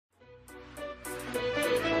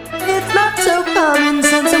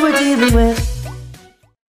Talking with.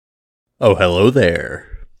 Oh, hello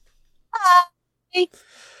there. Hi.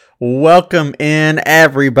 Welcome in,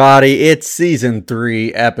 everybody. It's season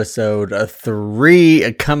 3, episode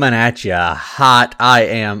 3, coming at ya hot. I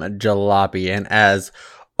am Jalopy, and as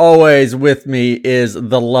always, with me is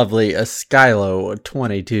the lovely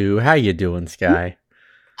Skylo22. How you doing, Sky?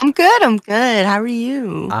 I'm good. How are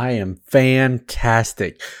you? I am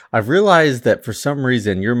fantastic. I've realized that for some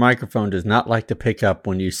reason your microphone does not like to pick up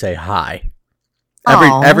when you say hi.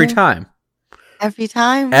 Every time. Every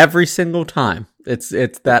time? Every single time. It's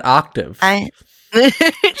that octave. Hi. It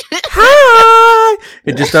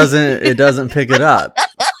just doesn't pick it up.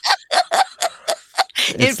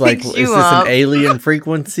 It's It like, picks is you this up. an alien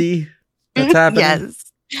frequency that's happening? Yes.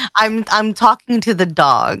 I'm talking to the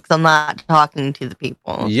dogs. I'm not talking to the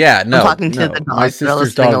people. Yeah, no. I'm talking to the dogs. My that are sister's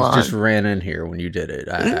listening dogs along. just ran in here when you did it.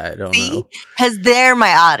 I don't See? know. Because they're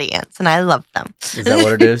my audience and I love them. Is that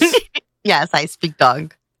what it is? Yes, I speak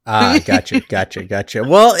dog. Gotcha.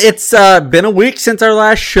 Well, it's been a week since our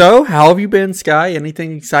last show. How have you been, Sky?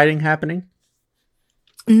 Anything exciting happening?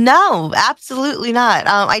 No, absolutely not.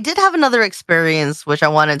 I did have another experience which I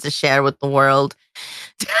wanted to share with the world.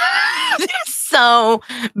 So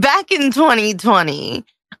back in 2020,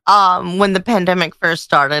 when the pandemic first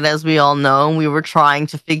started, as we all know, we were trying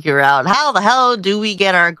to figure out how the hell do we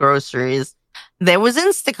get our groceries. There was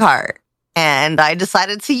Instacart, and I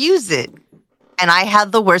decided to use it. And I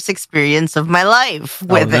had the worst experience of my life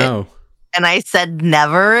with it. And I said,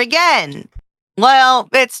 never again. Well,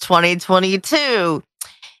 it's 2022.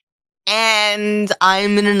 And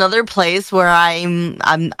I'm in another place where I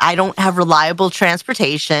don't have reliable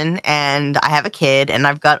transportation, and I have a kid, and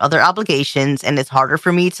I've got other obligations, and it's harder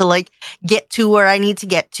for me to like get to where I need to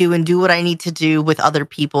get to and do what I need to do with other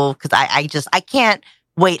people because I can't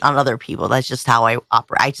wait on other people. That's just how I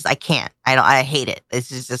operate. I can't. I hate it. It's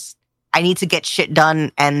just I need to get shit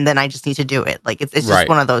done, and then I just need to do it. Like it's just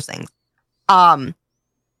one of those things.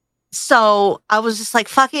 So I was just like,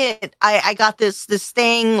 fuck it. I got this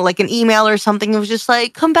thing, like an email or something. It was just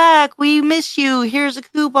like, come back. We miss you. Here's a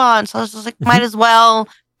coupon. So I was just like, might as well.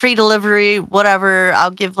 Free delivery, whatever. I'll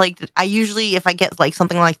give I usually, if I get like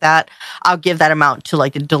something like that, I'll give that amount to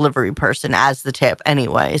like the delivery person as the tip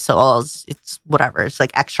anyway. So it's whatever. It's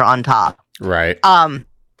like extra on top. Right. I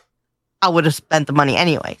would have spent the money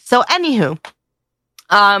anyway. So anywho,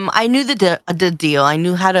 I knew the deal. I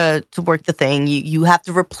knew how to work the thing. You have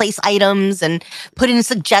to replace items and put in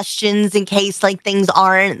suggestions in case like things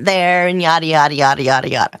aren't there and yada yada yada yada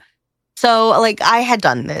yada. So like I had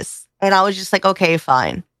done this and I was just like, okay,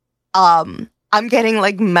 fine. I'm getting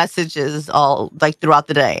like messages all like throughout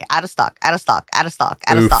the day. Out of stock. And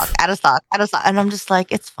I'm just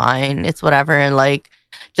like, it's fine. It's whatever. And like,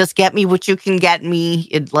 just get me what you can get me.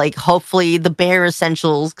 It like hopefully the bare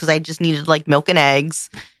essentials because I just needed like milk and eggs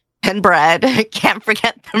and bread. Can't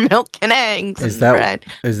forget the milk and eggs. Is bread.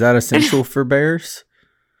 That essential for bears?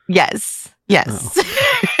 Yes. Oh.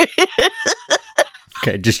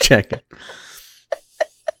 Okay, just checking.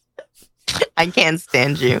 I can't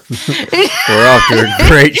stand you. We're off to a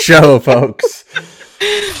great show, folks.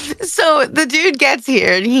 So the dude gets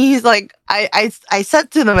here and he's like, I said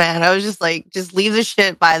to the man, I was just like, just leave the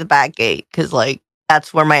shit by the back gate because like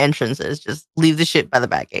that's where my entrance is. Just leave the shit by the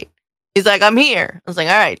back gate. He's like, I'm here. I was like,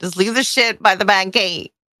 all right, just leave the shit by the back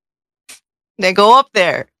gate. And I go up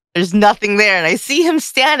there. There's nothing there. And I see him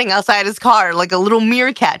standing outside his car like a little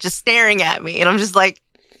meerkat just staring at me. And I'm just like,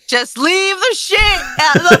 just leave the shit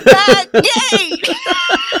at the back gate.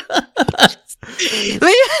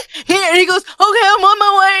 Here, and he goes, okay, I'm on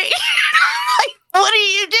my way. Like, what are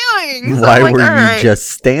you doing? So Why were you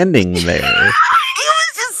just standing there? He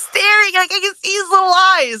was just staring. Like I can see his little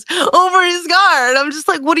eyes over his car, and I'm just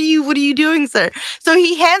like, "What are you doing, sir?" So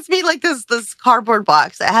he hands me like this cardboard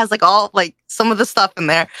box that has like all like some of the stuff in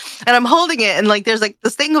there, and I'm holding it, and like there's like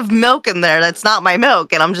this thing of milk in there that's not my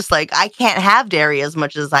milk, and I'm just like, I can't have dairy as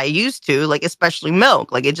much as I used to, like especially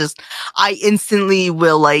milk. Like I instantly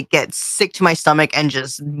will like get sick to my stomach and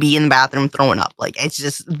just be in the bathroom throwing up. Like it's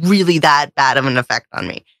just really that bad of an effect on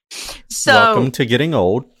me. So welcome to getting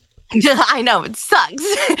old. I know it sucks.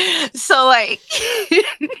 So I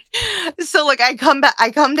come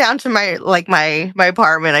down to my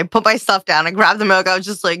apartment. I put my stuff down. I grab the milk. I was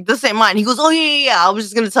just like, this ain't mine. He goes, oh yeah. I was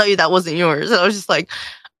just gonna tell you that wasn't yours. And I was just like,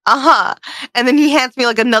 And then he hands me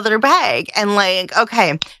like another bag. And like,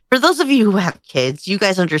 okay, for those of you who have kids, you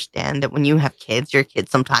guys understand that when you have kids, your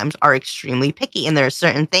kids sometimes are extremely picky. And there are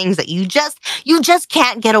certain things that you just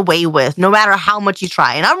can't get away with no matter how much you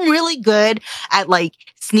try. And I'm really good at like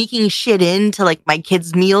sneaking shit into like my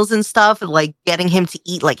kids' meals and stuff, and like getting him to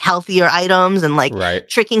eat like healthier items and like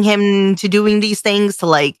tricking him to doing these things to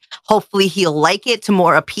like hopefully he'll like it to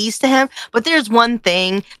more appease to him. But there's one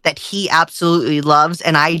thing that he absolutely loves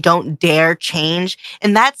and I don't dare change,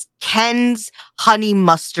 and that's Ken's honey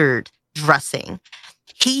mustard dressing.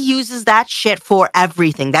 He uses that shit for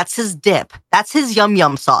everything. That's his dip. That's his yum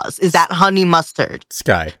yum sauce, is that honey mustard.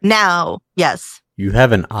 Sky. Now, yes. You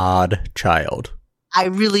have an odd child. I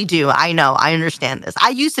really do. I know. I understand this.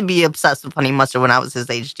 I used to be obsessed with honey mustard when I was his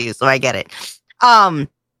age too, so I get it.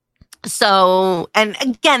 So, and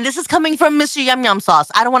again, this is coming from Mr. Yum Yum Sauce.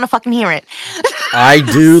 I don't want to fucking hear it. I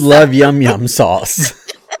do love Yum Yum Sauce.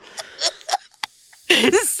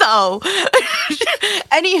 So,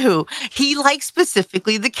 anywho, he likes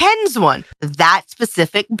specifically the Ken's one, that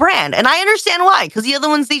specific brand, and I understand why. Because the other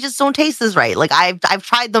ones, they just don't taste as right. Like I've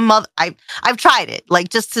tried them. I've tried it, like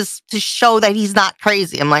just to show that he's not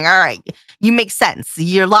crazy. I'm like, all right, you make sense.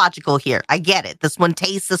 You're logical here. I get it. This one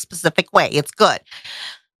tastes a specific way. It's good.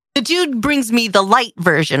 The dude brings me the light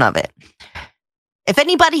version of it. If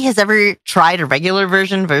anybody has ever tried a regular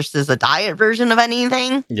version versus a diet version of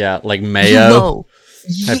anything, yeah, like mayo.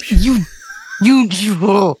 Have you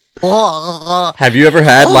ever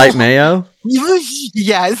had light mayo?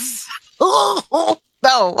 Yes.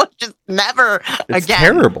 No, just never it's again.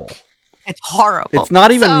 Terrible. It's horrible. It's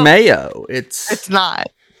not even mayo. It's not.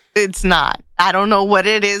 It's not. I don't know what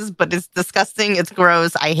it is, but it's disgusting. It's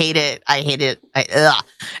gross. I hate it.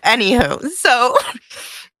 Anywho, so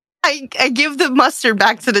I give the mustard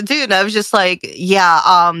back to the dude, and I was just like,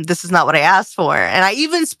 yeah, this is not what I asked for. And I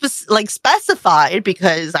even specified,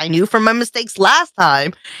 because I knew from my mistakes last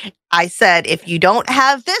time, I said, if you don't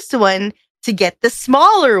have this one, to get the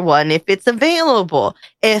smaller one if it's available.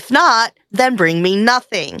 If not, then bring me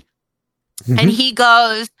nothing. Mm-hmm. And he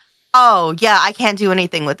goes, oh, yeah, I can't do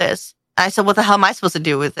anything with this. I said, what the hell am I supposed to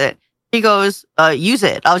do with it? He goes, use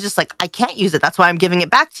it. I was just like, I can't use it. That's why I'm giving it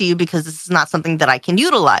back to you, because this is not something that I can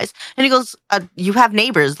utilize. And he goes, you have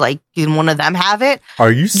neighbors. Like, can one of them have it?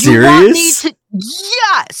 Are you serious?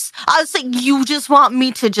 Yes. I was like, you just want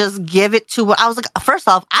me to just give it to... I was like, first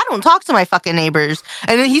off, I don't talk to my fucking neighbors.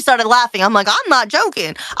 And then he started laughing. I'm like, I'm not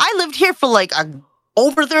joking. I lived here for like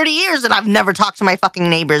over 30 years and I've never talked to my fucking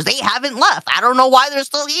neighbors. They haven't left. I don't know why they're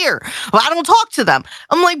still here. But I don't talk to them.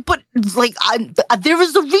 I'm like, but like, there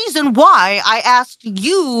was a reason why I asked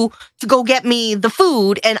you to go get me the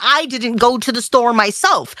food and I didn't go to the store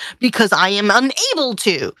myself, because I am unable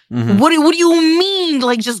to. Mm-hmm. What do you mean?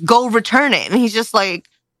 Like, just go return it? And he's just like,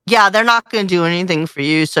 yeah, they're not going to do anything for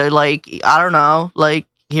you. So like, I don't know, like,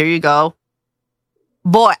 here you go.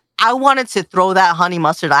 Boy, I wanted to throw that honey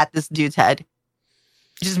mustard at this dude's head.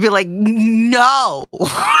 Just be like, no,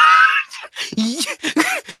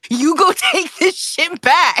 you go take this shit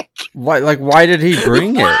back. Why? Like, why did he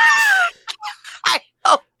bring it? I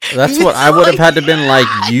know. That's what I would have had to been like.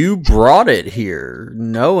 You brought it here,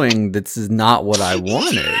 knowing this is not what I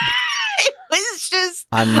wanted. It was just.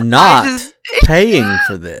 I'm not paying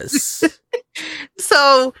for this.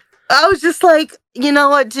 So I was just like, you know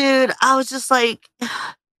what, dude? I was just like,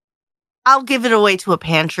 I'll give it away to a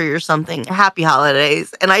pantry or something. Happy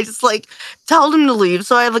holidays. And I just like told him to leave.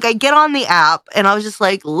 So I get on the app and I was just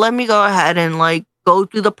like, let me go ahead and like go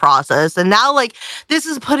through the process. And now like this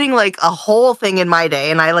is putting like a whole thing in my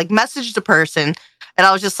day. And I like messaged a person and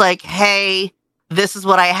I was just like, hey, this is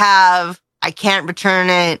what I have. I can't return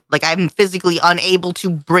it. Like, I'm physically unable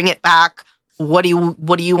to bring it back. What do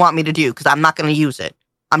you want me to do? Because I'm not going to use it.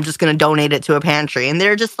 I'm just going to donate it to a pantry. And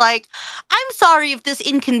they're just like, I'm sorry if this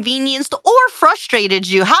inconvenienced or frustrated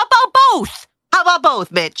you. How about both? How about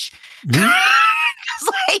both, bitch? Mm-hmm. It's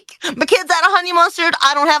like, my kid's out of honey mustard.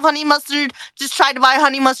 I don't have honey mustard. Just tried to buy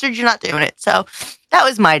honey mustard. You're not doing it. So that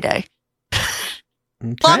was my day.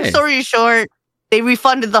 Okay. Long story short, they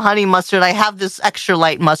refunded the honey mustard. I have this extra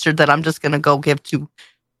light mustard that I'm just going to go give to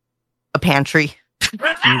a pantry.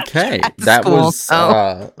 Okay. That was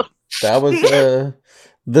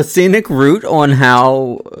the scenic route on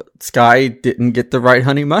how Sky didn't get the right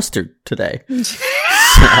honey mustard today.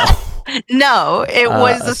 No, it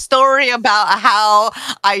was a story about how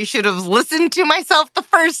I should have listened to myself the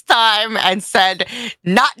first time and said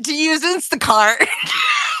not to use Instacart.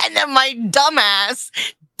 And then my dumbass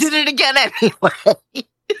did it again anyway.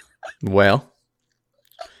 Well,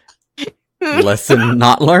 lesson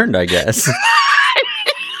not learned, I guess.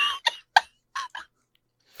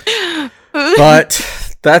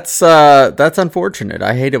 But that's unfortunate.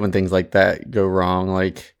 I hate it when things like that go wrong.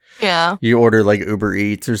 Like, yeah, you order like Uber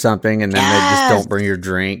Eats or something, and then they just don't bring your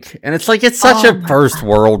drink, and it's like it's such Oh a my first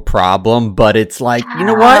world problem. But it's like, you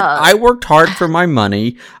know what? I worked hard for my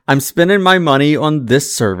money. I'm spending my money on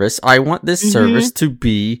this service. I want this service to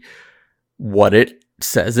be what it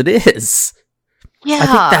says it is. Yeah, I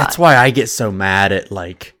think that's why I get so mad at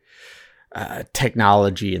like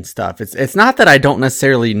technology and stuff. It's not that I don't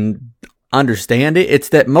necessarily understand it. It's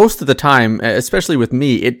that most of the time, especially with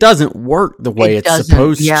me, it doesn't work the way it's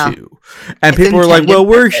supposed to. And people are like, well,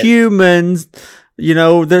 we're humans. You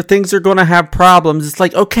know, their things are going to have problems. It's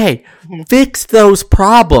like, okay, fix those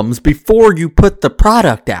problems before you put the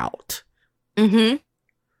product out. Mm-hmm.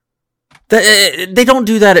 They don't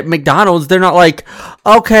do that at McDonald's. They're not like,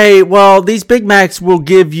 okay, well, these Big Macs will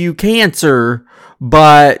give you cancer,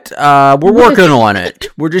 but we're working on it.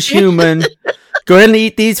 We're just human. Go ahead and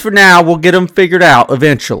eat these for now. We'll get them figured out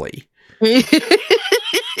eventually.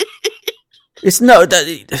 It's no,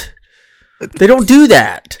 they don't do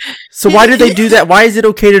that. So why do they do that? Why is it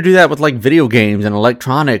okay to do that with like video games and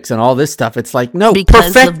electronics and all this stuff? It's like, no,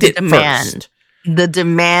 because perfect it first. The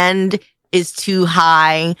demand is too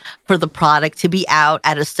high for the product to be out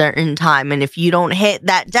at a certain time. And if you don't hit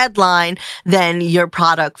that deadline, then your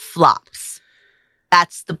product flops.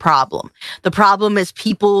 That's the problem. The problem is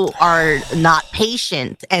people are not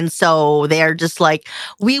patient. And so they're just like,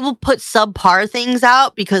 we will put subpar things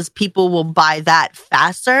out because people will buy that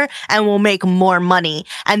faster and will make more money.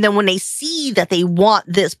 And then when they see that they want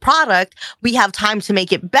this product, we have time to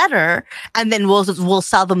make it better. And then we'll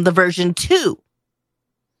sell them the version 2.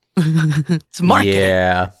 It's marketing.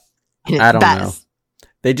 Yeah. I don't know.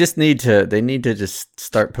 They need to just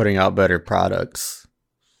start putting out better products.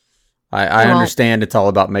 I understand it's all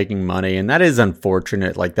about making money, and that is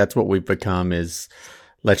unfortunate. Like, that's what we've become, is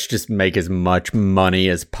let's just make as much money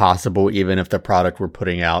as possible, even if the product we're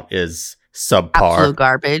putting out is subpar. Absolute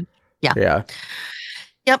garbage. Yeah. Yeah.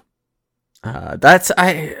 Yep.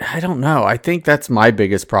 I don't know. I think that's my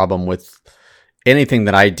biggest problem with anything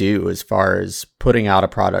that I do as far as putting out a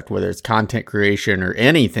product, whether it's content creation or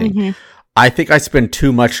anything. Mm-hmm. I think I spend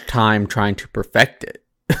too much time trying to perfect it.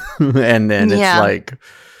 And then it's like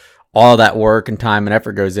all that work and time and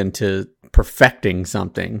effort goes into perfecting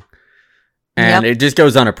something, and it just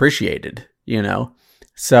goes unappreciated, you know?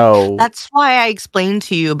 So that's why I explain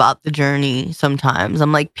to you about the journey sometimes.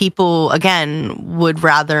 I'm like, people, again, would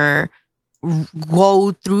rather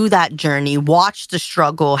go through that journey, watch the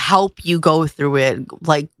struggle, help you go through it,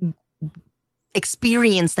 like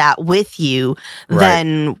experience that with you,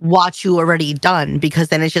 than watch you already done, because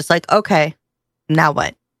then it's just like, okay, now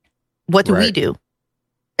what? What do we do?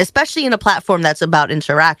 Especially in a platform that's about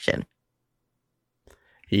interaction.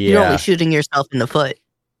 Yeah. You're only shooting yourself in the foot.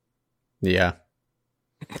 Yeah.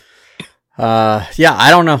 I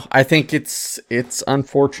don't know. I think it's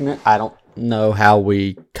unfortunate. I don't know how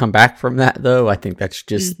we come back from that, though. I think that's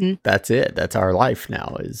just that's it. That's our life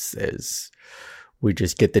now, is we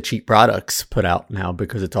just get the cheap products put out now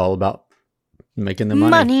because it's all about making the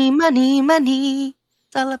money. Money.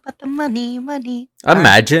 It's all about the money.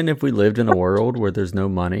 Imagine if we lived in a world where there's no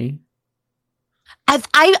money.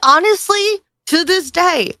 I honestly, to this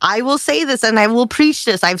day, I will say this and I will preach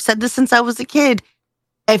this. I've said this since I was a kid.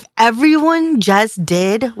 If everyone just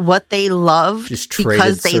did what they loved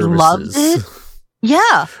because they loved it,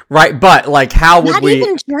 yeah. Right, but like, how would we... Not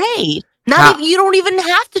even trade. You don't even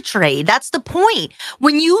have to trade. That's the point.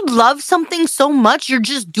 When you love something so much, you're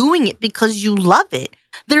just doing it because you love it.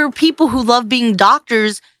 There are people who love being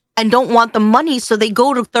doctors and don't want the money, so they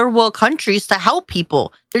go to third world countries to help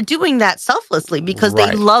people. They're doing that selflessly because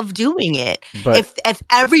they love doing it. But if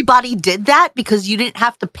everybody did that because you didn't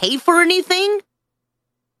have to pay for anything...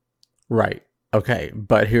 Right. Okay.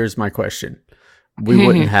 But here's my question. We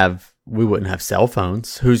wouldn't have cell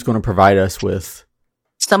phones. Who's going to provide us with...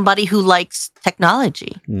 Somebody who likes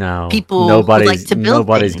technology. No. People who like to build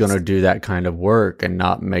Nobody's going to do that kind of work and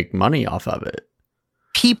not make money off of it.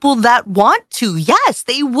 People that want to, yes,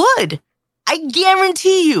 they would. I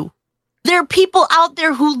guarantee you. There are people out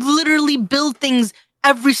there who literally build things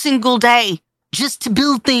every single day just to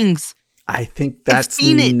build things. I think that's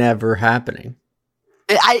never happening.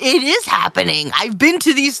 It is happening. I've been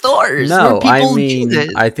to these stores. No, I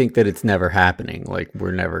mean, I think that it's never happening. Like,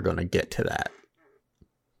 we're never going to get to that.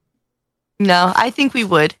 No, I think we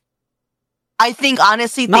would. I think,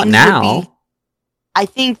 honestly, not things now. Would be... I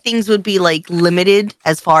think things would be, like, limited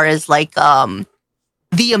as far as, like,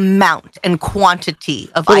 the amount and quantity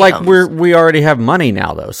of items. But, like, we already have money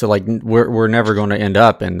now, though. So, like, we're never going to end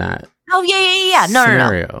up in that. Oh yeah. No.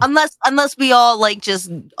 scenario. Unless we all like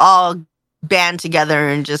just all band together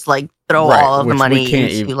and just like throw all of the money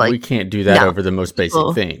into like we can't do that no. over the most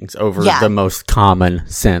basic things, over Yeah. the most common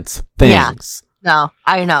sense things. No,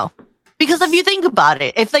 I know. Because if you think about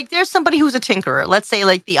it, if like there's somebody who's a tinkerer, let's say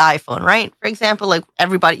like the iPhone, right? For example, like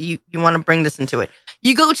everybody, you want to bring this into it.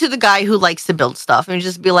 You go to the guy who likes to build stuff and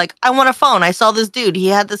just be like, I want a phone. I saw this dude. He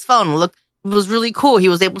had this phone. Look, it was really cool. He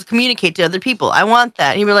was able to communicate to other people. I want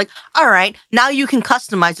that. And he'd be like, all right, now you can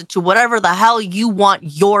customize it to whatever the hell you want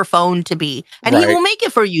your phone to be. And he Right. will make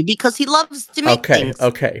it for you because he loves to make things.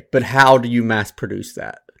 Okay. But how do you mass produce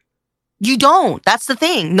that? You don't. That's the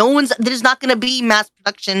thing. There's not going to be mass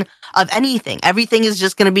production of anything. Everything is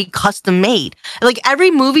just going to be custom made. Like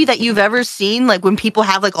every movie that you've ever seen, like when people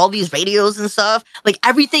have like all these radios and stuff, like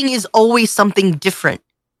everything is always something different.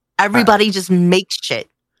 Everybody just makes shit.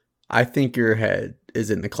 I think your head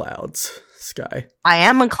is in the clouds, Sky. I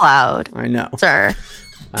am a cloud, I know. sir.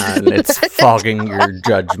 And it's fogging your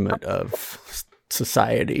judgment of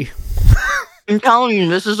society. I'm telling you,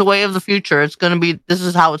 this is the way of the future. This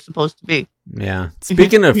is how it's supposed to be. Yeah.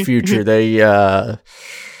 Speaking of future, they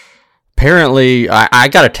apparently I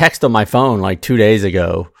got a text on my phone like 2 days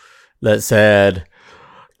ago that said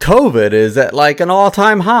COVID is at like an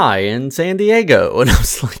all-time high in San Diego. And I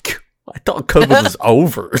was like, I thought COVID was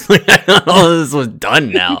over. Like, I thought all this was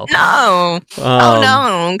done now. No.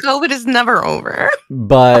 No. COVID is never over.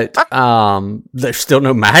 But there's still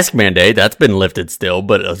no mask mandate. That's been lifted still,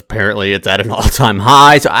 but apparently it's at an all-time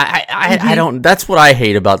high. So I don't. That's what I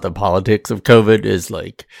hate about the politics of COVID is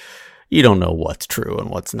like you don't know what's true and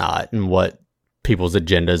what's not, and what people's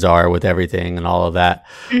agendas are with everything and all of that.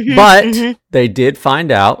 But they did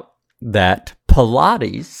find out that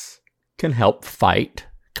Pilates can help fight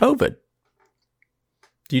COVID.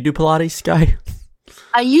 Do you do Pilates, Sky?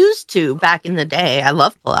 I used to back in the day. I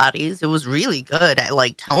love Pilates. It was really good at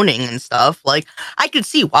like toning and stuff. Like I could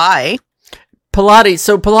see why. Pilates.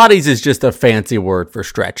 So Pilates is just a fancy word for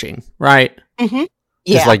stretching, right? Yeah,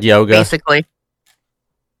 Just like yoga. basically.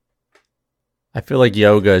 I feel like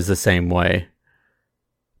yoga is the same way.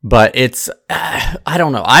 But it's, I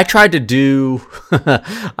don't know. I tried to do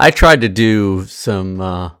some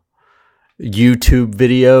YouTube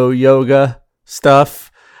video yoga stuff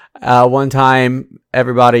one time,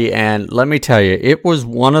 everybody, and let me tell you, it was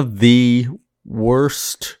one of the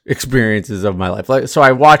worst experiences of my life. Like, so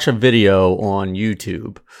I watch a video on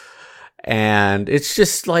YouTube, and it's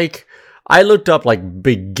just like I looked up like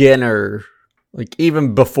beginner, like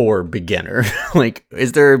even before beginner, like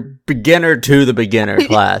is there a beginner to the beginner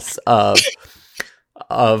class of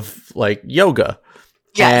like yoga?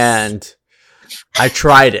 Yes. And I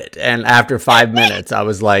tried it, and after 5 minutes, I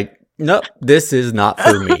was like, nope, this is not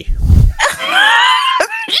for me.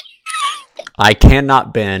 I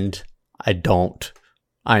cannot bend.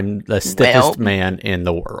 I'm the stiffest man in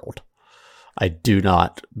the world. I do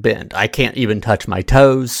not bend. I can't even touch my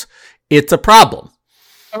toes. It's a problem.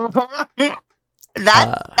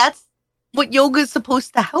 That's what yoga is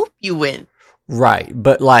supposed to help you with. Right.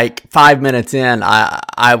 But like 5 minutes in,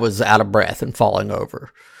 I was out of breath and falling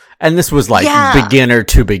over. And this was like beginner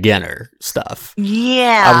to beginner stuff.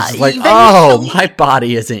 Yeah. I was like, oh, my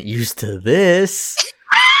body isn't used to this.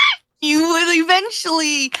 You would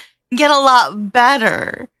eventually get a lot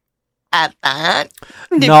better at that.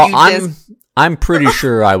 No, I'm pretty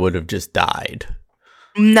sure I would have just died.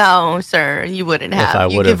 No, sir, you wouldn't have. If I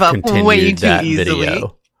would have continued that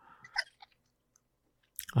video.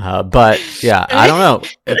 But yeah, I don't know.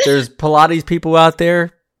 If there's Pilates people out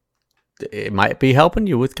there, it might be helping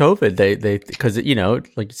you with COVID. They because you know,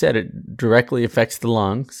 like you said, it directly affects the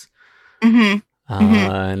lungs, and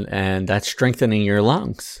that's strengthening your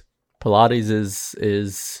lungs. Pilates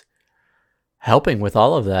is helping with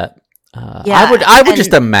all of that. I would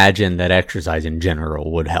just imagine that exercise in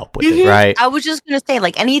general would help with it, right? I was just gonna say,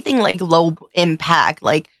 like anything like low impact,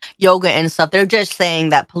 like yoga and stuff. They're just saying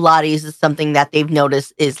that Pilates is something that they've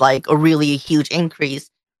noticed is like a really huge increase.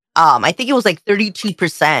 I think it was like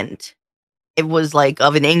 32%. It was like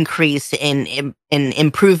of an increase in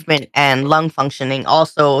improvement and lung functioning.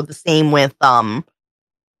 Also, the same with aqua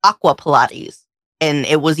Pilates, and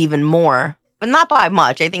it was even more, but not by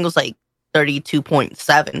much. I think it was like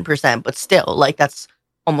 32.7%, but still, like that's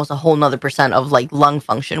almost a whole nother percent of like lung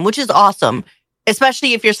function, which is awesome.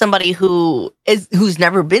 Especially if you're somebody who's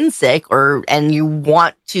never been sick and you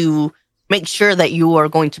want to make sure that you are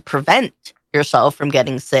going to prevent yourself from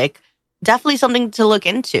getting sick. Definitely something to look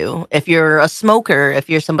into. If you're a smoker, if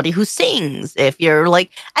you're somebody who sings, if you're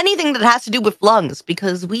like anything that has to do with lungs,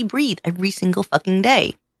 because we breathe every single fucking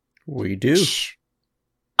day. We do.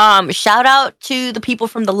 Shout out to the people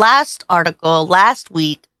from the last article last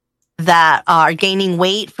week that are gaining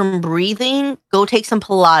weight from breathing. Go take some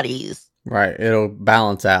Pilates. Right. It'll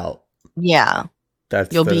balance out. Yeah. That's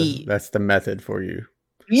the method for you.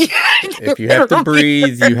 Yeah. If you have to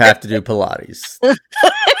breathe, you have to do Pilates.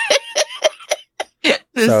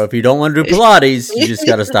 So if you don't want to do Pilates, you just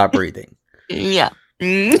got to stop breathing. Yeah.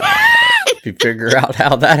 If you figure out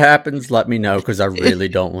how that happens, let me know, because I really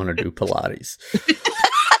don't want to do Pilates.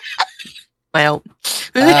 Well.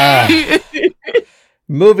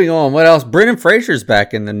 Moving on. What else? Brendan Fraser's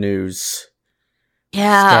back in the news.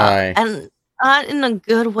 Yeah. Sky. And not in a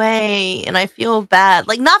good way. And I feel bad.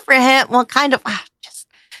 Like, not for him. Well, kind of.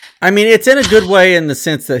 I mean, it's in a good way in the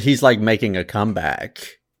sense that he's like making a comeback.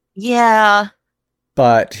 Yeah.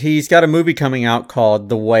 But he's got a movie coming out called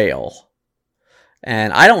The Whale.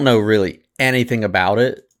 And I don't know really anything about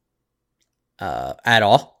it at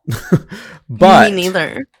all. But me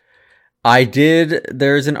neither.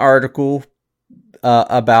 There's an article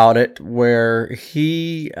about it where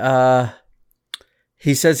he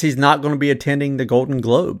says he's not going to be attending the Golden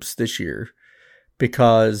Globes this year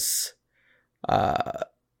because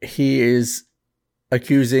he is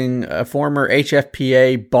accusing a former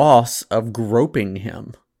HFPA boss of groping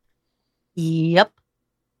him. Yep.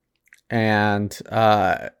 And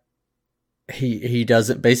he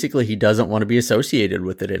doesn't want to be associated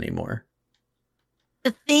with it anymore.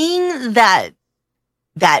 The thing that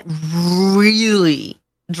really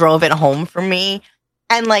drove it home for me,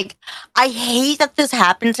 and like, I hate that this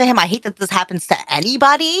happened to him. I hate that this happens to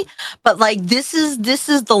anybody, but like, this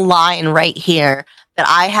is the line right here that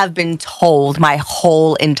I have been told my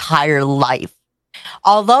whole entire life.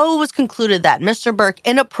 Although it was concluded that Mr. Burke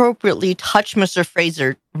inappropriately touched Mr.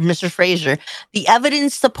 Fraser, the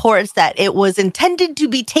evidence supports that it was intended to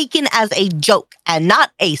be taken as a joke and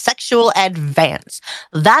not a sexual advance.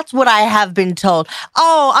 That's what I have been told.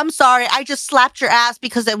 Oh, I'm sorry. I just slapped your ass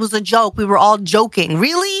because it was a joke. We were all joking.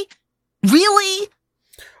 Really? Really?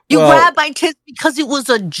 You grabbed my tits because it was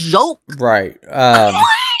a joke? Right.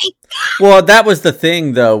 Well, that was the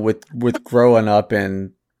thing, though, with growing up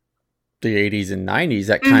in the 80s and 90s.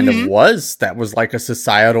 That kind of was like a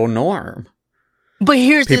societal norm. But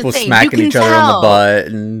here's people the thing. smacking each other on the butt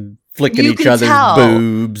and flicking each other's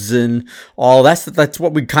boobs and all. That's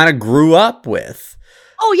what we kind of grew up with.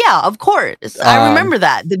 Oh, yeah, of course. I remember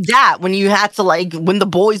that. When you had to, like, when the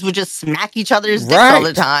boys would just smack each other's dicks all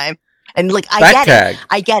the time. And, like,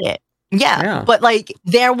 I get it. Yeah. But, like,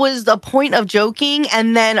 there was a point of joking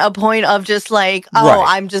and then a point of just, like,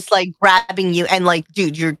 I'm just, like, grabbing you. And, like,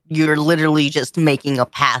 dude, you're literally just making a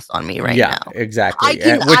pass on me now. Yeah, exactly.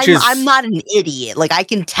 I'm not an idiot. Like, I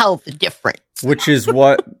can tell the difference. Which is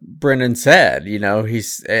what Brendan said, you know. He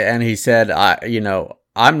said,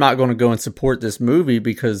 I'm not going to go and support this movie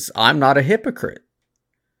because I'm not a hypocrite.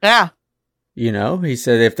 Yeah. You know, he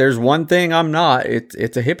said, if there's one thing I'm not,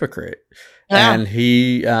 it's a hypocrite. Yeah. And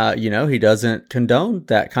he, he doesn't condone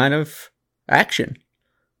that kind of action.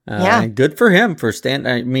 And good for him for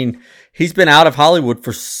I mean, he's been out of Hollywood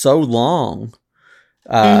for so long.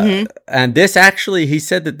 And this actually, he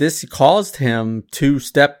said that this caused him to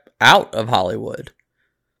step out of Hollywood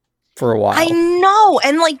for a while. I know.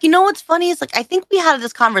 And like, you know what's funny is like, I think we had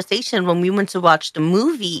this conversation when we went to watch the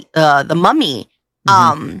movie, The Mummy.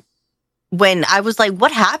 When I was like,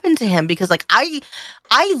 what happened to him? Because like, I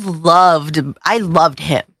loved him.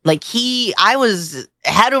 Like I was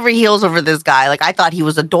head over heels over this guy. Like I thought he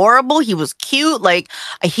was adorable. He was cute. Like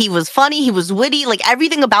he was funny. He was witty. Like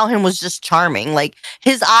everything about him was just charming. Like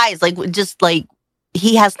his eyes, like just like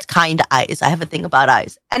he has kind eyes. I have a thing about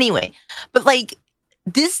eyes. Anyway, but like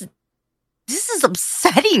this is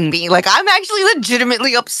upsetting me. Like I'm actually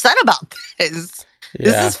legitimately upset about this. Yeah.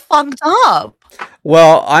 This is fucked up.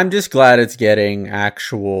 Well, I'm just glad it's getting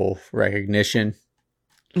actual recognition.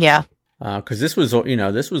 Yeah. Because this was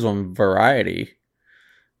on Variety,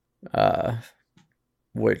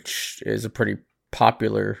 which is a pretty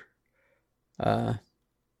popular, I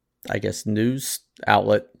guess, news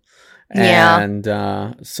outlet. Yeah. And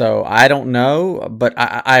so I don't know, but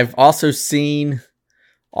I've also seen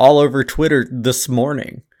all over Twitter this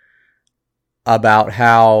morning about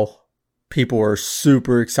how people are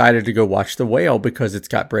super excited to go watch The Whale because it's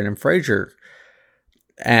got Brendan Fraser.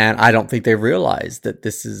 And I don't think they realize that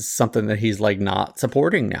this is something that he's like not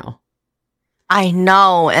supporting now. I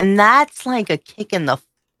know. And that's like a kick in the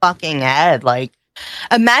fucking head. Like,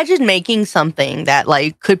 imagine making something that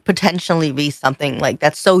like could potentially be something like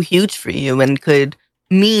that's so huge for you and could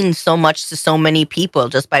mean so much to so many people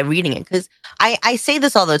just by reading it. Because I say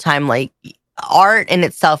this all the time, like, art in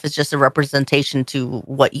itself is just a representation to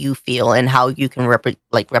what you feel and how you can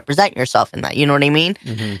represent yourself in that. You know what I mean?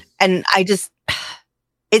 Mm-hmm. And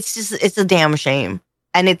it's a damn shame.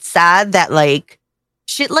 And it's sad that like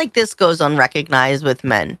shit like this goes unrecognized with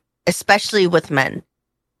men, especially with men.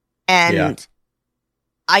 And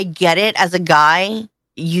I get it as a guy.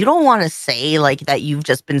 You don't want to say like that you've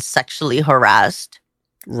just been sexually harassed.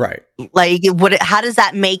 Right. Like how does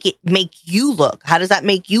that make you look? How does that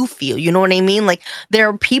make you feel? You know what I mean? Like there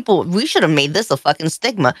are people, we should have made this a fucking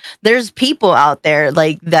stigma. There's people out there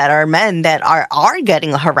like that are men that are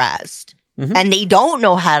getting harassed. Mm-hmm. And they don't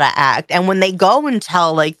know how to act. And when they go and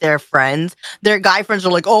tell like their friends, their guy friends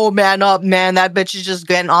are like, "Oh, man up, man, that bitch is just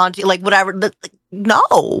getting on to you," like whatever.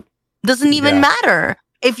 No, doesn't even matter.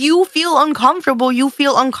 If you feel uncomfortable, you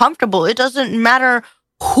feel uncomfortable. It doesn't matter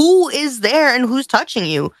who is there and who's touching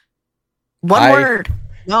you. One word.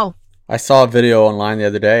 No. I saw a video online the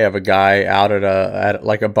other day of a guy out at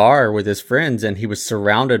like a bar with his friends, and he was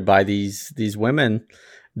surrounded by these women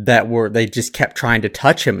that they just kept trying to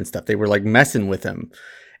touch him and stuff. They were like messing with him,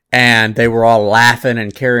 and they were all laughing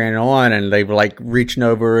and carrying on, and they were like reaching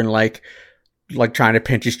over and like trying to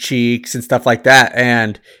pinch his cheeks and stuff like that.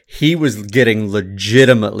 And he was getting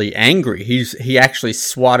legitimately angry. He actually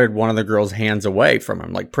swatted one of the girl's hands away from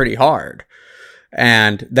him, like pretty hard.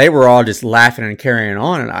 And they were all just laughing and carrying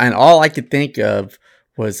on. And all I could think of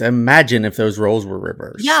was, imagine if those roles were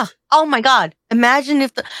reversed. Yeah. Oh my God. Imagine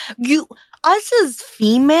if us as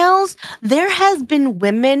females, there has been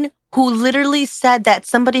women who literally said that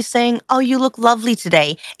somebody saying, "Oh, you look lovely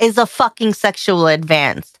today," is a fucking sexual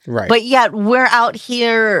advance. Right. But yet we're out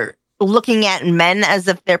here looking at men as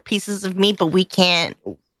if they're pieces of meat, but we can't.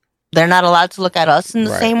 They're not allowed to look at us in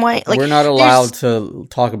the same way. Like, we're not allowed to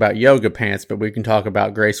talk about yoga pants, but we can talk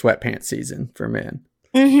about gray sweatpants season for men.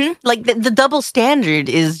 Mm-hmm. Like the double standard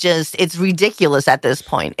is just, it's ridiculous at this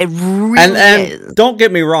point. It really is. And don't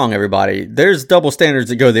get me wrong, everybody. There's double standards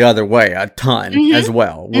that go the other way a ton as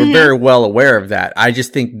well. We're very well aware of that. I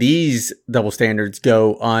just think these double standards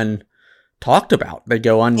go untalked about. They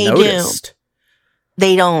go unnoticed.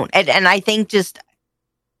 They don't. And I think just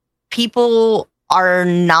people are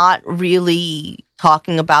not really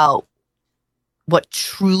talking about what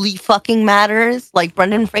truly fucking matters. Like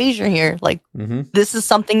Brendan Fraser here. Like, this is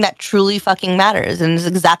something that truly fucking matters. And it's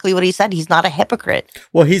exactly what he said. He's not a hypocrite.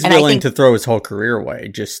 Well, he's willing to throw his whole career away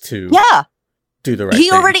just to do the right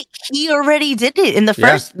thing. He already did it in the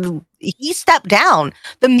first. He stepped down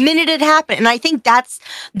the minute it happened. And I think that's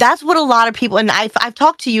what a lot of people, and I've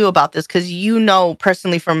talked to you about this because you know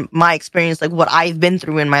personally from my experience, like what I've been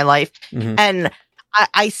through in my life. And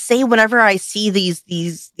I say whenever I see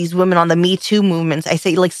these women on the Me Too movements, I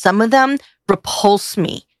say like some of them repulse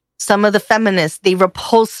me. Some of the feminists, they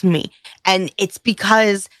repulse me. And it's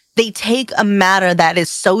because they take a matter that is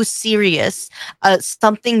so serious,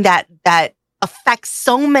 something that affects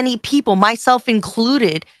so many people, myself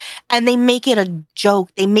included, and they make it a joke.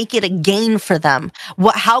 They make it a game for them.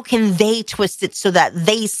 How can they twist it so that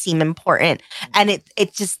they seem important? And it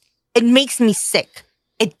makes me sick.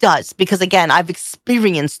 It does, because again, I've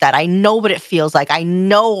experienced that. I know what it feels like. I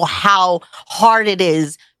know how hard it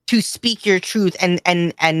is to speak your truth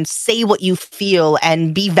and say what you feel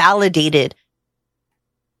and be validated.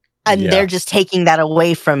 And they're just taking that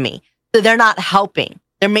away from me. So they're not helping.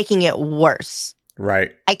 They're making it worse.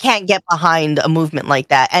 Right. I can't get behind a movement like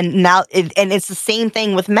that. And now, and it's the same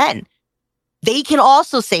thing with men. They can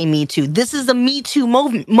also say Me Too. This is a Me Too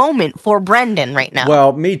moment for Brendan right now.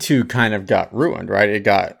 Well, Me Too kind of got ruined, right? It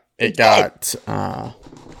got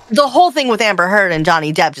the whole thing with Amber Heard and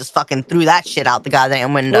Johnny Depp just fucking threw that shit out the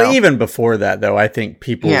goddamn window. Well, even before that, though, I think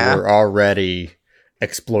people were already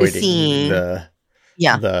exploiting the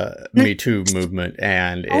Me Too movement,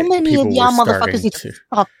 and how many people of y'all were motherfuckers need to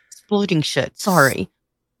stop exploiting shit? Sorry.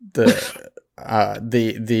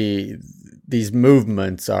 These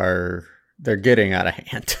movements they're getting out of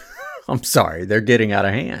hand. I'm sorry, they're getting out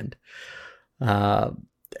of hand.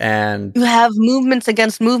 And you have movements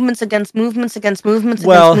against movements against movements against movements.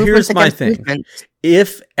 Well, against here's my thing. Movements.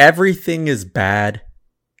 If everything is bad,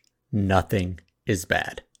 nothing is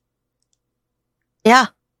bad. Yeah.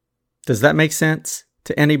 Does that make sense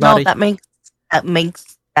to anybody? No, that makes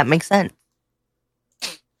sense.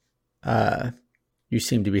 You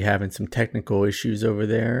seem to be having some technical issues over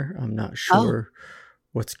there. I'm not sure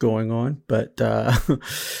what's going on, but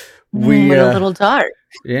we're a little dark.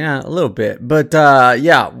 Yeah, a little bit. But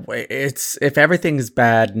it's if everything is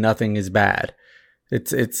bad, nothing is bad.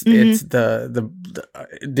 It's the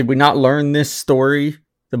did we not learn this story?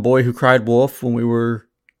 The boy who cried wolf when we were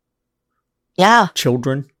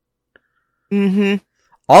children.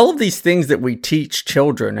 all of these things that we teach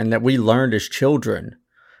children and that we learned as children,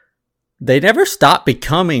 they never stop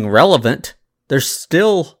becoming relevant. They're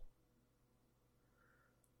still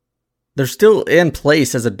in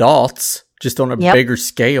place as adults, just on a bigger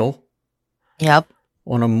scale. Yep.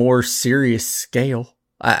 On a more serious scale.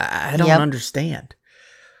 I don't understand.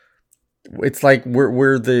 It's like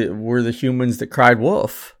we're the humans that cried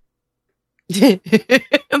wolf.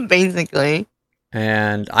 Basically.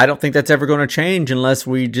 And I don't think that's ever going to change unless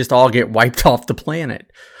we just all get wiped off the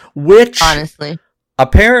planet. Which, honestly,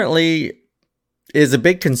 apparently is a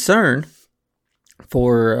big concern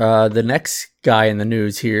for the next guy in the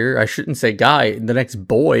news here. I shouldn't say guy, the next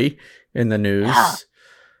boy in the news.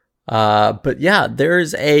 Yeah. But yeah,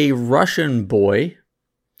 there's a Russian boy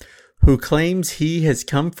who claims he has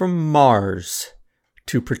come from Mars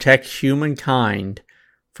to protect humankind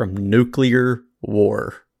from nuclear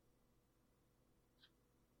war.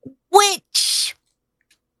 Which,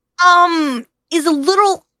 is a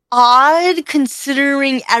little odd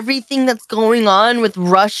considering everything that's going on with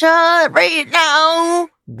Russia right now.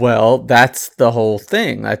 Well, that's the whole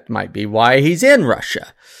thing. That might be why he's in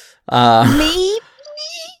Russia. Maybe.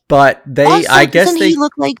 But they, also, I guess doesn't he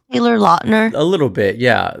look like Taylor Lautner? A little bit,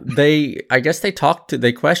 yeah. I guess they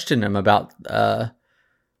questioned him about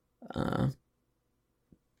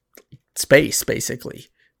space, basically,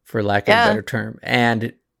 for lack of a better term.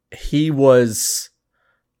 And he was,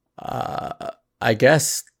 I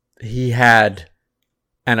guess he had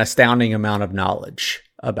an astounding amount of knowledge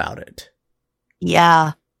about it.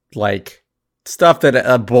 Yeah. Like stuff that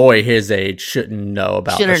a boy his age shouldn't know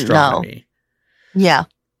about astronomy. Know. Yeah.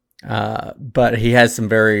 But he has some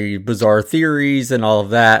very bizarre theories and all of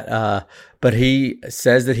that. But he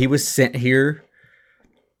says that he was sent here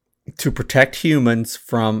to protect humans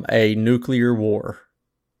from a nuclear war.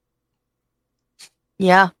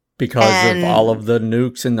 Yeah. Because of all of the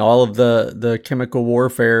nukes and all of the chemical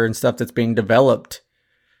warfare and stuff that's being developed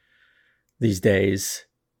these days.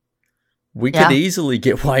 We could easily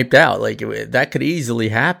get wiped out. Like, that could easily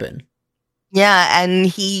happen. Yeah, and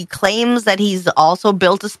he claims that he's also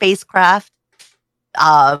built a spacecraft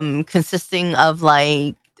consisting of,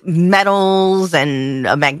 like, metals and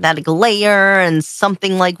a magnetic layer and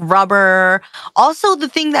something like rubber. Also, the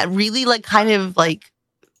thing that really, like, kind of, like,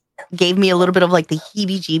 gave me a little bit of, like, the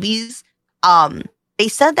heebie-jeebies, they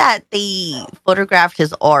said that they photographed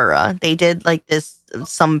his aura. They did, like,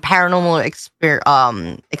 some paranormal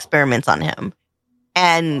experiments on him.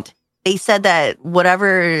 And they said that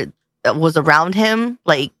whatever was around him,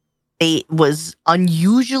 like, it was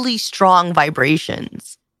unusually strong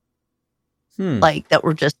vibrations, like, that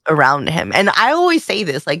were just around him. And I always say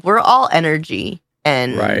this, like, we're all energy,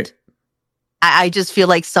 and right. I just feel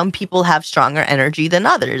like some people have stronger energy than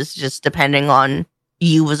others, just depending on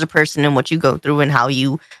you as a person and what you go through and how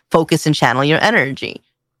you focus and channel your energy.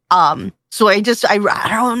 So I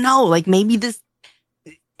don't know, like, maybe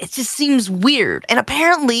it just seems weird. And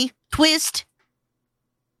apparently, twist,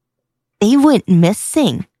 they went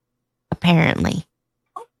missing, apparently.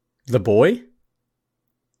 The boy?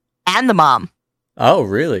 And the mom. Oh,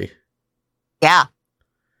 really? Yeah.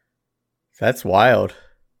 That's wild.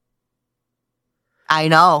 I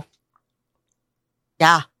know.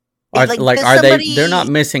 Yeah. Are they? They're not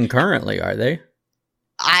missing currently, are they?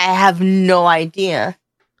 I have no idea.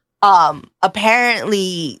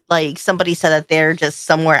 Apparently, like, somebody said that they're just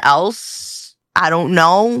somewhere else. I don't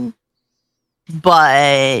know.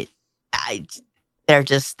 But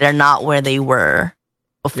they're not where they were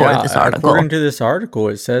before this article. According to this article,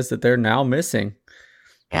 it says that they're now missing.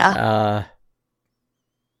 Yeah.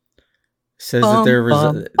 Says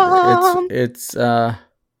that it's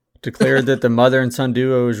declared that the mother and son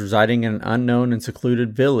duo is residing in an unknown and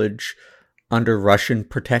secluded village under Russian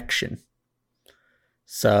protection.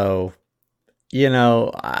 So,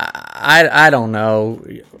 I don't know.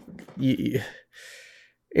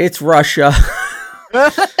 It's Russia.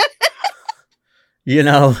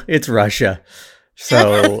 It's Russia.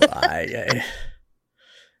 So,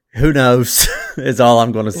 who knows is all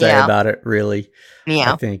I'm going to say about it, really.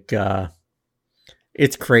 Yeah. I think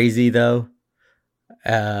it's crazy, though.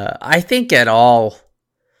 I think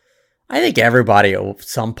everybody at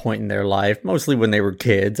some point in their life, mostly when they were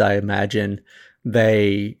kids, I imagine,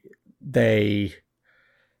 they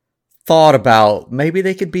thought about maybe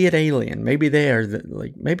they could be an alien. Maybe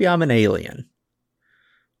maybe I'm an alien.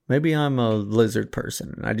 Maybe I'm a lizard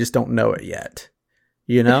person, and I just don't know it yet.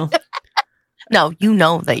 No, you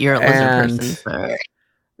know that you're a lizard person. Sir.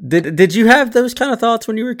 Did you have those kind of thoughts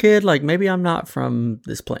when you were a kid? Like, maybe I'm not from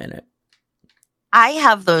this planet? I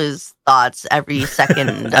have those thoughts every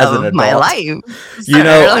second As an of my adult. life. You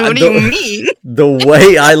know, Like, what do you mean? The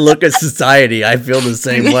way I look at society, I feel the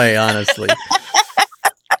same way, honestly.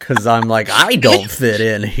 Because I'm like, I don't fit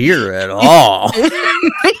in here at all.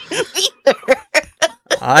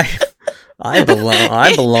 I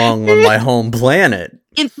belong on my home planet.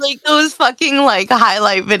 It's like those fucking like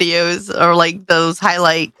highlight videos or like those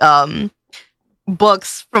highlight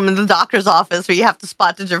books from the doctor's office where you have to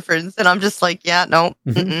spot the difference, and I'm just like, yeah, no,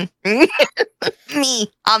 me,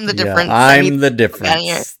 I'm the difference. I'm the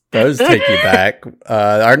difference. Those take you back.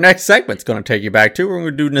 Our next segment's going to take you back too. We're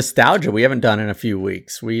going to do nostalgia. We haven't done in a few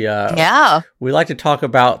weeks. We like to talk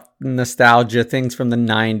about nostalgia, things from the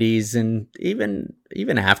 90s and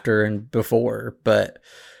even after and before. But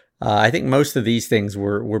I think most of these things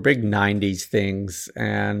were big 90s things.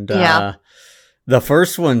 And the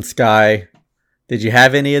first one, Sky, did you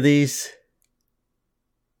have any of these?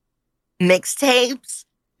 Mixtapes?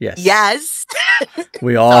 Yes.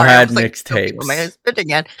 We all had mixtapes. My husband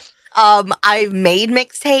again. I've made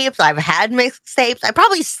mixtapes. I've had mixtapes. I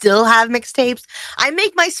probably still have mixtapes. I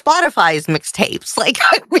make my Spotify's mixtapes. Like,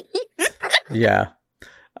 yeah.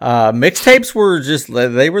 Mixtapes were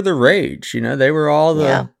they were the rage. You know, they were all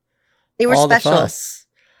the they were all special. The fuss.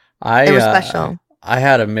 They were special. I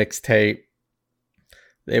had a mixtape.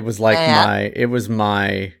 It was like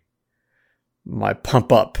my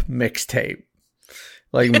pump up mixtape.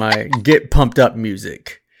 Like my get pumped up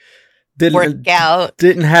music. Work out.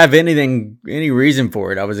 Didn't have any reason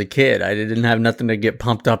for it. I was a kid. I didn't have nothing to get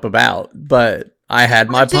pumped up about. But I had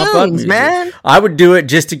my pump up music. Man. I would do it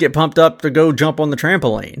just to get pumped up to go jump on the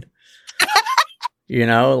trampoline. You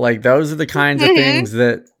know, like those are the kinds of things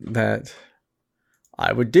that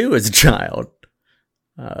I would do as a child,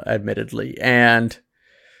 admittedly. And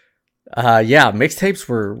mixtapes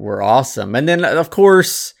were awesome. And then of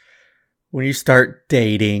course, when you start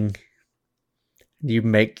dating, you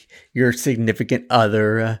make your significant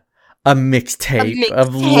other a mixtape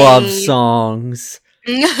of love songs.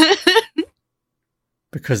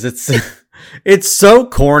 Because it's so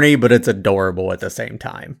corny, but it's adorable at the same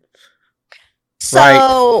time. So,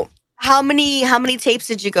 right? how many tapes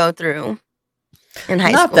did you go through in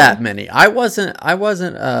high school? Not that many. I wasn't in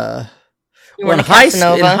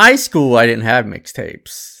high school I didn't have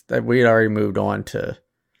mixtapes. That we had already moved on to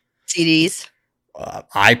CDs,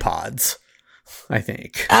 iPods, I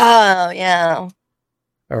think. Oh yeah.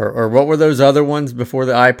 Or what were those other ones before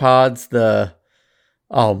the iPods? The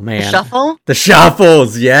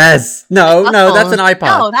shuffles. Yes. No, that's an iPod.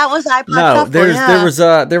 No, that was iPod. No,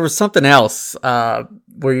 shuffle, there was something else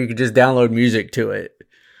where you could just download music to it.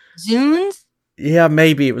 Zunes? Yeah,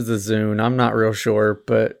 maybe it was a Zune. I'm not real sure,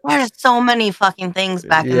 but there's so many fucking things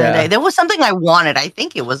back in the day. There was something I wanted. I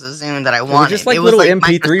think it was a Zune that I wanted. Just like little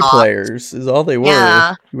MP3 players is all they were.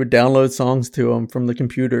 Yeah. You would download songs to them from the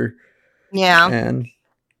computer. Yeah. And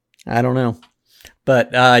I don't know.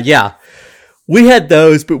 But we had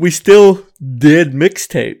those, but we still did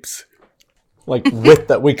mixtapes. Like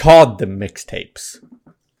we called them mixtapes.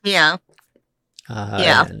 Yeah.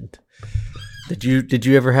 And Did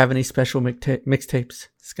you ever have any special mixtapes,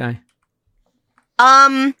 Sky?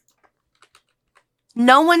 No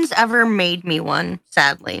one's ever made me one,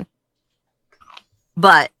 sadly.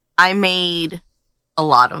 But I made a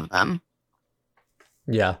lot of them.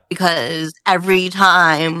 Yeah. Because every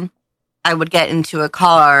time I would get into a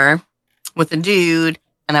car with a dude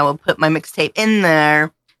and I would put my mixtape in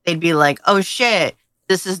there, they'd be like, oh shit,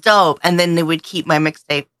 this is dope. And then they would keep my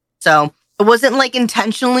mixtape. So it wasn't like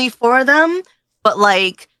intentionally for them, but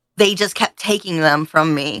like they just kept taking them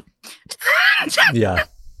from me. Yeah.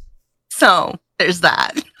 So there's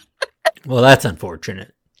that. Well, that's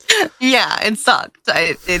unfortunate. Yeah, it sucked.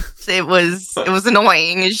 It was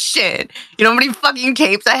annoying as shit. You know how many fucking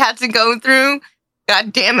tapes I had to go through?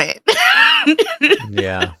 God damn it.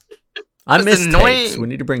 Yeah. I miss tapes. We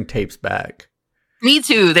need to bring tapes back. Me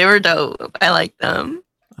too. They were dope. I like them.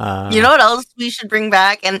 You know what else we should bring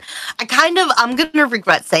back? And I'm going to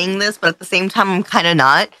regret saying this, but at the same time, I'm kind of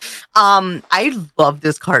not. I love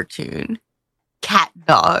this cartoon. Cat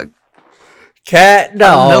Dog. Cat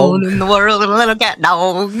Dog. Alone in the world, a little cat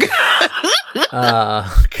dog.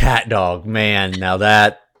 Cat Dog. Man, now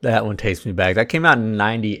that one takes me back. That came out in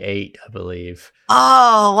 98, I believe.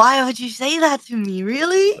 Oh, why would you say that to me?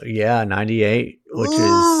 Really? Yeah, 98, which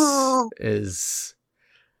is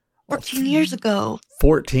 14 years ago.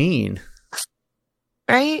 14.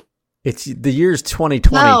 Right? It's the year's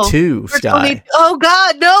 2022, Sky. Oh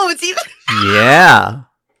God, no! It's even. Yeah,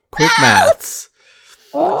 quick maths.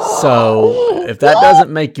 So if that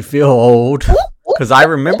doesn't make you feel old, because I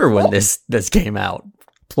remember when this came out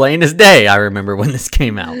plain as day. I remember when this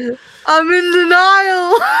came out. I'm in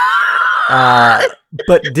denial.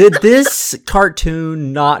 But did this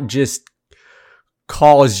cartoon not just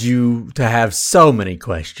cause you to have so many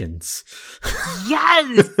questions?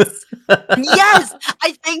 Yes. Yes.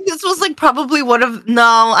 I think this was like probably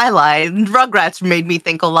no, I lied. Rugrats made me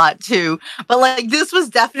think a lot too. But like this was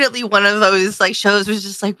definitely one of those like shows was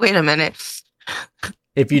just like, wait a minute.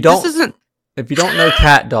 If you don't know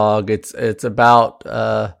Cat Dog, it's about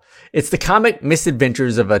it's the comic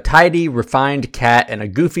misadventures of a tidy, refined cat and a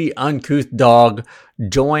goofy, uncouth dog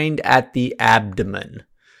joined at the abdomen.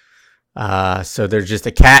 So there's just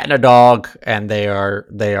a cat and a dog, and they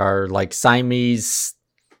are like Siamese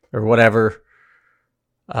or whatever.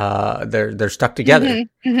 They're stuck together.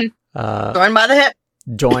 Joined by the hip.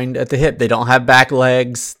 Joined at the hip. They don't have back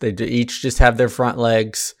legs. They each just have their front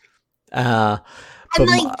legs. And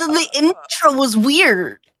like the intro was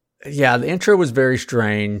weird. Yeah, the intro was very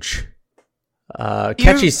strange.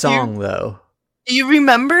 Catchy song though. Do you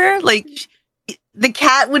remember like? The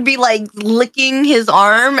cat would be like licking his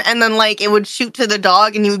arm, and then like it would shoot to the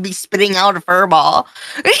dog, and he would be spitting out a fur ball.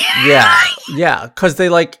 yeah, because they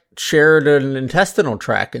like shared an intestinal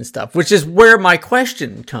tract and stuff, which is where my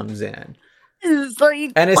question comes in. It's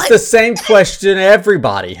like, and it's the same question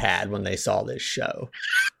everybody had when they saw this show.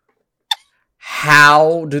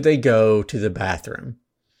 How do they go to the bathroom?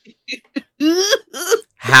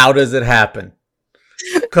 How does it happen?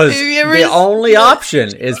 Because the only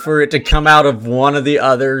option is for it to come out of one of the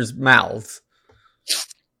other's mouths.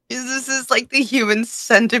 This is like the human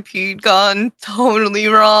centipede gone totally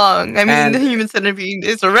wrong. I mean, the human centipede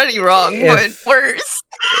is already wrong, but worse.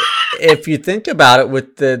 If you think about it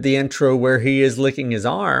with the intro where he is licking his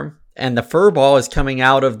arm and the fur ball is coming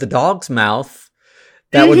out of the dog's mouth,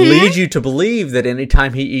 that would lead you to believe that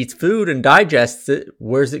anytime he eats food and digests it,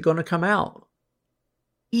 where's it going to come out?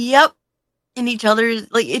 Yep. In each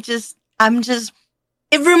other's, like, it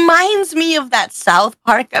reminds me of that South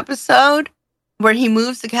Park episode where he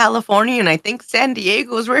moves to California, and I think San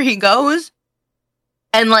Diego is where he goes.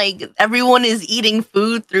 And, like, everyone is eating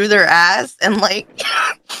food through their ass, and, like,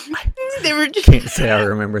 they were just... Can't say I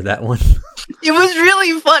remember that one. It was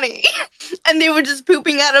really funny. And they were just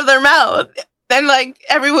pooping out of their mouth. And, like,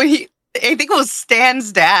 everyone, I think it was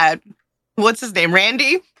Stan's dad. What's his name?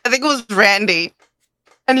 Randy? I think it was Randy.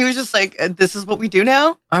 And he was just like, this is what we do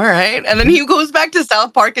now? All right. And then he goes back to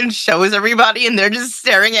South Park and shows everybody, and they're just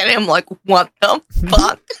staring at him like, what the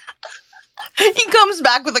fuck? He comes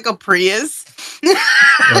back with like a Prius. Well,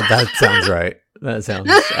 that sounds right. That sounds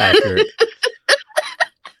accurate.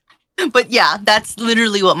 But yeah, that's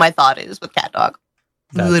literally what my thought is with Cat Dog.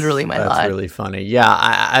 Literally my thought. That's really funny. Yeah,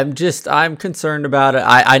 I'm concerned about it.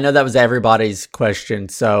 I know that was everybody's question.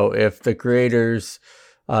 So if the creators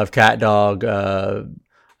of Cat Dog,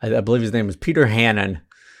 I believe his name was Peter Hannon.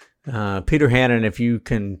 Peter Hannon, if you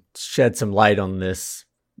can shed some light on this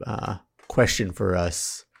question for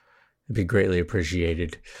us, it'd be greatly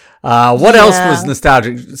appreciated. What else was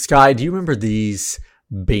nostalgic? Sky, do you remember these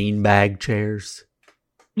beanbag chairs?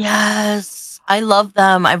 Yes, I love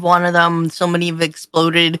them. I've wanted them. So many have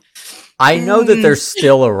exploded. I know that they're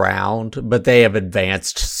still around, but they have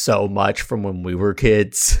advanced so much from when we were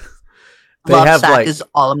kids. Love Sack is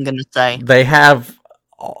all I'm going to say. They have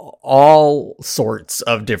all sorts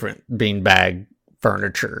of different beanbag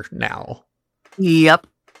furniture now. Yep.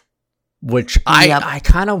 Which I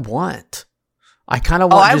kind of want. I kind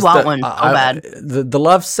of want. I want one so bad. The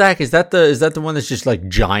Love Sack, is that the one that's just like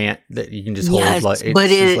giant that you can just hold? Like it's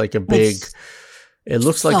just like a big. It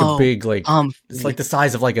looks like a big like it's like the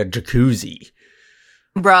size of like a jacuzzi.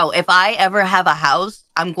 Bro, if I ever have a house,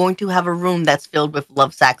 I'm going to have a room that's filled with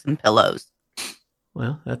love sacks and pillows.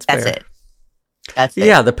 Well, that's fair. it. That's it.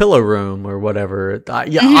 Yeah, the pillow room or whatever.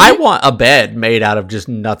 I want a bed made out of just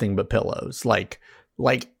nothing but pillows, like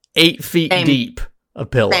 8 feet deep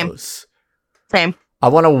of pillows. Same. I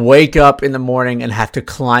want to wake up in the morning and have to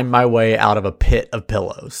climb my way out of a pit of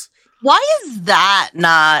pillows. Why is that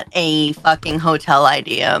not a fucking hotel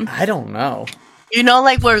idea? I don't know. You know,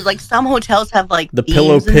 like where like some hotels have like the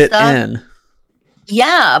pillow pit inn.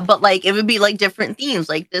 Yeah, but like it would be like different themes.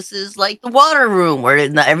 Like this is like the water room where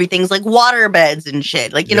everything's like water beds and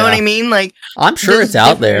shit. Like you know what I mean? Like I'm sure it's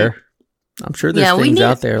out there. I'm sure there's things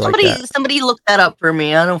out there like that. Somebody look that up for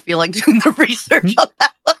me. I don't feel like doing the research on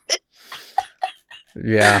that one.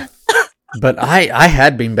 Yeah, but I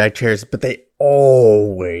had beanbag chairs, but they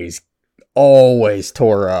always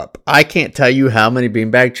tore up. I can't tell you how many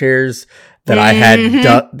beanbag chairs that I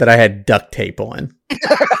had duct tape on.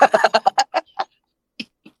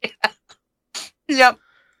 Yep.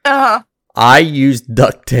 Uh-huh. I used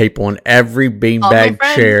duct tape on every beanbag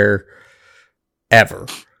chair ever.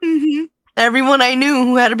 Mm-hmm. Everyone I knew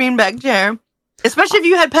who had a beanbag chair, especially if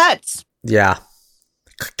you had pets. Yeah.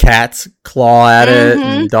 Cats claw at it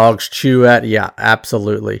and dogs chew at it. Yeah,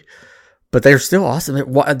 absolutely. But they're still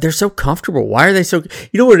awesome. They're so comfortable. Why are they so...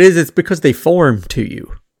 You know what it is? It's because they form to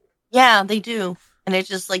you. Yeah, they do. And it's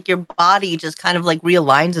just like your body just kind of like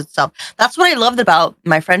realigns itself. That's what I loved about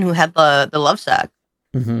my friend who had the love sack.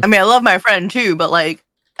 Mm-hmm. I mean, I love my friend too, but like,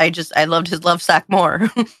 I loved his love sack more.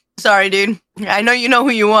 Sorry, dude. I know you know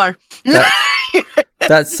who you are.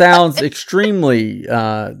 That sounds extremely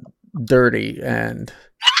dirty, and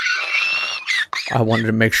I wanted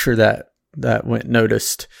to make sure that went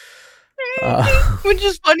noticed. Which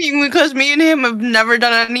is funny because me and him have never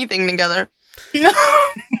done anything together.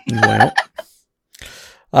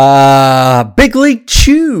 Well, Big League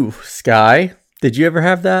Chew, Sky. Did you ever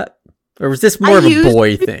have that, or was this more of a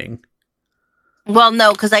boy thing? Well,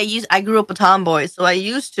 no, because I grew up a tomboy, so I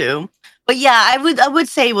used to. But yeah, I would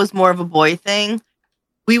say it was more of a boy thing.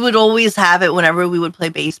 We would always have it whenever we would play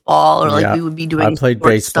baseball, or like we would be doing. I played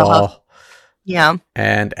baseball. Stuff. Yeah,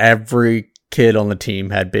 and every kid on the team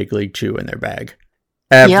had Big League Chew in their bag.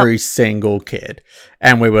 Every single kid,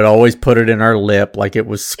 and we would always put it in our lip like it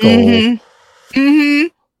was skull.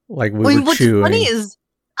 Like we were what's chewing. What's funny is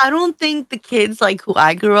I don't think the kids like who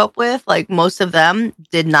I grew up with, like most of them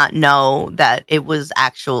did not know that it was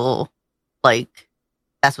actual, like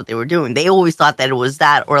that's what they were doing. They always thought that it was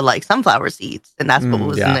that or like sunflower seeds, and that's what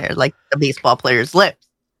was in there, like the baseball player's lips.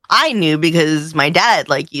 I knew because my dad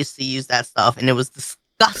like used to use that stuff, and it was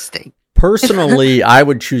disgusting. Personally, I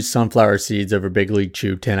would choose sunflower seeds over Big League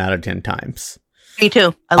Chew 10 out of 10 times. Me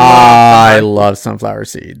too. I love sunflower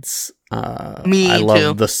seeds. Me I love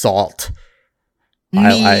too. the salt.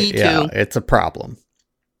 Me too. Yeah, it's a problem.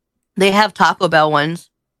 They have Taco Bell ones.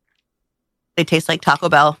 They taste like Taco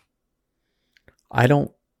Bell. I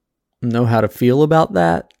don't know how to feel about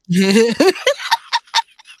that.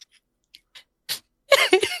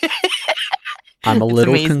 I'm a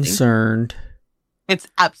little concerned. It's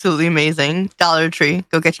absolutely amazing. Dollar Tree.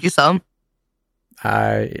 Go get you some.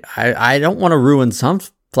 I don't want to ruin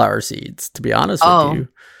sunflower seeds, to be honest with you.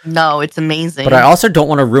 No, it's amazing. But I also don't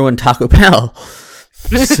want to ruin Taco Bell.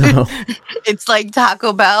 So it's like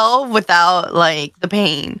Taco Bell without like the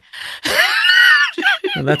pain.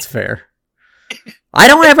 Well, that's fair. I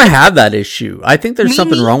don't ever have that issue. I think there's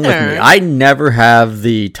something wrong with me. I never have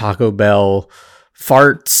the Taco Bell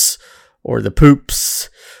farts or the poops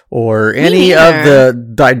or any of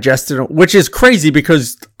the digestional, which is crazy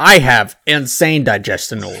because I have insane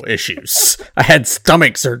digestional issues. I had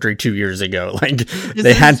stomach surgery 2 years ago. Like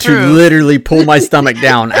they had to literally pull my stomach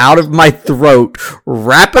down out of my throat,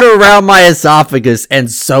 wrap it around my esophagus,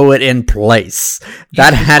 and sew it in place.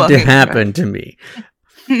 That had to happen to me.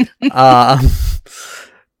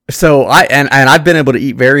 So I've been able to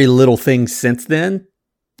eat very little things since then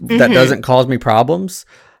that doesn't cause me problems.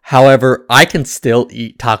 However, I can still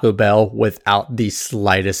eat Taco Bell without the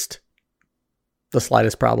slightest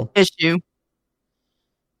problem. Issue.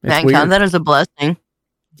 I count that as a blessing.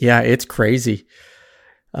 Yeah, it's crazy.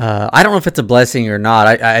 I don't know if it's a blessing or not.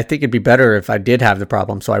 I think it'd be better if I did have the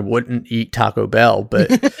problem so I wouldn't eat Taco Bell.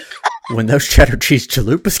 But when those cheddar cheese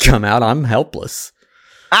chalupas come out, I'm helpless.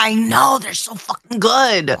 I know, they're so fucking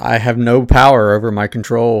good. I have no power over my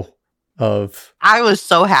control of... I was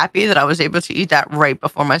so happy that I was able to eat that right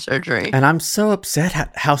before my surgery. And I'm so upset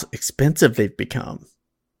at how expensive they've become.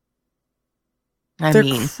 They're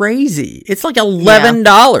crazy. It's like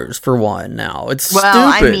 $11 for one now. It's stupid.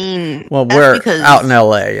 I mean... Well, we're out in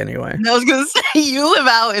LA anyway. I was going to say, you live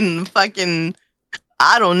out in fucking...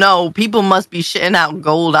 I don't know. People must be shitting out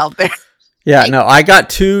gold out there. Yeah, no, I got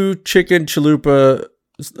 2 chicken chalupa...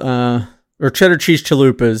 or cheddar cheese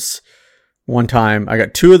chalupas one time. I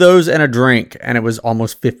got 2 of those and a drink, and it was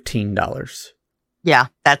almost $15. Yeah,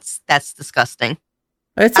 that's disgusting.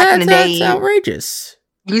 It's outrageous.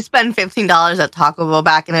 You spend $15 at Taco Bell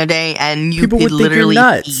back in the day, and you could literally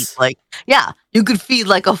feed you could feed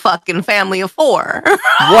like a fucking family of 4.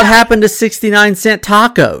 What happened to 69-cent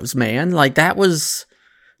tacos, man? Like that was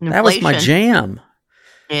my jam.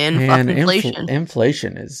 Inflation.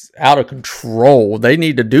 Inflation is out of control. They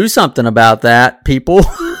need to do something about that, people.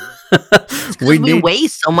 we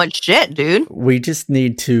waste so much shit, dude. We just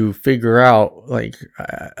need to figure out, like,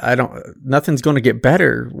 nothing's going to get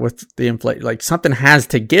better with the inflation. Like, something has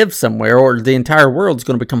to give somewhere, or the entire world's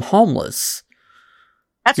going to become homeless.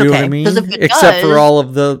 That's you know okay. What I mean? Except for all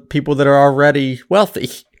of the people that are already wealthy.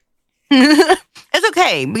 It's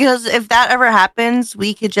okay, because if that ever happens,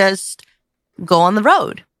 we could just go on the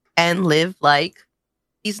road and live like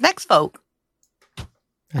these next folk.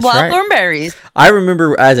 That's Wild right. thornberries. I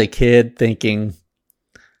remember as a kid thinking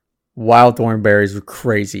wild thornberries were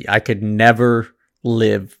crazy. I could never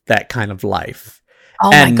live that kind of life.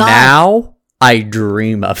 Oh And my god! now I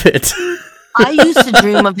dream of it. I used to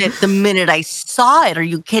dream of it the minute I saw it. Are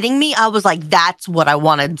you kidding me? I was like, that's what I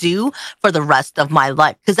want to do for the rest of my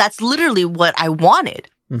life. Because that's literally what I wanted.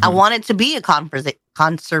 I wanted to be a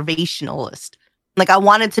conservationalist. Like, I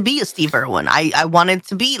wanted to be a Steve Irwin. I wanted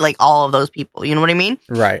to be like all of those people. You know what I mean?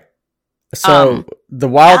 Right. So the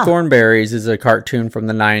Wild yeah. Thornberries is a cartoon from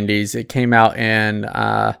the 90s. It came out in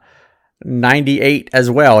 98 as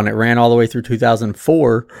well, and it ran all the way through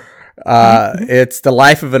 2004. It's the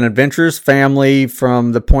life of an adventurous family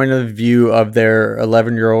from the point of view of their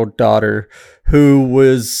 11-year-old daughter who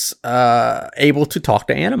was able to talk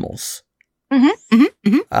to animals.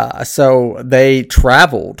 So they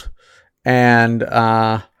traveled, and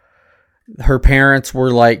her parents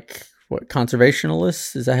were like, what,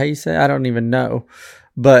 conservationists? Is that how you say it? I don't even know.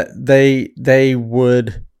 But they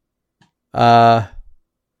would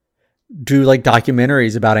do like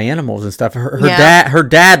documentaries about animals and stuff. Her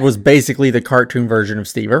dad was basically the cartoon version of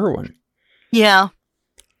Steve Irwin. Yeah.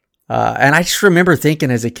 And I just remember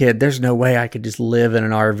thinking as a kid, there's no way I could just live in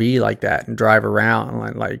an RV like that and drive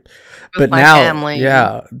around like. With but now, family.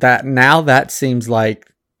 that seems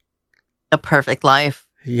like a perfect life.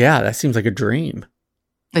 Yeah, that seems like a dream.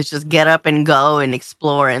 It's just get up and go and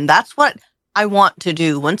explore, and that's what I want to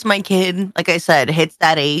do. Once my kid, like I said, hits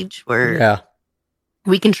that age where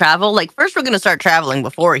we can travel. Like, first we're going to start traveling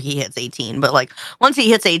before he hits 18, but like once he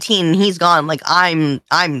hits 18 and he's gone, like I'm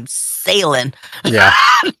sailing. Yeah.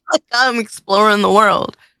 Like, I'm exploring the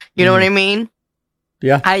world. You know what I mean?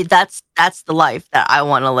 Yeah. That's the life that I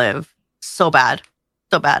want to live. So bad.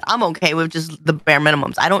 I'm okay with just the bare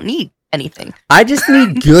minimums. I don't need anything. I just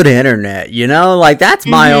need good internet, you know? Like, that's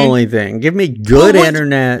my only thing. Give me good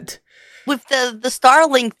internet. With the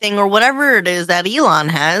Starlink thing or whatever it is that Elon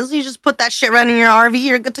has, you just put that shit right in your RV,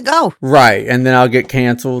 you're good to go. Right, and then I'll get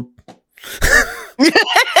canceled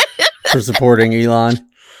for supporting Elon.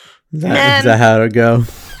 Is that how it'll go?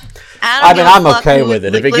 I mean, I'm okay with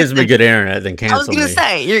it. If it gives me good internet, then cancel me. I was gonna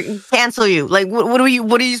say, cancel you. Like, what are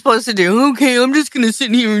you supposed to do? Okay, I'm just gonna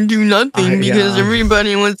sit here and do nothing because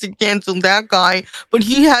everybody wants to cancel that guy, but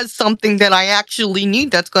he has something that I actually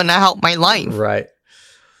need that's gonna help my life. Right.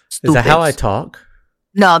 Stupid. Is that how I talk?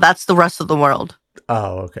 No, that's the rest of the world.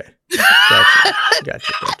 Oh, okay.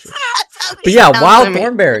 Gotcha. But yeah, Wild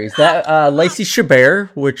Thornberries. That Lacey Chabert,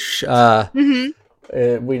 which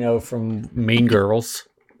we know from Mean Girls,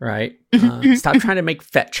 right? Stop trying to make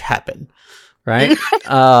fetch happen, right?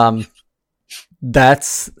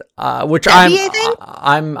 That's which Debbie,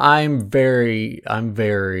 I'm very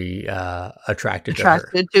attracted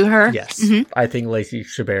to her. Yes, I think Lacey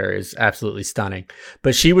Chabert is absolutely stunning.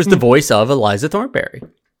 But she was the voice of Eliza Thornberry,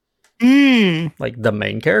 like the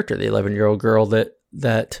main character, the 11-year-old girl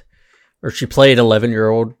that, or she played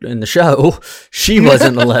 11-year-old in the show. She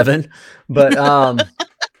wasn't 11, but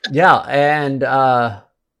yeah, and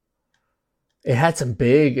it had some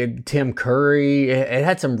big Tim Curry. It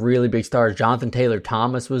had some really big stars. Jonathan Taylor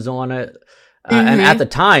Thomas was on it, and at the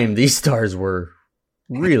time, these stars were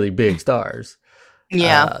really big stars.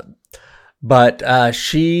 Yeah, but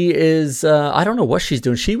she is. I don't know what she's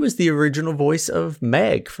doing. She was the original voice of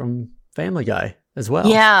Meg from Family Guy as well.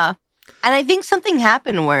 Yeah, and I think something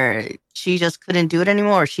happened where she just couldn't do it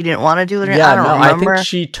anymore. Or she didn't want to do it. Yeah, I don't remember. I think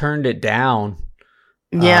she turned it down.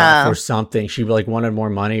 For something, she like wanted more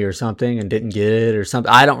money or something and didn't get it or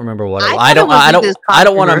something. I don't remember what. I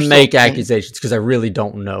don't want to make accusations because I really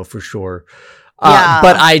don't know for sure.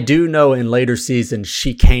 But I do know in later seasons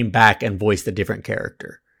she came back and voiced a different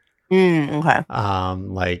character. Okay.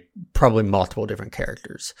 Like probably multiple different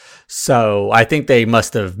characters. So I think they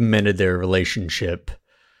must have mended their relationship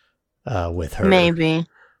with her. Maybe.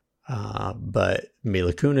 But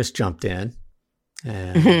Mila Kunis jumped in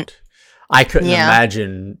and. I couldn't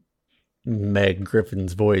imagine Meg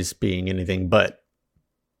Griffin's voice being anything but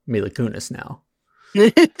Mila Kunis now.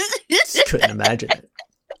 Just couldn't imagine it.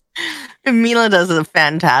 Mila does a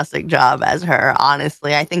fantastic job as her,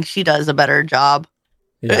 honestly. I think she does a better job.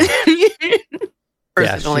 Yeah, she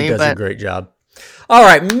does a great job. All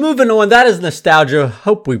right, moving on. That is nostalgia.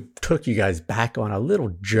 Hope we took you guys back on a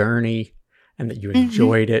little journey and that you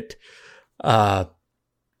enjoyed it.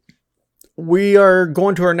 We are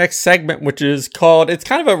going to our next segment, which is called, it's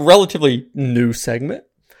kind of a relatively new segment.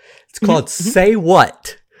 It's called Say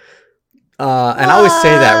What? And I always say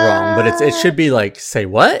that wrong, but it should be like, say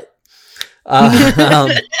what?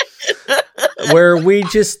 Where we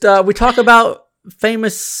just, we talk about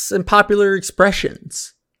famous and popular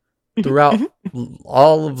expressions throughout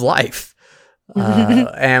all of life,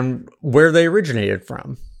 and where they originated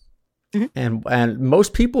from. And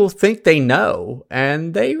most people think they know,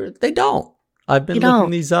 and they don't. I've been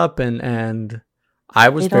looking these up, and I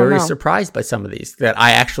was very surprised by some of these that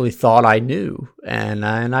I actually thought I knew, and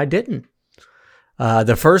I didn't.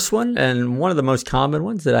 The first one, and one of the most common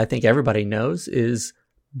ones that I think everybody knows, is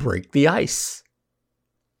break the ice.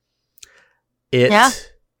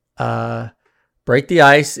 Break the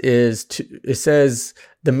ice it says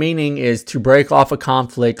the meaning is to break off a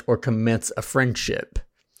conflict or commence a friendship.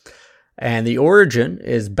 And the origin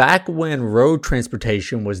is back when road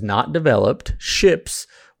transportation was not developed, ships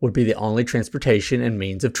would be the only transportation and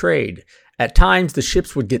means of trade. At times, the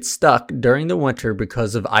ships would get stuck during the winter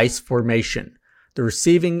because of ice formation. The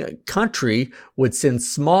receiving country would send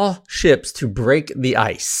small ships to break the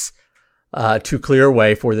ice to clear a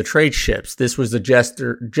way for the trade ships. This was a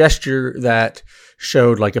gesture that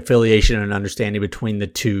showed like affiliation and understanding between the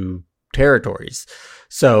two territories.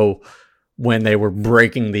 So when they were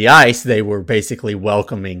breaking the ice, they were basically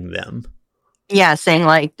welcoming them. Yeah, saying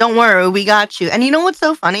like, don't worry, we got you. And you know what's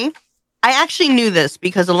so funny? I actually knew this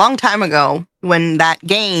because a long time ago when that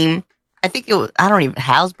game, I think it was,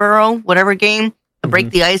 Hasbro, whatever game, the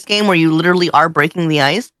break the ice game where you literally are breaking the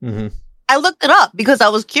ice. I looked it up because I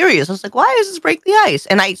was curious. I was like, why is this break the ice?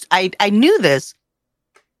 And I knew this.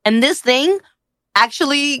 And this thing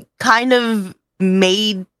actually kind of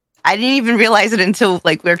made, I didn't even realize it until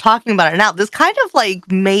like we were talking about it now. This kind of like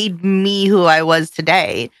made me who I was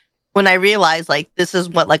today when I realized like this is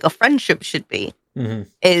what like a friendship should be.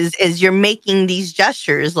 Is you're making these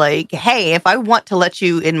gestures like, hey, if I want to let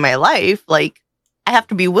you in my life, like I have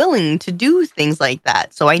to be willing to do things like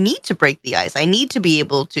that. So I need to break the ice. I need to be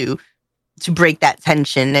able to break that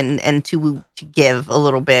tension and to give a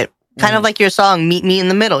little bit. Kind of like your song, Meet Me in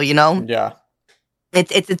the Middle, you know? Yeah.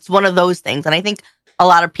 It's one of those things. And I think a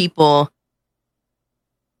lot of people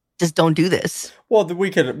just don't do this. Well, we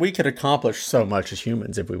could accomplish so much as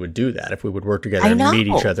humans if we would do that, if we would work together and meet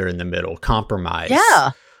each other in the middle, compromise.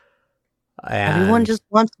 Yeah. And everyone just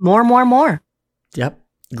wants more. Yep.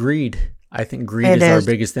 Greed. I think greed is our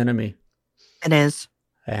biggest enemy. It is.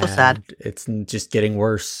 And so sad. It's just getting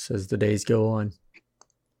worse as the days go on.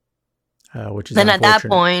 Which is then at that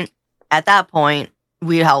point,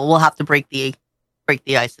 we'll have to break the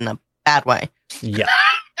ice in a bad way. Yeah.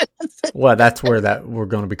 Well, that's where we're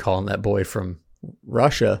going to be calling that boy from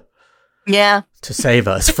Russia. Yeah. To save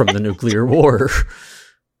us from the nuclear war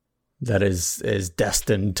that is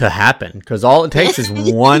destined to happen. Because all it takes is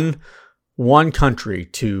one country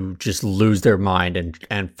to just lose their mind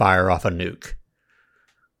and fire off a nuke.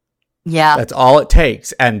 Yeah. That's all it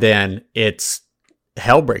takes. And then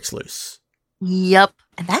hell breaks loose. Yep.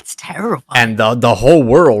 And that's terrible. And the whole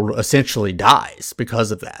world essentially dies because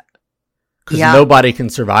of that. Because nobody can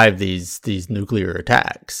survive these nuclear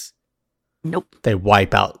attacks. Nope. They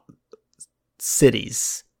wipe out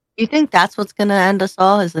cities. You think that's what's going to end us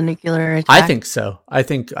all, is the nuclear attack? I think so. I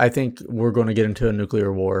think we're going to get into a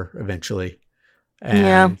nuclear war eventually.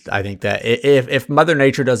 And I think that if Mother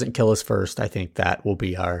Nature doesn't kill us first, I think that will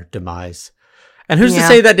be our demise. And who's to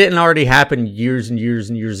say that didn't already happen years and years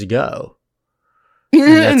and years ago?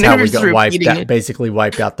 And that's how we got basically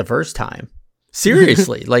wiped out the first time.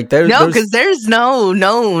 Seriously, like because there's no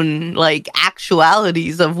known like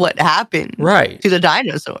actualities of what happened to the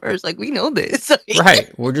dinosaurs. Like we know this,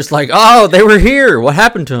 right? We're just like, oh, they were here. What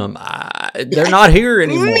happened to them? They're not here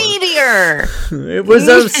anymore. Meteor. It was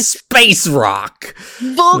a space rock.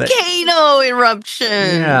 Volcano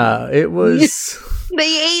eruption. Yeah, it was.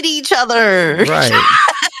 They ate each other. Right.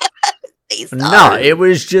 No, it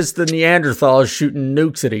was just the Neanderthals shooting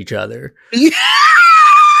nukes at each other.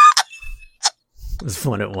 That's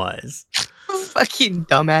what it was. Fucking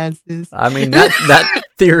dumbasses. I mean, that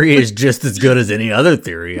theory is just as good as any other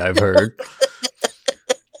theory I've heard.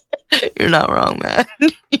 You're not wrong, man.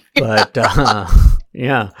 But,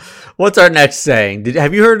 yeah. What's our next saying?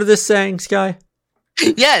 Have you heard of this saying, Sky?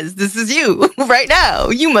 Yes, this is you right now.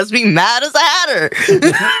 You must be mad as a hatter.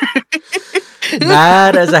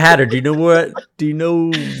 Mad as a hatter. Do you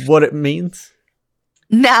know what it means?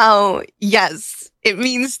 Now, yes. It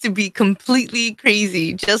means to be completely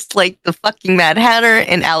crazy, just like the fucking Mad Hatter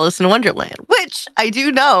in Alice in Wonderland, which I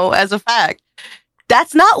do know as a fact.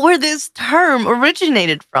 That's not where this term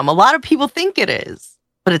originated from. A lot of people think it is,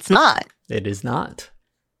 but it's not. It is not.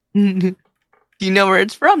 Do you know where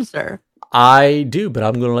it's from, sir? I do, but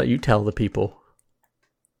I'm going to let you tell the people.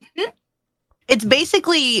 It's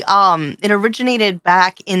basically, it originated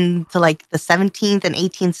back into like the 17th and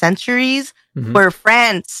 18th centuries, where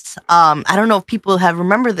France, I don't know if people have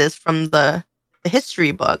remember this from the the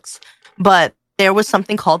history books, but there was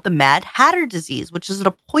something called the Mad Hatter disease, which is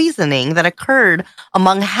a poisoning that occurred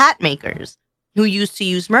among hat makers who used to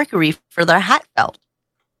use mercury for their hat felt.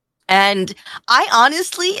 And I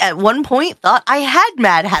honestly, at one point, thought I had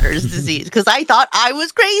Mad Hatter's disease because I thought I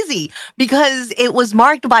was crazy because it was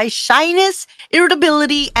marked by shyness,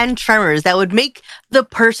 irritability, and tremors that would make the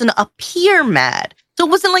person appear mad. So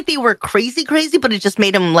it wasn't like they were crazy, but it just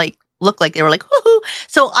made them like look like they were like, woohoo.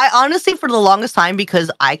 So I honestly, for the longest time, because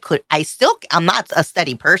I'm not a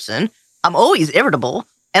steady person. I'm always irritable.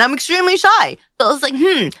 And I'm extremely shy. So I was like,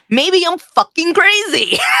 maybe I'm fucking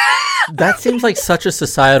crazy. That seems like such a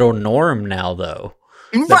societal norm now, though.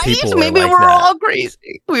 Right? Maybe like we're all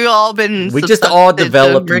crazy. We've all been... We just all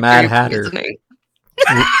developed Mad Hatter.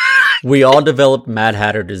 We all developed Mad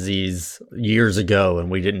Hatter disease years ago, and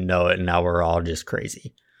we didn't know it, and now we're all just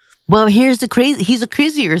crazy. Well, here's a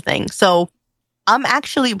crazier thing. So I'm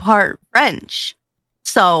actually part French.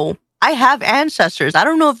 So... I have ancestors. I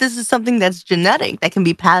don't know if this is something that's genetic that can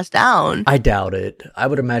be passed down. I doubt it. I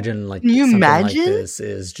would imagine like something like this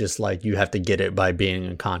is just like you have to get it by being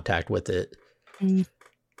in contact with it. I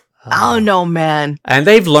don't know, man. And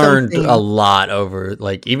they've learned a lot over,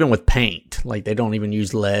 like, even with paint. Like, they don't even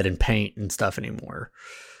use lead and paint and stuff anymore.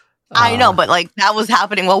 I know, but like that was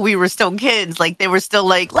happening while we were still kids. Like they were still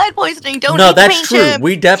like lead poisoning. Don't no, eat that's paint true. chips.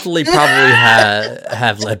 We definitely probably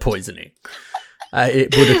have lead poisoning.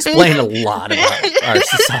 It would explain a lot about our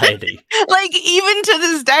society. Like, even to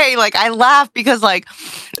this day, like, I laugh because, like,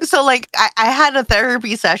 so, like, I had a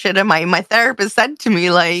therapy session and my therapist said to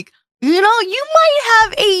me, like, you know, you might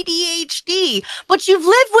have ADHD, but you've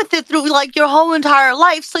lived with it through, like, your whole entire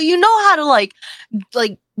life, so you know how to, like,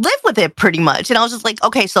 live with it pretty much. And I was just like,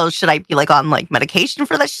 okay, so should I be, like, on, like, medication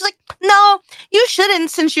for that? She's like, no, you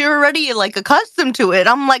shouldn't since you're already, like, accustomed to it.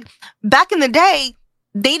 I'm like, back in the day,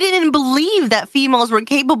 they didn't believe that females were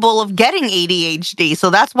capable of getting ADHD, so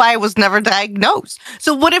that's why I was never diagnosed.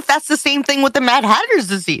 So what if that's the same thing with the Mad Hatter's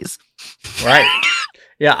disease? Right.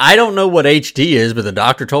 Yeah, I don't know what HD is, but the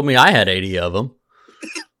doctor told me I had 80 of them.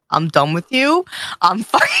 I'm done with you. I'm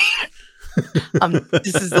fine.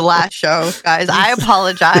 This is the last show, guys. I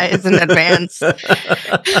apologize in advance.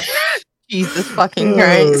 Jesus fucking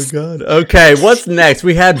Christ. Oh, God. Okay, what's next?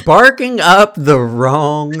 We had barking up the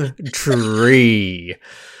wrong tree.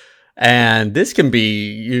 And this can be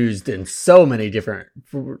used in so many different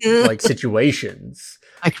like situations.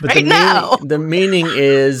 Like but right the meaning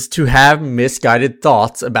is to have misguided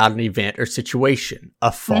thoughts about an event or situation,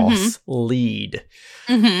 a false lead.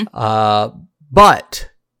 But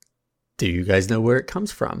do you guys know where it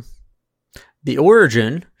comes from? The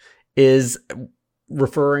origin is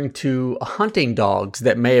referring to hunting dogs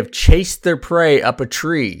that may have chased their prey up a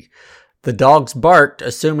tree. The dogs barked,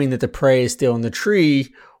 assuming that the prey is still in the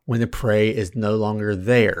tree when the prey is no longer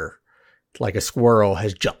there. Like a squirrel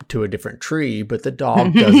has jumped to a different tree, but the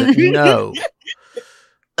dog doesn't know.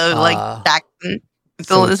 So, like, that the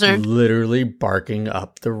so lizard? It's literally barking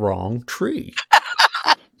up the wrong tree.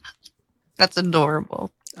 That's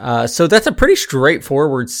adorable. So that's a pretty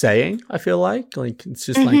straightforward saying, I feel like. Like, it's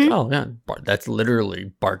just like, oh, yeah, that's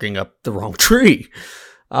literally barking up the wrong tree.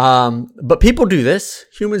 But people do this.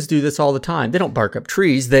 Humans do this all the time. They don't bark up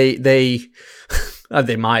trees. They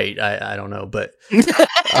might. I don't know, but... Hey,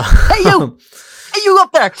 you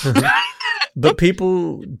up there! But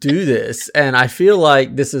people do this, and I feel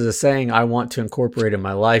like this is a saying I want to incorporate in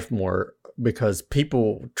my life more, because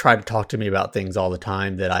people try to talk to me about things all the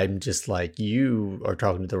time that I'm just like, you are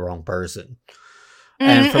talking to the wrong person.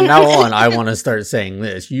 And from now on, I want to start saying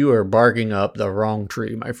this. You are barking up the wrong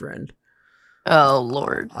tree, my friend. Oh,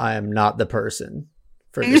 Lord. I am not the person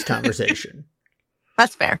for this conversation.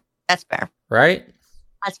 That's fair. That's fair. Right?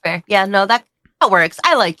 That's fair. Yeah, no, that works.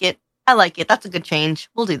 I like it. That's a good change.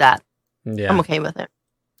 We'll do that. Yeah. I'm okay with it.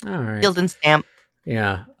 All right. Field and stamp.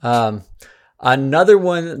 Yeah. Another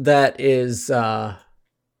one that is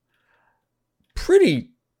pretty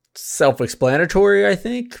self-explanatory, I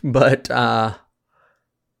think, but I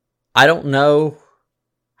don't know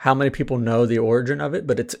how many people know the origin of it,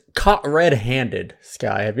 but it's caught red-handed.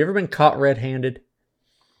 Sky, have you ever been caught red-handed?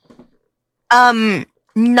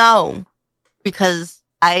 No, because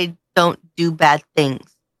I don't do bad things.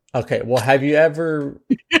 Okay, well, have you ever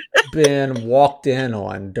been walked in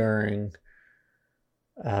on during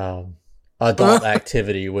adult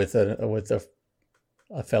activity with a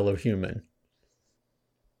fellow human?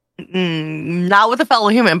 Not with a fellow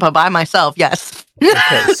human, but by myself, yes.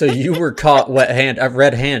 Okay, so you were caught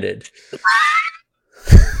red-handed.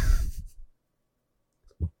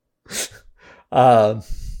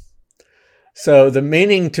 So the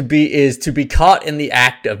meaning is to be caught in the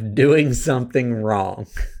act of doing something wrong.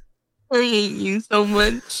 I hate you so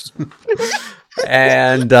much.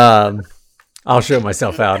 And I'll show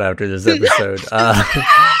myself out after this episode.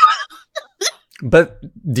 But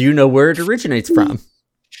do you know where it originates from?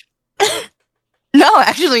 No,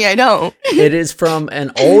 actually, I don't. It is from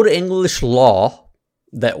an Old English law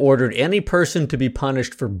that ordered any person to be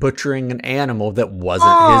punished for butchering an animal that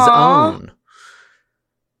wasn't his own.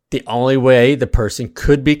 The only way the person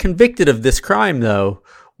could be convicted of this crime, though,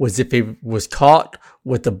 was if he was caught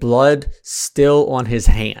with the blood still on his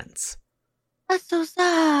hands. That's so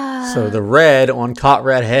sad. So the red on caught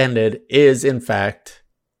red-handed is, in fact,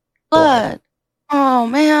 blood. Oh,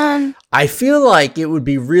 man. I feel like it would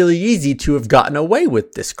be really easy to have gotten away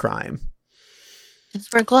with this crime.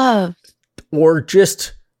 Just wear gloves. Or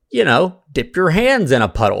just, dip your hands in a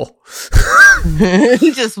puddle.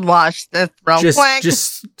 Just wash the throat.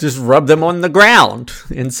 Just rub them on the ground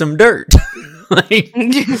in some dirt. Like,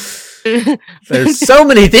 there's so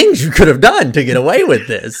many things you could have done to get away with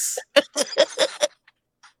this.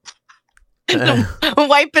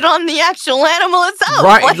 Wipe it on the actual animal itself.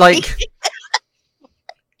 Right,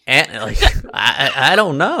 I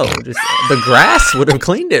don't know. Just the grass would have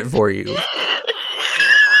cleaned it for you.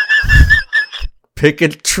 Pick a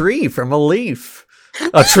tree from a leaf.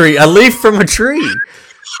 A leaf from a tree.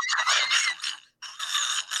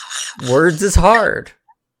 Words is hard.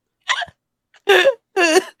 The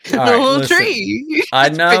whole tree. I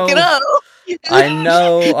know. Pick it up. I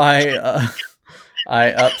know.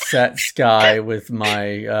 I upset Sky with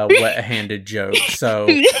my wet-handed joke, so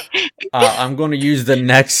I'm going to use the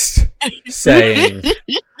next saying,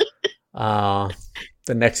 the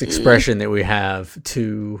next expression that we have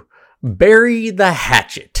to bury the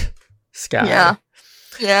hatchet, Sky.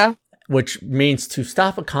 Yeah. Which means to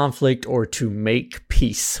stop a conflict or to make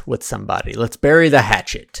peace with somebody. Let's bury the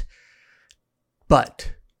hatchet.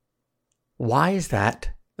 But why is that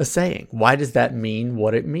a saying? Why does that mean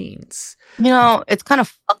what it means? It's kind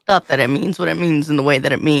of fucked up that it means what it means in the way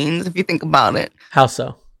that it means, if you think about it. How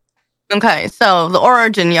so? Okay, so the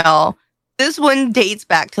origin, y'all. This one dates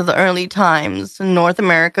back to the early times in North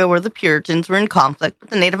America where the Puritans were in conflict with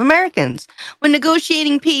the Native Americans. When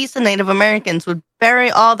negotiating peace, the Native Americans would bury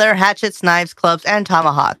all their hatchets, knives, clubs, and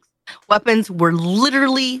tomahawks. Weapons were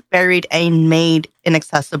literally buried and made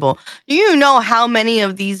inaccessible. Do you know how many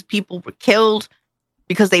of these people were killed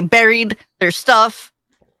because they buried their stuff?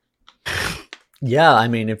 Yeah, I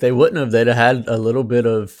mean, if they wouldn't have, they'd have had a little bit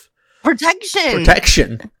of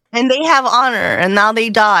protection. And they have honor, and now they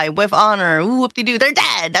die with honor. Ooh, whoop-de-doo, they're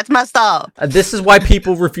dead. That's messed up. This is why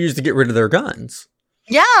people refuse to get rid of their guns.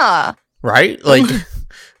 Yeah. Right? Like,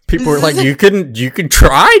 people are like, you can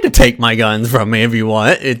try to take my guns from me if you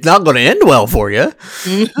want. It's not going to end well for you.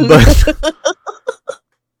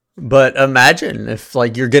 But imagine if,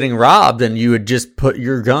 you're getting robbed and you would just put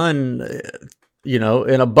your gun, in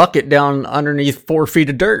a bucket down underneath 4 feet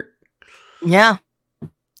of dirt. Yeah.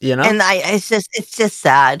 And it's just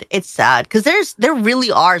sad. It's sad because there really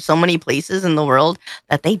are so many places in the world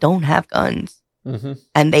that they don't have guns,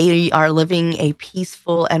 and they are living a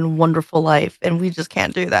peaceful and wonderful life, and we just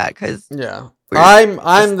can't do that because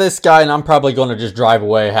I'm this guy, and I'm probably going to just drive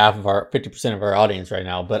away 50% of our audience right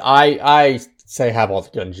now. But I say have all the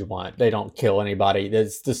guns you want. They don't kill anybody.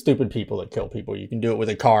 It's the stupid people that kill people. You can do it with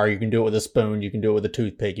a car. You can do it with a spoon. You can do it with a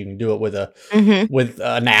toothpick. You can do it with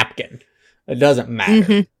a napkin. It doesn't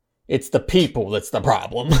matter. It's the people that's the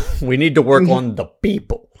problem. We need to work on the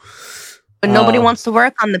people. But nobody wants to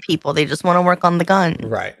work on the people. They just want to work on the gun.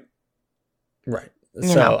 Right.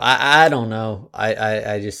 So I don't know.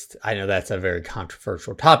 I know that's a very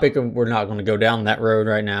controversial topic, and we're not going to go down that road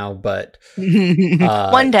right now. But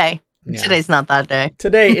one day. Yeah. Today's not that day.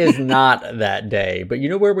 Today is not that day. But you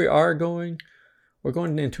know where we are going? We're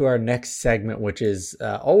going into our next segment, which is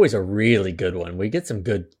always a really good one. We get some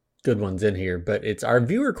good ones in here, but it's our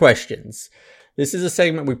viewer questions. This is a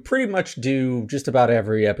segment we pretty much do just about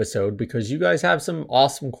every episode because you guys have some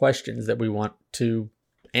awesome questions that we want to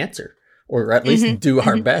answer, or at least do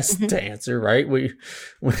our best to answer, right? We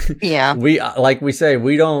like we say,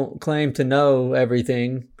 we don't claim to know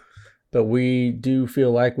everything, but we do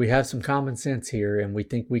feel like we have some common sense here, and we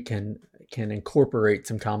think we can incorporate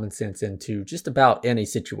some common sense into just about any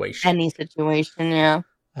situation. Yeah.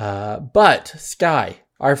 But Sky,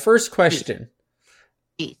 our first question.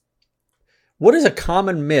 What is a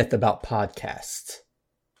common myth about podcasts?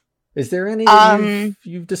 Is there any that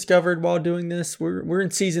you've discovered while doing this? We're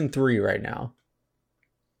in season 3 right now.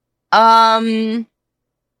 I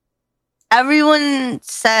everyone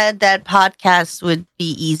said that podcasts would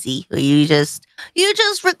be easy. You just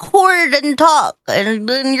record and talk and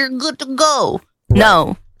then you're good to go. Right.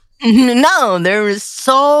 No. No, there is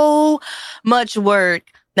so much work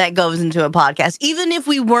that goes into a podcast. Even if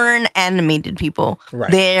we weren't animated people,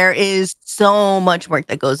 Right. there is so much work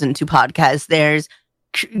that goes into podcasts. There's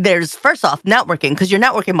first off networking, because you're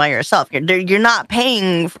networking by yourself. You're not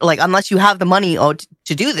paying like, unless you have the money to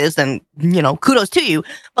do this, then kudos to you.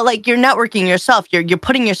 But like, you're networking yourself. You're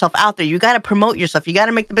putting yourself out there. You got to promote yourself. You got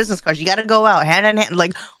to make the business cards. You got to go out hand in hand,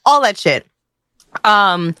 like all that shit.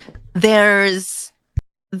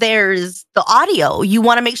 There's the audio. You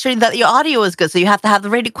want to make sure that your audio is good. So you have to have the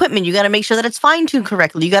right equipment. You got to make sure that it's fine-tuned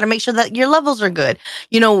correctly. You got to make sure that your levels are good.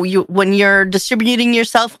 When you're distributing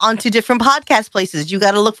yourself onto different podcast places, you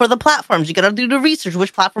got to look for the platforms. You got to do the research.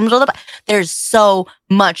 Which platforms are there's so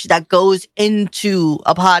much that goes into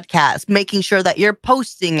a podcast, making sure that you're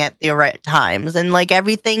posting at the right times and like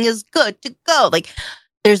everything is good to go. Like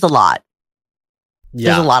there's a lot.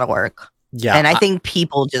 Yeah. There's a lot of work. Yeah. And I think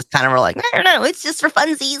people just kind of were like, no, it's just for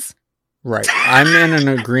funsies. Right. I'm in an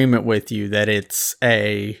agreement with you that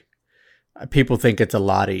people think it's a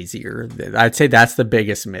lot easier. I'd say that's the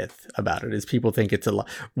biggest myth about it, is people think it's a lot.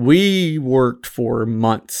 We worked for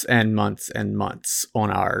months and months and months on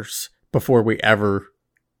ours before we ever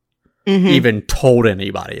even told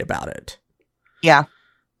anybody about it. Yeah.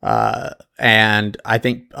 And I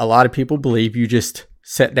think a lot of people believe you just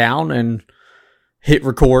sit down and hit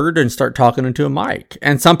record and start talking into a mic.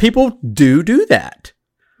 And some people do that.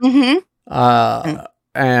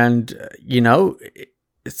 And,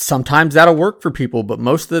 sometimes that'll work for people, but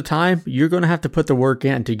most of the time you're going to have to put the work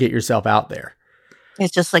in to get yourself out there.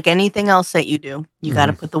 It's just like anything else that you do. You got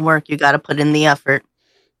to put the work. You got to put in the effort.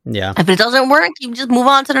 Yeah. If it doesn't work, you just move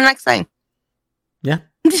on to the next thing. Yeah,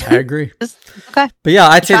 I agree. Okay. But yeah,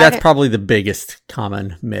 I'd say that's probably the biggest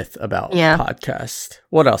common myth about podcast.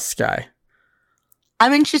 What else, Sky?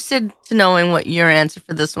 I'm interested to knowing what your answer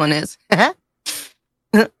for this one is.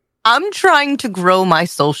 I'm trying to grow my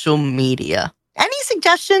social media. Any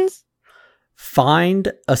suggestions? Find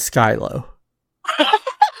a Skylo.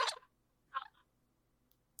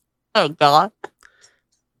 Oh, God.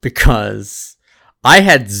 Because I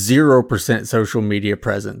had 0% social media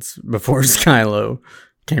presence before Skylo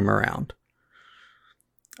came around.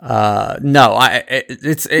 No,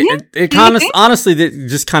 honestly, that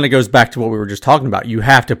just kind of goes back to what we were just talking about. You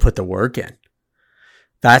have to put the work in.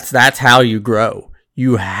 That's how you grow.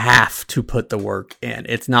 You have to put the work in.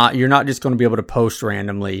 You're not just going to be able to post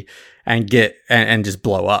randomly and get and just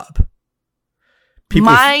blow up. Go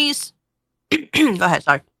ahead,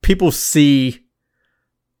 sorry. People see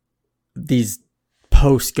these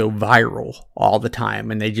posts go viral all the time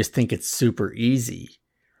and they just think it's super easy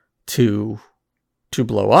to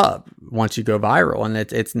blow up once you go viral, and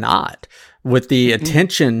it's not. With the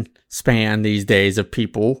attention span these days of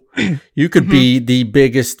people, you could be the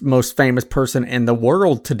biggest, most famous person in the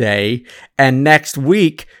world today, and next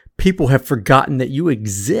week people have forgotten that you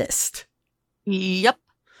exist. Yep.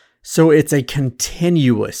 So it's a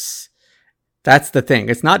continuous. That's the thing.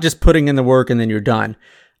 It's not just putting in the work and then you're done.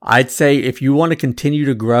 I'd say if you want to continue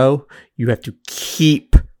to grow, you have to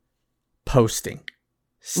keep posting.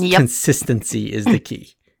 Yep. Consistency is the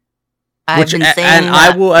key. I've been saying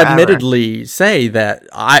I will admittedly say that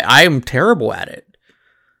I am terrible at it.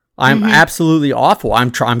 I'm absolutely awful.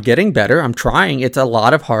 I'm getting better. I'm trying. It's a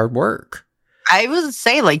lot of hard work. I would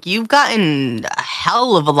say, like, you've gotten a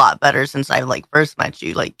hell of a lot better since I first met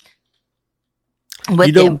you. Like,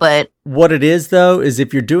 with it, but what it is though is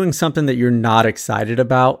if you're doing something that you're not excited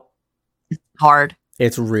about, hard.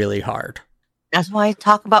 It's really hard. That's why I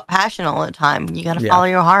talk about passion all the time. You got to follow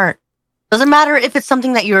your heart. Doesn't matter if it's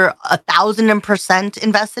something that you're 1,000%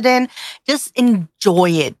 invested in. Just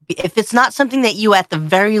enjoy it. If it's not something that you at the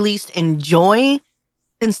very least enjoy,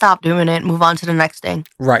 then stop doing it. Move on to the next thing.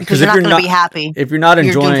 Right. Because you're not going to be happy. If you're not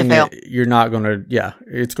enjoying it, you're not going to. Yeah,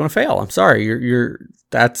 it's going to fail. I'm sorry.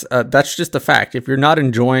 That's just a fact. If you're not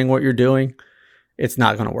enjoying what you're doing, it's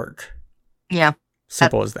not going to work. Yeah.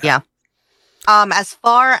 Simple as that. Yeah. As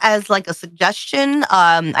far as like a suggestion,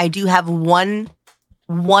 I do have one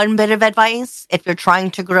bit of advice. If you're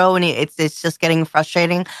trying to grow and it's just getting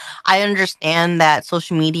frustrating, I understand that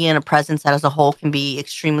social media and a presence as a whole can be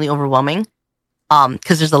extremely overwhelming.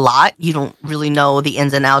 Because there's a lot. You don't really know the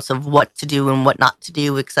ins and outs of what to do and what not to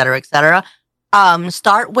do, et cetera, et cetera.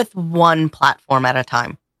 Start with one platform at a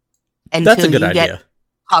time. That's a good idea. Get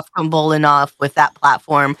comfortable enough with that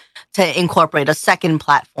platform to incorporate a second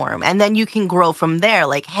platform. And then you can grow from there.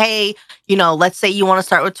 Like, hey, let's say you want to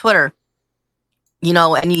start with Twitter.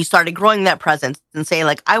 and you started growing that presence and say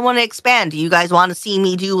like, I want to expand. Do you guys want to see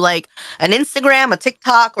me do like an Instagram, a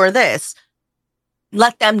TikTok, or this?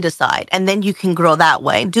 Let them decide. And then you can grow that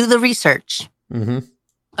way. Do the research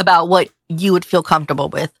about what you would feel comfortable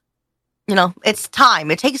with. It's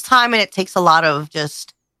time. It takes time and it takes a lot of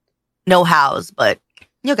just know-hows, but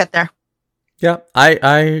you'll get there. Yeah,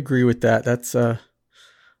 I agree with that. That's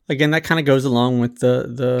again, that kind of goes along with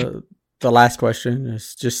the last question.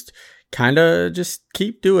 It's just kind of just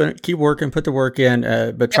keep doing it, keep working, put the work in,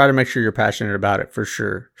 but try to make sure you're passionate about it for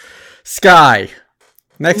sure. Sky,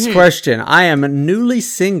 next question. I am newly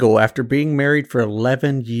single after being married for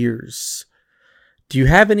 11 years. Do you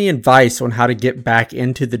have any advice on how to get back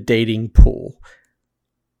into the dating pool?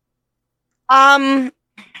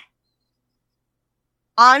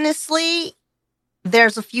 Honestly,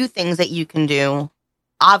 there's a few things that you can do.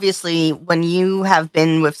 Obviously, when you have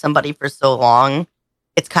been with somebody for so long,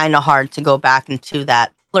 it's kind of hard to go back into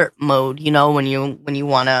that flirt mode, when you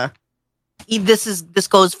want to. This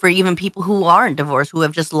goes for even people who aren't divorced, who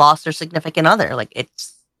have just lost their significant other. Like,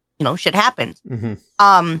 it's, shit happens.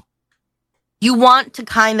 You want to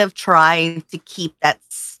kind of try to keep that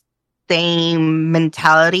same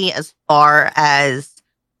mentality as far as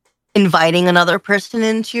inviting another person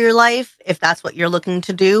into your life, if that's what you're looking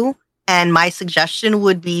to do. And my suggestion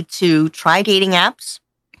would be to try dating apps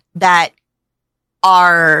that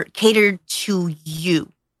are catered to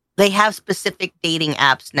you. They have specific dating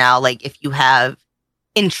apps now. Like if you have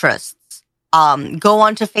interests, go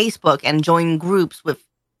onto Facebook and join groups with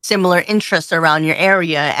similar interests around your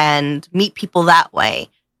area and meet people that way.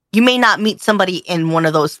 You may not meet somebody in one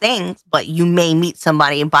of those things, but you may meet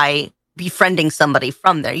somebody by befriending somebody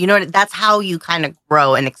from there. That's how you kind of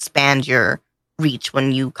grow and expand your reach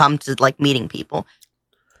when you come to like meeting people.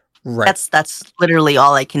 Right. That's literally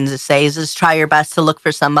all I can just say is just try your best to look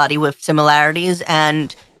for somebody with similarities.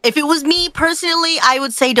 And if it was me personally, I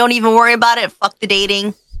would say don't even worry about it. Fuck the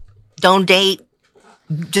dating. Don't date.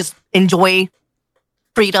 Just enjoy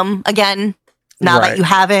freedom again now that you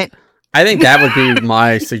have it. I think that would be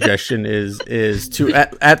my suggestion is to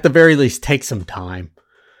at the very least take some time.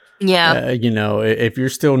 Yeah. If you're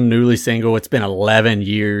still newly single, it's been 11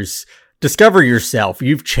 years. Discover yourself.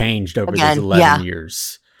 You've changed over these 11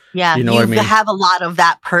 years. Yeah. You know what I mean? You have a lot of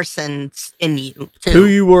that person in you, too. Who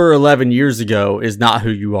you were 11 years ago is not who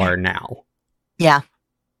you are now. Yeah.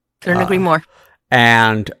 Couldn't agree more.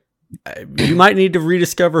 And you might need to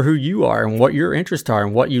rediscover who you are and what your interests are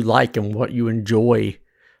and what you like and what you enjoy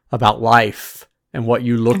about life and what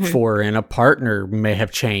you look for in a partner may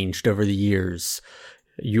have changed over the years.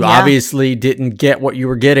 You obviously didn't get what you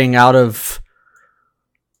were getting out of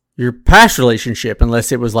your past relationship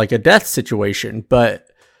unless it was like a death situation, but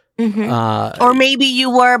or maybe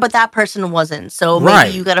you were, but that person wasn't. So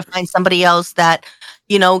maybe you got to find somebody else that,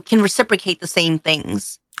 can reciprocate the same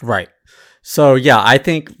things. Right. So yeah, I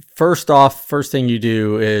think first thing you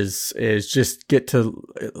do is just get to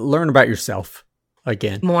learn about yourself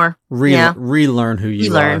again. More. Relearn who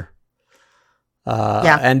you are.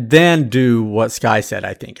 And then do what Sky said,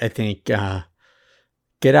 I think.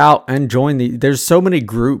 Get out and join there's so many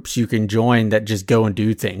groups you can join that just go and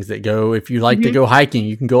do things if you like to go hiking,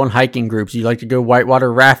 you can go on hiking groups. You like to go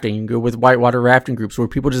whitewater rafting, you can go with whitewater rafting groups where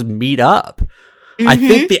people just meet up. I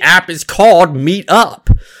think the app is called Meet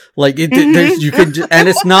Up. Like you can and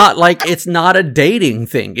it's not a dating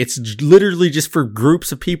thing. It's literally just for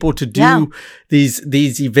groups of people to do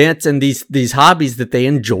these events and these hobbies that they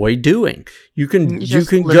enjoy doing. You can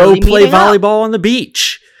go play volleyball on the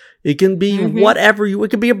beach. It can be whatever it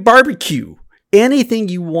can be a barbecue. Anything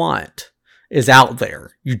you want is out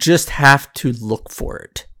there. You just have to look for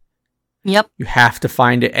it. Yep. You have to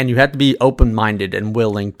find it, and you have to be open-minded and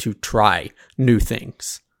willing to try new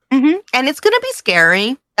things. And it's going to be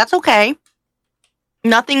scary. That's okay.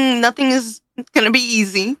 Nothing is going to be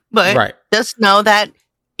easy, but just know that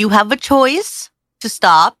you have a choice to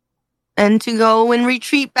stop and to go and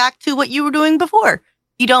retreat back to what you were doing before.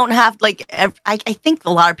 You don't have I think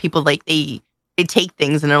a lot of people they take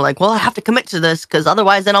things and they're like, well, I have to commit to this because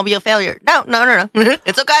otherwise then I'll be a failure. No.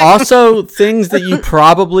 It's okay. Also, things that you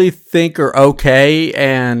probably think are okay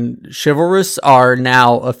and chivalrous are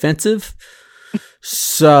now offensive.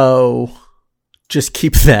 So just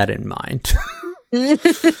keep that in mind.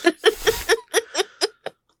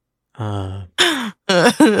 I'm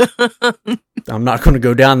not going to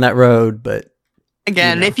go down that road, but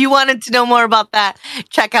again, if you wanted to know more about that,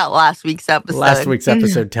 check out last week's episode. Last week's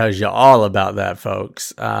episode tells you all about that,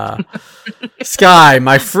 folks. Sky,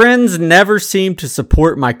 my friends never seem to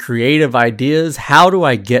support my creative ideas. How do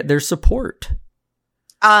I get their support?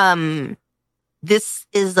 this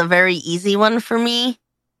is a very easy one for me.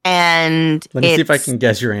 And let me see if I can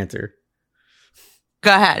guess your answer.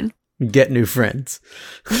 Go ahead. Get new friends.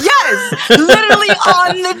 Yes, literally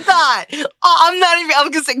on the dot.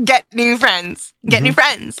 I'm gonna say get new friends. Get new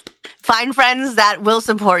friends. Find friends that will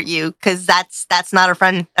support you, because that's not a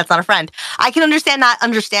friend. That's not a friend. I can understand not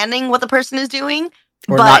understanding what the person is doing,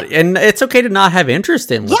 and it's okay to not have interest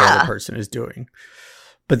in what the other person is doing.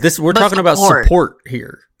 But we're talking about support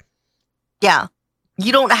here. Yeah,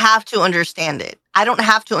 you don't have to understand it. I don't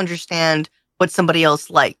have to understand what somebody else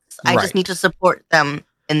likes. I just need to support them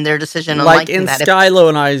in their decision on like in Skylo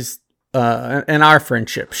and I's in our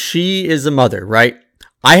friendship. She is a mother, right?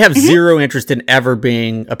 I have zero interest in ever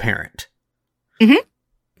being a parent.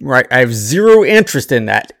 Right? I have zero interest in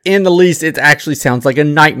that. In the least, it actually sounds like a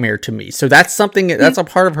nightmare to me. So that's something that's a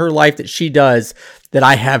part of her life that she does that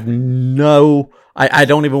I have I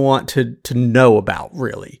don't even want to know about,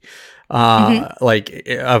 really. Like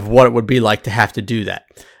of what it would be like to have to do that.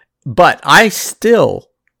 But I still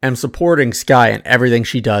am supporting Sky in everything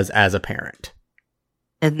she does as a parent.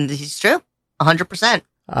 And it's true. 100%.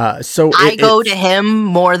 So I go to him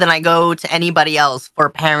more than I go to anybody else for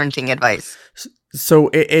parenting advice. So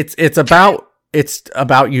it's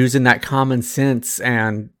about using that common sense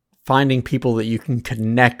and finding people that you can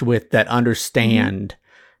connect with that understand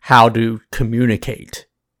how to communicate.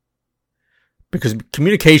 Because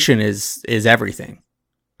communication is everything.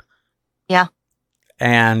 Yeah.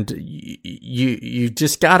 And you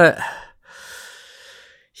just gotta,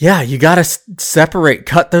 you gotta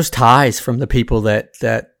cut those ties from the people that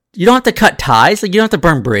you don't have to cut ties. Like, you don't have to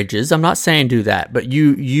burn bridges. I'm not saying do that, but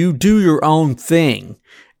you do your own thing.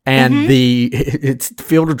 And it's the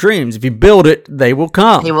field of dreams. If you build it, they will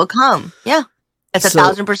come. They will come. Yeah. It's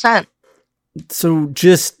 1,000%. So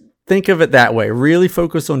just think of it that way. Really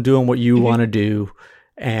focus on doing what you want to do.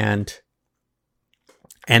 And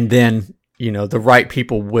then, the right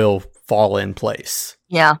people will fall in place.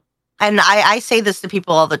 Yeah. And I say this to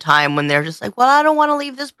people all the time when they're just like, well, I don't want to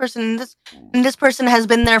leave this person. And this person has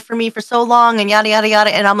been there for me for so long and yada, yada,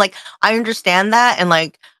 yada. And I'm like, I understand that. And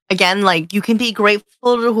like, again, like, you can be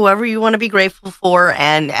grateful to whoever you want to be grateful for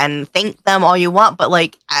and thank them all you want. But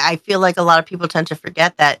like, I feel like a lot of people tend to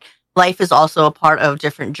forget that life is also a part of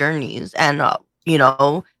different journeys. And,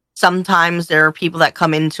 sometimes there are people that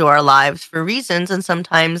come into our lives for reasons. And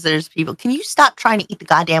sometimes there's people. Can you stop trying to eat the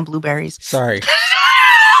goddamn blueberries? Sorry.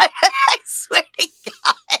 I swear to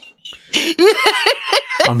God.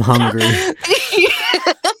 I'm hungry.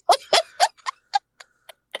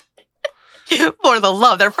 For the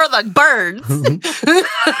love, they're for the birds.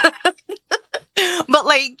 But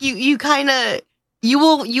like you kind of you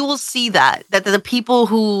will see that the people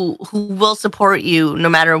who will support you no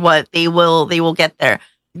matter what, they will get there.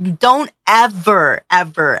 Don't ever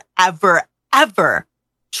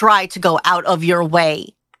try to go out of your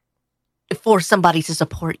way for somebody to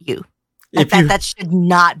support you. That should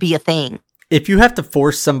not be a thing. If you have to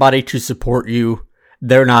force somebody to support you,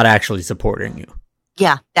 they're not actually supporting you.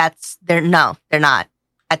 Yeah, they're not.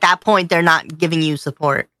 At that point, they're not giving you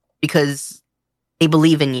support because they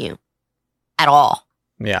believe in you at all.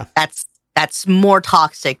 Yeah. That's more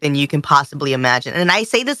toxic than you can possibly imagine. And I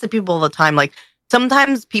say this to people all the time, like,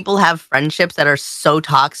 sometimes people have friendships that are so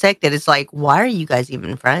toxic that it's like, why are you guys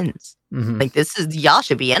even friends? Like, y'all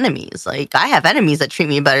should be enemies. Like, I have enemies that treat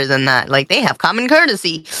me better than that. Like, they have common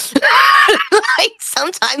courtesy. Like,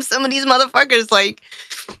 sometimes some of these motherfuckers, like,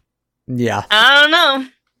 yeah. I don't know.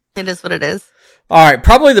 It is what it is. All right.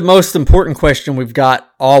 Probably the most important question we've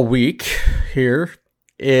got all week here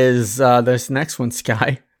is this next one,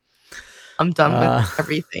 Sky. I'm done with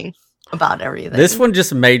everything about everything. This one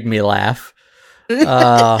just made me laugh.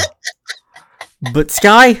 But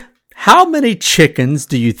Sky, how many chickens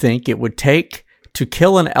do you think it would take to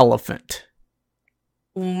kill an elephant?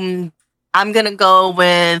 I'm going to go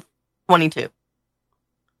with 22.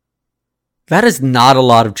 That is not a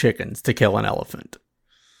lot of chickens to kill an elephant.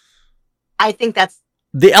 I think that's...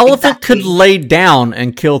 The elephant could lay down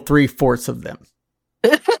and kill 3/4 of them.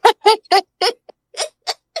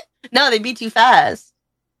 No, they'd be too fast.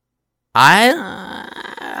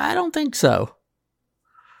 I don't think so.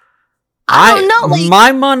 I don't know. Like...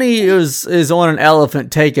 My money is on an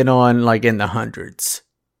elephant taken on like in the hundreds.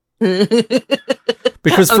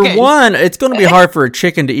 Because for one, it's going to be hard for a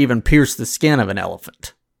chicken to even pierce the skin of an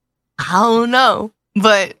elephant. I don't know,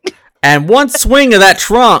 but... And one swing of that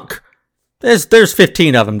trunk, there's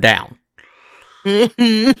 15 of them down.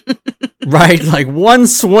 Right? Like one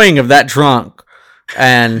swing of that trunk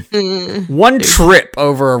and one trip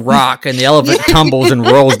over a rock and the elephant tumbles and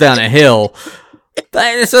rolls down a hill.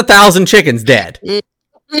 It's 1,000 chickens dead.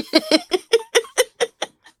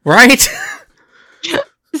 Right?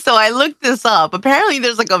 So I looked this up. Apparently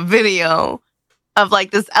there's like a video of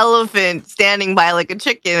like this elephant standing by like a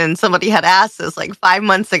chicken, and somebody had asked this like 5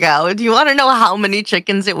 months ago. Do you want to know how many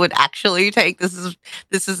chickens it would actually take? This is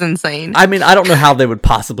insane. I mean, I don't know how they would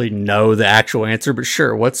possibly know the actual answer, but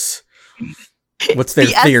sure, what's their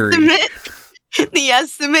theory? The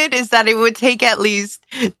estimate is that it would take at least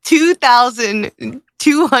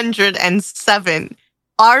 2,207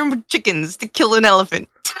 armed chickens to kill an elephant.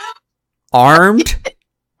 Armed?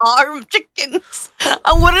 Armed chickens.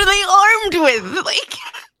 What are they armed with?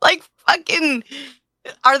 Like fucking.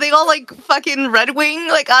 Are they all like fucking Red Wing?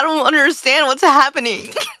 Like, I don't understand what's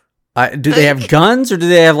happening. Do they have guns, or do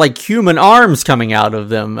they have like human arms coming out of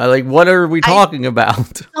them? Like, what are we talking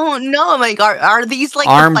about? Oh no! Like, are these like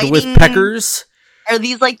armed with peckers? Are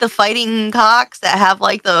these like the fighting cocks that have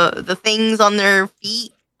like the things on their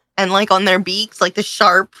feet and like on their beaks, like the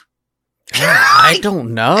sharp? I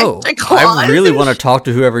don't know. I really want to talk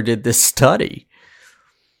to whoever did this study.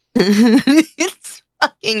 It's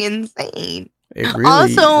fucking insane. It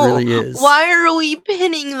really is. Why are we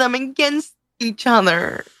pinning them against each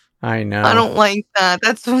other? I know. I don't like that.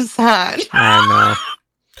 That's so sad. I know.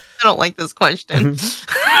 I don't like this question.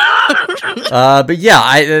 But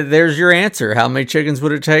yeah, there's your answer. How many chickens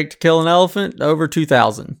would it take to kill an elephant? Over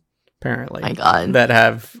 2,000, apparently. My God. That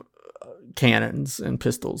have cannons and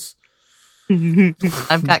pistols.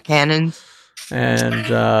 I've got cannons. And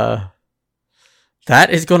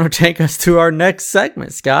that is going to take us to our next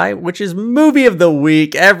segment, Sky, which is Movie of the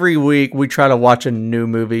Week. Every week we try to watch a new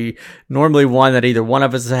movie, normally one that either one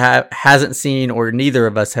of us hasn't seen or neither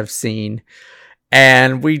of us have seen.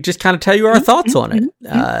 And we just kind of tell you our thoughts on it.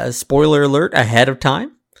 Spoiler alert ahead of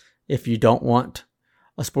time. If you don't want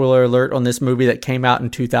a spoiler alert on this movie that came out in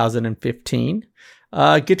 2015,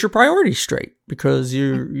 get your priorities straight, because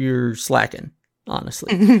you're slacking,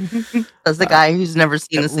 honestly. As the guy who's never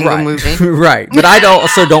seen a single movie. Right. But I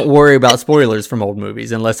also don't worry about spoilers from old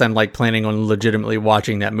movies unless I'm like planning on legitimately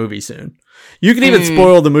watching that movie soon. You can even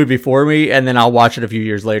spoil the movie for me, and then I'll watch it a few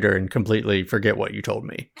years later and completely forget what you told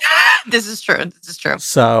me. This is true.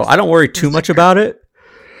 So I don't worry too much about it.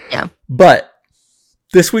 Yeah. But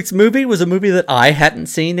this week's movie was a movie that I hadn't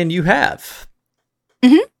seen and you have.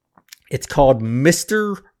 Mm-hmm. It's called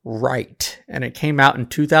Mr. Right, and it came out in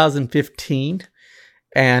 2015,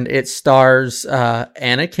 and it stars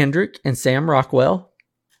Anna Kendrick and Sam Rockwell.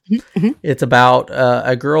 Mm-hmm. It's about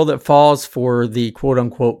a girl that falls for the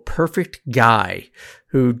quote-unquote perfect guy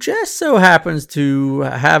who just so happens to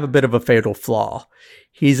have a bit of a fatal flaw.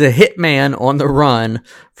 He's a hitman on the run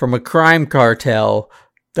from a crime cartel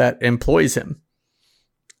that employs him.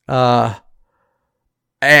 Yep.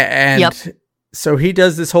 So he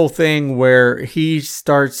does this whole thing where he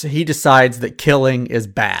decides that killing is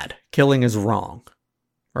bad. Killing is wrong.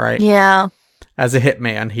 Right? Yeah. As a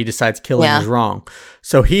hitman, he decides killing is wrong.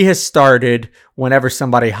 So he has started, whenever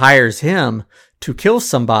somebody hires him to kill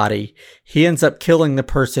somebody, he ends up killing the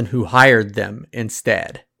person who hired them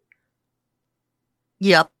instead.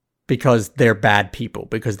 Yep. Because they're bad people,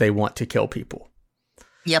 because they want to kill people.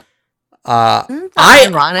 Yep.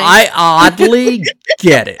 I oddly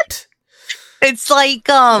get it. It's like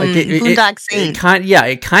Boondock Saints.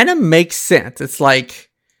 It kind of makes sense. It's like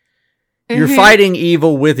you're fighting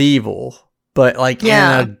evil with evil, but like in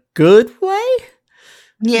a good way.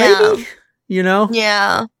 Yeah. Maybe? You know?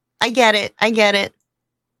 Yeah. I get it.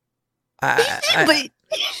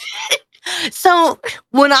 So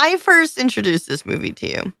when I first introduced this movie to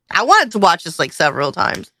you, I wanted to watch this like several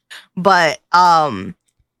times, but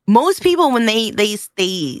most people, when they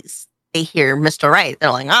hear Mr. Right,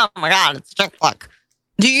 they're like, oh my God, it's a chick flick.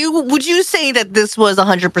 Would you say that this was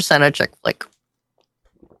 100% a chick flick?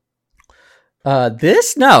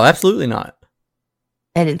 No, absolutely not.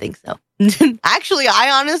 I didn't think so. Actually,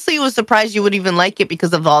 I honestly was surprised you would even like it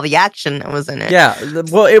because of all the action that was in it. Yeah,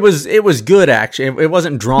 well, it was good action. It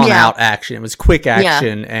wasn't drawn out action. It was quick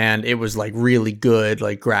action, and it was like really good,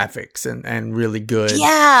 like graphics and really good.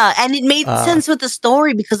 Yeah, and it made sense with the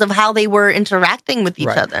story because of how they were interacting with each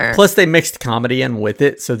other. Plus, they mixed comedy in with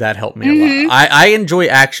it, so that helped me a lot. I enjoy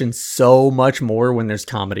action so much more when there's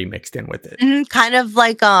comedy mixed in with it. Kind of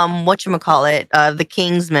like whatchamacallit, The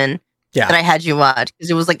Kingsman. Yeah. That I had you watch,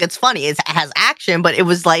 because it was like, it's funny. It has action, but it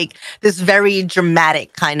was like this very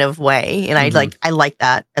dramatic kind of way, and I like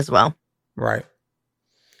that as well. Right.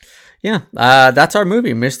 Yeah. That's our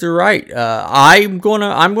movie, Mr. Right. I'm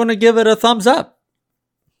gonna give it a thumbs up.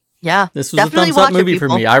 Yeah. This was a thumbs up movie for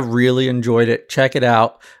me. I really enjoyed it. Check it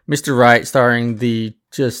out, Mr. Right, starring the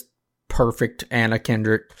just perfect Anna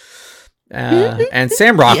Kendrick. And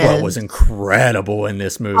Sam Rockwell Yes. was incredible in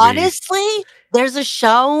this movie. Honestly, there's a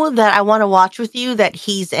show that I want to watch with you that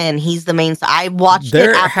he's in. He's the main star. I watched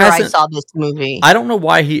There it after I hasn't- saw this movie. I don't know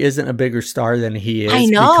why he isn't a bigger star than he is. I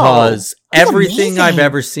know. Because He's everything I've amazing.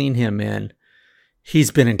 ever seen him in,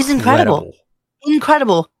 he's been He's incredible.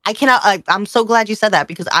 Incredible. I cannot. I'm so glad you said that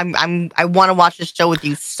because I want to watch this show with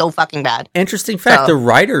you so fucking bad. Interesting fact: So- the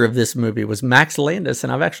writer of this movie was Max Landis,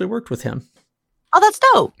 and I've actually worked with him. Oh, that's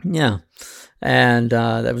dope. Yeah, and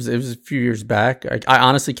it was a few years back. I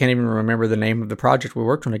honestly can't even remember the name of the project we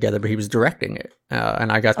worked on together, but he was directing it,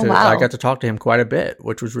 and I got to wow. I got to talk to him quite a bit,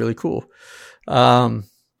 which was really cool. He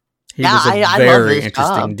Yeah, was a I love very his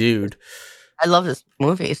interesting job. dude. I love this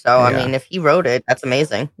movie. So I Yeah. mean, if he wrote it, that's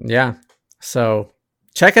amazing. Yeah. So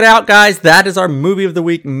check it out, guys. That is our movie of the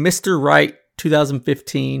week, Mr. Right,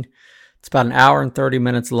 2015. It's about an hour and 30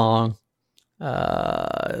 minutes long.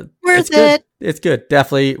 Worth it's good. it. It's good.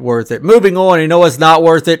 Definitely worth it. Moving on, you know what's not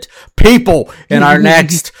worth it? People in our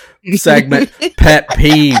next segment, pet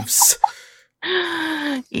peeves.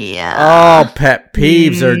 Yeah. Oh, pet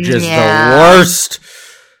peeves are just Yeah. the worst.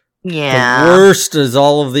 Yeah. The worst is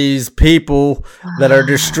all of these people that are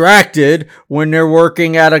distracted when they're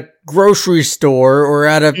working at a grocery store or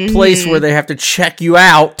at a place where they have to check you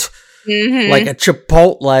out, Mhm. like a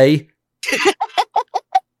Chipotle.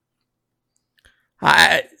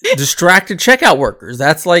 Distracted checkout workers.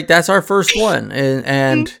 That's our first one,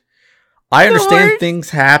 and I understand Lord. things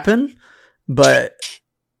happen, but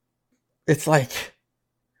it's like,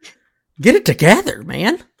 get it together,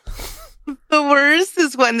 man. The worst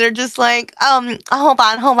is when they're just like, hold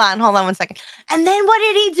on 1 second. And then what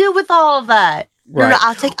did he do with all of that? No, Right.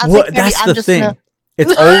 I'll take Well, care of that's it. I'm the just thing. gonna-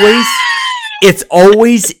 It's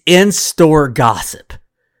always in-store gossip.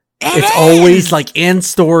 It's is. always like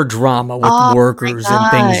in-store drama with Oh, workers my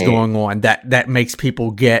and things God. going on that makes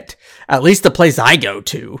people get, at least the place I go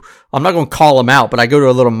to. I'm not going to call them out, but I go to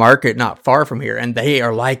a little market not far from here, and they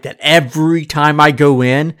are like that. Every time I go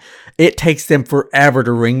in, it takes them forever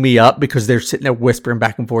to ring me up because they're sitting there whispering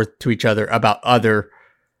back and forth to each other about other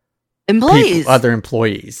Employees. people, other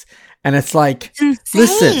employees. And it's like, It's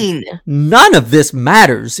listen, insane. none of this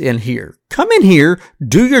matters in here. Come in here,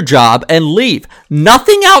 do your job, and leave.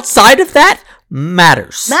 Nothing outside of that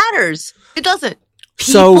matters. Matters. It doesn't.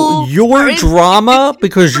 So People your are in- drama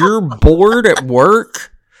because you're bored at work,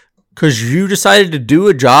 because you decided to do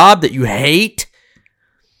a job that you hate,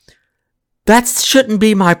 that shouldn't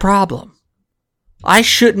be my problem. I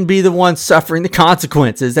shouldn't be the one suffering the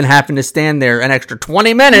consequences and having to stand there an extra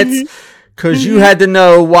 20 minutes because you had to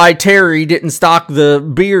know why Terry didn't stock the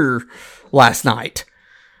beer last night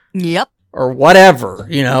Yep. or whatever,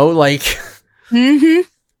 you know, like Mm-hmm.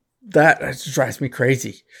 that just drives me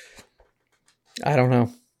crazy. I don't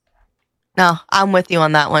know. No, I'm with you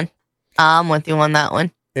on that one.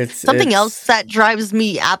 It's Something else that drives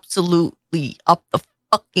me absolutely up the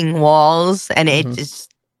fucking walls, and it Mhm. just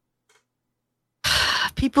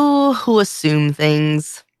people who assume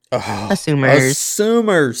things. Oh,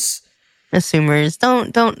 Assumers. Assumers.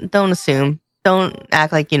 Don't assume. Don't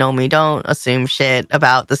act like you know me. Don't assume shit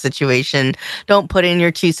about the situation. Don't put in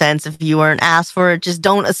your 2 cents if you weren't asked for it. Just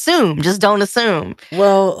don't assume. Just don't assume.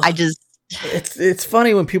 Well, It's it's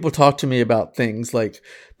funny when people talk to me about things like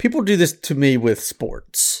people do this to me with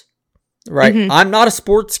sports, right? Mhm. I'm not a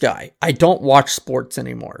sports guy. I don't watch sports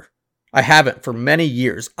anymore. I haven't for many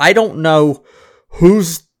years. I don't know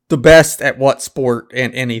who's the best at what sport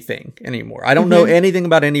and anything anymore. I don't know anything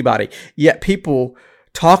about anybody. Yet people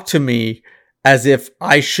talk to me as if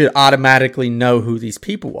I should automatically know who these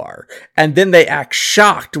people are. And then they act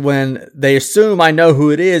shocked when they assume I know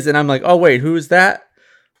who it is. And I'm like, oh, wait, who is that?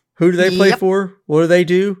 Who do they play Yep. for? What do they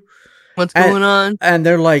do? what's And- going on. And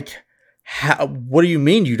they're like, what do you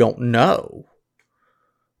mean you don't know?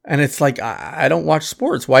 And it's like, I don't watch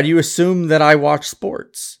sports. Why do you assume that I watch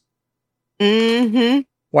sports? Mm-hmm.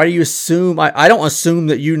 Why do you assume? I don't assume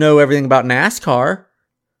that you know everything about NASCAR.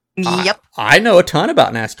 Yep. I know a ton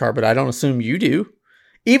about NASCAR, but I don't assume you do.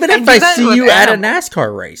 Even And if I do that see with you at a animals.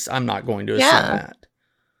 NASCAR race, I'm not going to assume Yeah.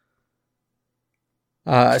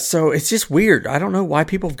 that. So it's just weird. I don't know why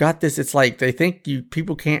people have got this. It's like they think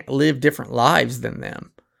people can't live different lives than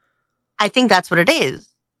them. I think that's what it is.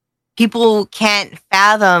 People can't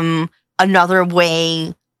fathom another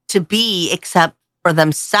way to be except for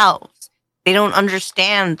themselves. They don't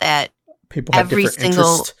understand that, People have Every different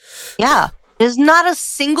single- interests. yeah, there's not a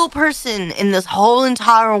single person in this whole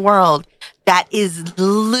entire world that is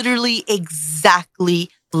literally exactly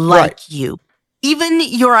like Right. you. Even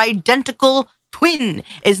your identical twin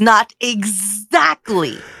is not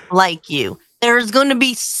exactly like you. There's going to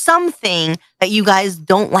be something that you guys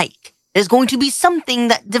don't like. There's going to be something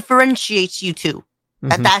that differentiates you two.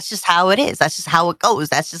 Mhm. That's just how it is. That's just how it goes.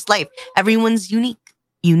 That's just life. Everyone's unique.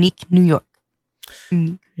 Unique New York.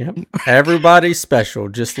 Yep. Everybody's special,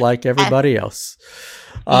 just like everybody else.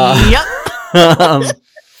 Yep.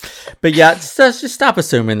 But yeah, just stop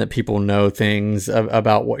assuming that people know things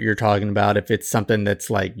about what you're talking about if it's something that's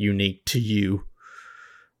like unique to you.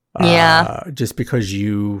 Yeah. Just because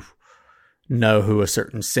you know who a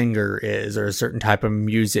certain singer is or a certain type of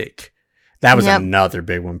music. That was another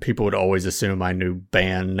big one. People would always assume I knew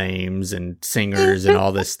band names and singers and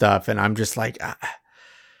all this stuff. And I'm just like,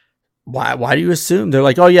 why do you assume? They're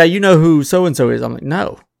like, oh yeah, you know who so-and-so is. I'm like,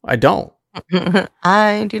 no, I don't.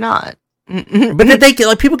 I do not. But then they get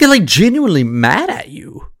like, people get like genuinely mad at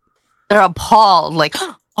you. They're appalled. Like,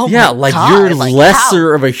 oh yeah, my like God, you're like,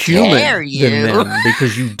 lesser of a human dare you? than them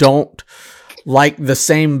because you don't like the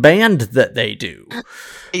same band that they do.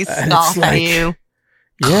 They scoff at you.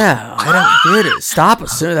 Yeah, I don't get it. Stop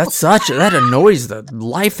assuming. That annoys the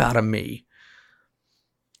life out of me.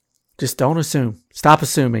 Just don't assume. Stop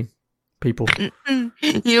assuming, people. You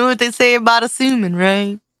know what they say about assuming,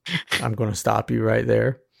 right? I'm going to stop you right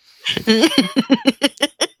there.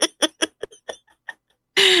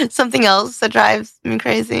 Something else that drives me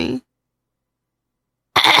crazy.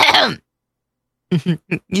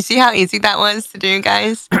 You see how easy that was to do,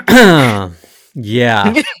 guys?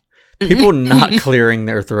 Yeah. People not clearing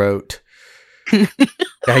their throat.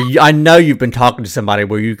 I know you've been talking to somebody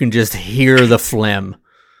where you can just hear the phlegm.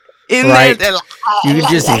 Right? You can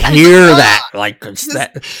just hear that, like,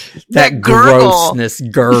 that grossness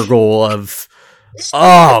gurgle of,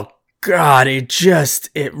 oh, God,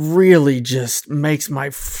 it really just makes my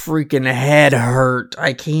freaking head hurt.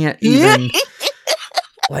 I can't even,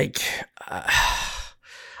 like,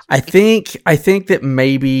 I think that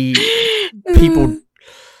maybe people,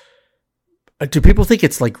 do people think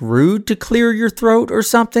it's like rude to clear your throat or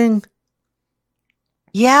something?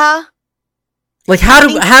 Yeah. Like how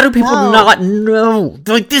do people not know?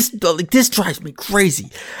 Like this drives me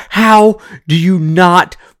crazy. How do you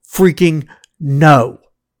not freaking know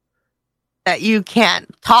that you can't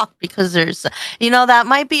talk because there's, that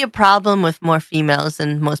might be a problem with more females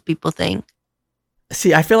than most people think.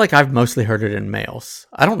 See, I feel like I've mostly heard it in males.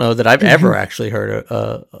 I don't know that I've ever actually heard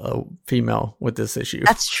a female with this issue.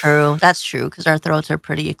 That's true. That's true, because our throats are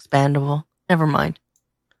pretty expandable. Never mind.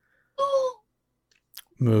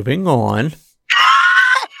 Moving on.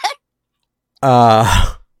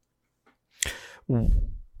 Yeah,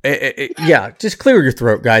 just clear your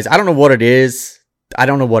throat, guys. I don't know what it is.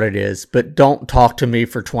 But don't talk to me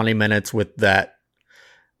for 20 minutes with that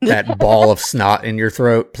ball of snot in your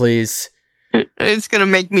throat, please. It's gonna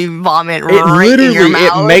make me vomit right in your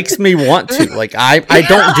mouth. It makes me want to. Like I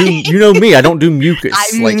don't do, you know me, I don't do mucus.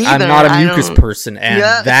 I'm not a mucus person, and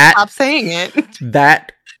stop saying it.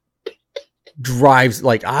 That drives,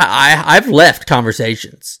 like, I've left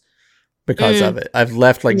conversations because of it. I've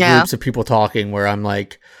left groups of people talking where I'm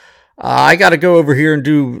like, I got to go over here and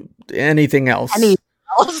do anything else.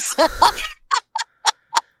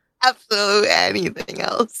 Absolutely anything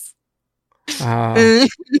else.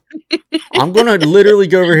 I'm gonna literally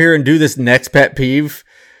go over here and do this next pet peeve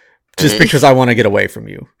just because I want to get away from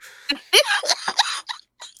you.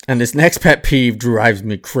 And this next pet peeve drives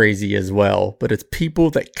me crazy as well, but it's people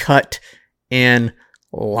that cut in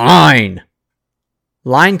line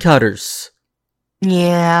cutters.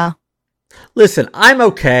 Yeah. Listen, I'm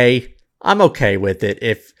okay with it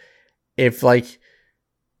if like,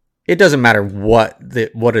 it doesn't matter what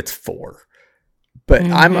it's for, but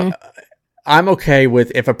I'm okay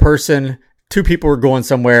with if two people are going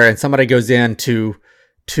somewhere and somebody goes in to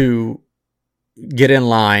get in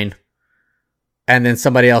line, and then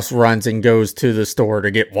somebody else runs and goes to the store to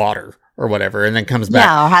get water or whatever, and then comes back.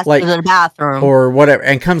 Yeah, or has to go to the bathroom. Or whatever,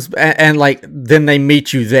 and comes, and like, then they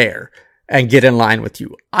meet you there and get in line with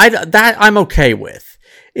you. That I'm okay with.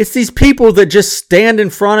 It's these people that just stand in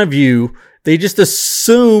front of you. They just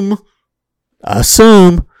assume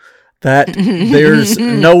that there's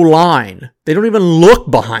no line. They don't even look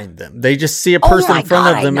behind them. They just see a person in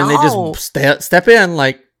front of them and they just step in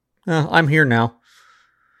like, I'm here now.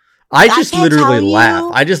 I just literally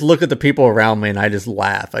laugh. I just look at the people around me and I just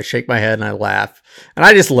laugh. I shake my head and I laugh. And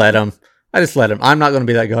I just let them. I'm not going to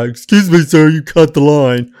be that guy. Excuse me, sir, you cut the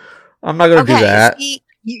line. I'm not going to do that. See,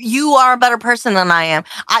 you are a better person than I am.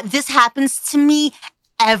 This happens to me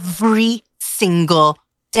every single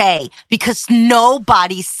day because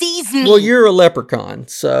nobody sees me. Well, you're a leprechaun,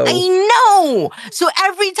 so I know. So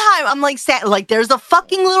every time I'm like, there's a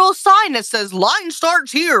fucking little sign that says line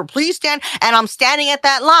starts here. Please stand. And I'm standing at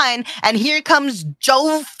that line, and here comes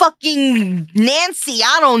Joe fucking Nancy.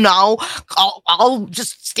 I don't know. I'll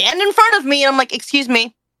just stand in front of me, and I'm like, excuse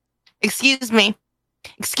me. Excuse me.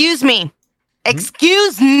 Excuse me.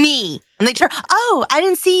 Excuse me. And they turn, oh, I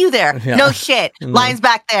didn't see you there. Yeah. No shit. Line's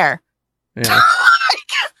back there. Yeah.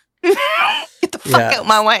 Get the fuck out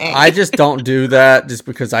my way. I just don't do that just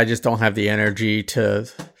because I just don't have the energy to.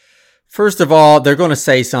 First of all, they're going to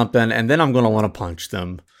say something and then I'm going to want to punch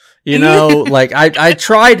them. You know, like I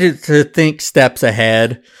try to think steps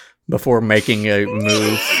ahead before making a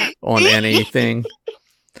move on anything.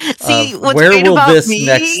 See, where will this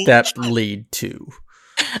next step lead to?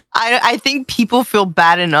 I think people feel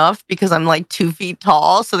bad enough because I'm like 2 feet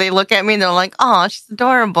tall. So they look at me and they're like, oh, she's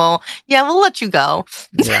adorable. Yeah, we'll let you go.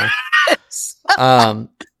 Yeah.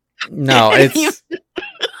 No, it's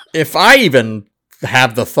if I even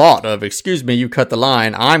have the thought of, excuse me, you cut the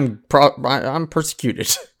line, I'm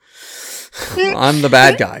persecuted. I'm the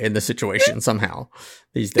bad guy in the situation somehow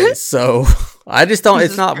these days. So I just don't,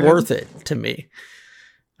 it's not worth it to me.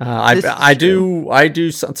 I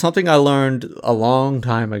do something I learned a long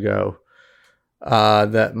time ago,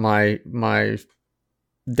 that my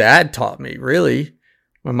dad taught me, really,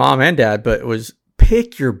 my mom and dad, but it was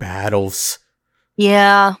pick your battles.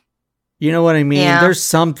 Yeah. You know what I mean? Yeah. There's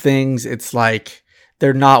some things it's like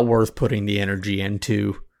they're not worth putting the energy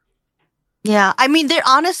into. Yeah, I mean, they're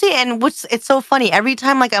honestly, and it's so funny. Every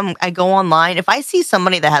time, like, I go online, if I see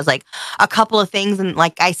somebody that has, like, a couple of things and,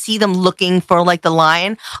 like, I see them looking for, like, the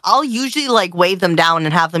line, I'll usually, like, wave them down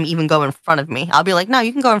and have them even go in front of me. I'll be like, no,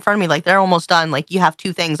 you can go in front of me. Like, they're almost done. Like, you have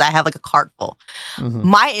 2 things. I have, like, a cart full. Mm-hmm.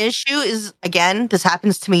 My issue is, again, this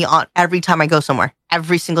happens to me on every time I go somewhere.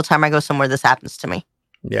 Every single time I go somewhere, this happens to me.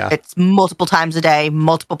 Yeah. It's multiple times a day,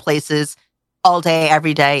 multiple places, all day,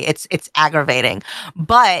 every day. It's aggravating.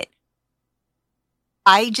 But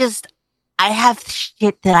I have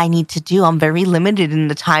shit that I need to do. I'm very limited in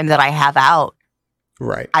the time that I have out.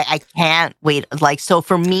 Right. I can't wait. Like, so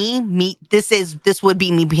for me, this would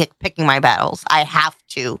be me picking my battles. I have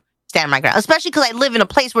to stand my ground, especially because I live in a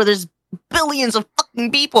place where there's billions of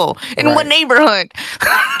fucking people in one neighborhood.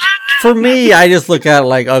 For me, I just look at it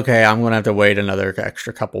like, okay, I'm going to have to wait another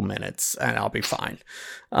extra couple minutes and I'll be fine.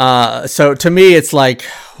 So to me, it's like,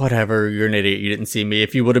 whatever, you're an idiot. You didn't see me.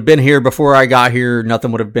 If you would have been here before I got here,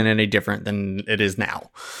 nothing would have been any different than it is now.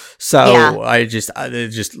 So I just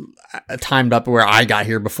timed up where I got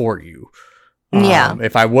here before you.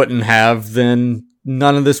 If I wouldn't have, then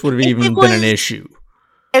none of this would have even been an issue.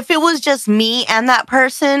 If it was just me and that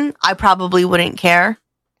person, I probably wouldn't care.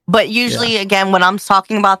 But usually, again, when I'm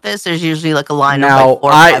talking about this, there's usually like a line of like 4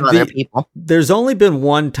 or 5 other people. There's only been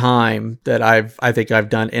one time that I think I've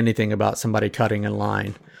done anything about somebody cutting in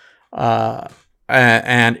line, and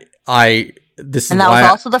that was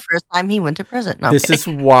also the first time he went to prison. No, this is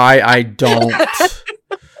why I don't.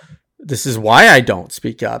 This is why I don't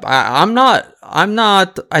speak up. I'm not.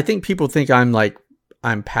 I think people think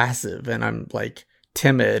I'm passive and I'm like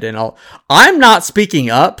timid and all. I'm not speaking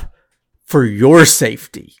up for your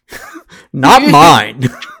safety, not mine.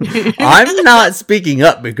 I'm not speaking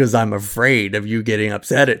up because I'm afraid of you getting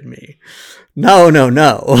upset at me. No.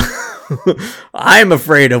 I'm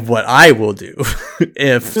afraid of what I will do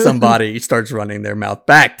if somebody starts running their mouth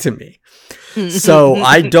back to me. So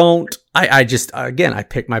I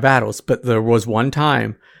pick my battles. But there was one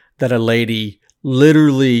time that a lady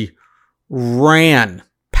literally ran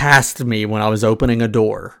past me when I was opening a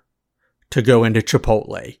door to go into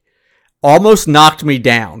Chipotle. Almost knocked me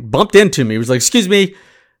down, bumped into me, was like, excuse me,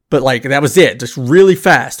 but like, that was it, just really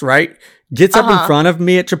fast, right? Gets up in front of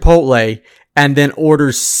me at Chipotle and then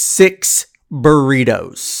orders 6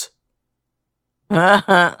 burritos.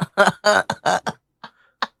 That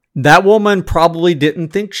woman probably didn't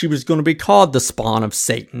think she was going to be called the spawn of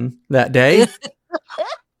Satan that day.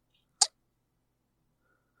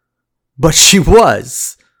 But she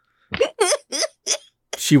was.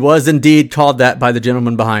 She was indeed called that by the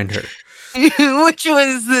gentleman behind her. Which one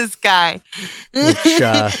is this guy? Which,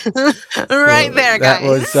 right there,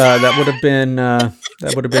 guys. That would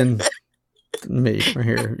have been me right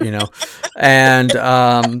here, you know. And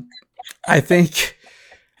I think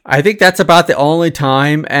that's about the only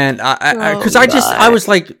time. And I was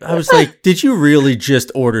like, did you really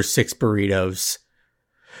just order 6 burritos?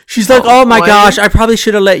 She's like, oh my gosh, I probably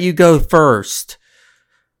should have let you go first.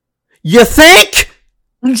 You think?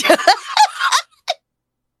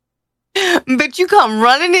 But you come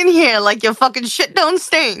running in here like your fucking shit don't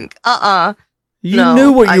stink. You No,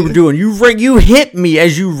 knew what you were doing. You hit me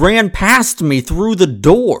as you ran past me through the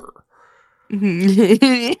door.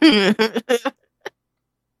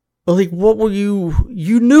 Like, what were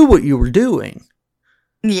you knew what you were doing.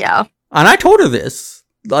 Yeah. And I told her this.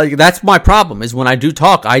 Like, that's my problem, is when I do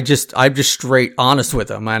talk, I'm just straight honest with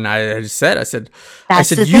them. And I said,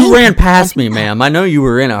 you ran past me, ma'am. I know you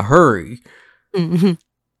were in a hurry. Mm-hmm.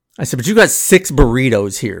 I said, but you got 6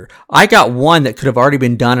 burritos here. I got one that could have already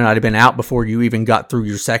been done and I'd have been out before you even got through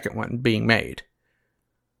your second one being made.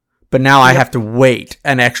 But now I have to wait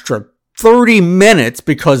an extra 30 minutes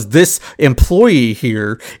because this employee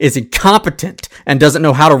here is incompetent and doesn't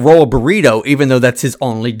know how to roll a burrito, even though that's his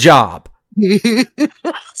only job.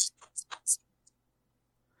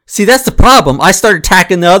 See, that's the problem. I start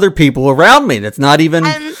attacking the other people around me that's not even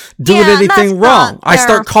doing anything wrong. I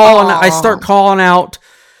start calling out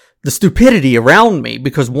the stupidity around me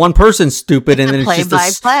because one person's stupid, and then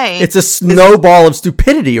it's a snowball of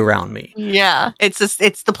stupidity around me. Yeah, it's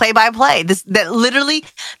the play-by-play. That's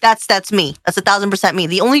me. That's 1,000% me.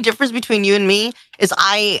 The only difference between you and me is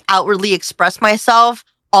I outwardly express myself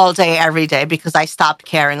all day, every day, because I stopped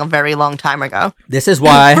caring a very long time ago. This is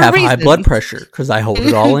why I have high blood pressure, because I hold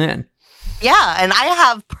it all in. Yeah, and I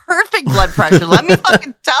have perfect blood pressure. Let me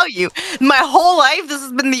fucking tell you. My whole life, this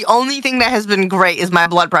has been the only thing that has been great is my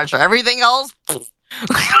blood pressure. Everything else...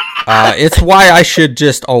 it's why I should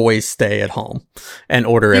just always stay at home and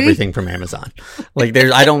order everything from Amazon. Like,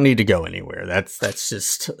 I don't need to go anywhere. That's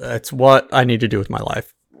what I need to do with my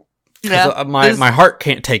life. Yeah, my heart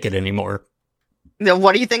can't take it anymore.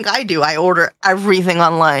 What do you think I do? I order everything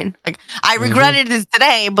online. Like, I regretted this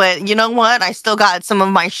today, but you know what? I still got some of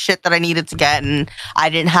my shit that I needed to get, and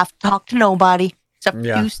I didn't have to talk to nobody except for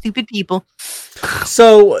you stupid people.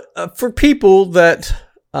 So, for people that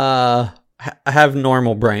have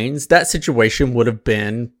normal brains, that situation would have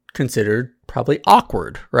been considered probably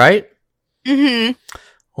awkward, right? Mm-hmm.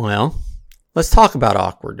 Well, let's talk about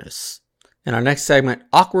awkwardness. In our next segment,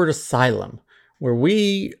 Awkward Asylum, where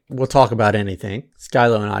we will talk about anything.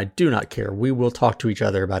 Skylo and I do not care. We will talk to each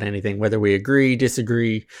other about anything, whether we agree,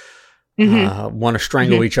 disagree, want to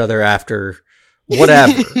strangle each other after,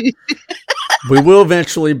 whatever. We will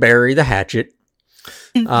eventually bury the hatchet.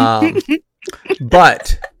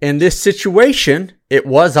 But in this situation, it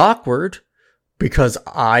was awkward because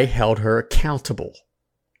I held her accountable.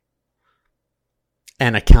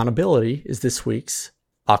 And accountability is this week's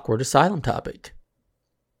Awkward Asylum topic.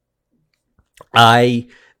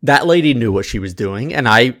 That lady knew what she was doing, and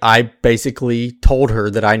I basically told her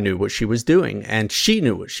that I knew what she was doing, and she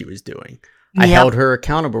knew what she was doing. I held her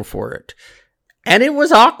accountable for it. And it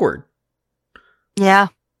was awkward. Yeah.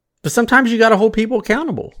 But sometimes you got to hold people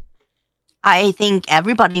accountable. I think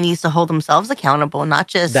everybody needs to hold themselves accountable, not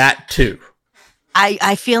just... That too.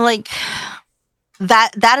 I feel like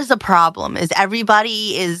that is a problem, is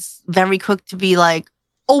everybody is very quick to be like,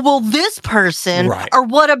 oh, well, this person, right. Or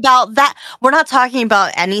what about that? We're not talking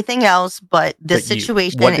about anything else but this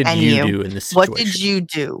situation and you. What did you do in this situation? What did you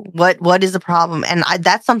do? What is the problem? And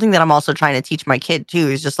that's something that I'm also trying to teach my kid, too,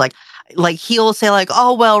 is just like he'll say like,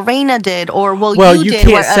 oh, well, Raina did, or well, you did. Well, you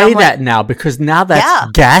can't say that now, because now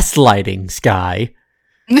that's gaslighting, Sky.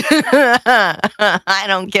 I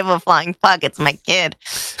don't give a flying fuck. It's my kid.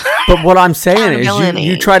 But what I'm saying is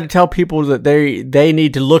you try to tell people that they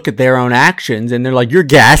need to look at their own actions, and they're like, you're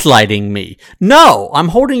gaslighting me. No, I'm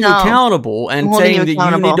holding you accountable and saying that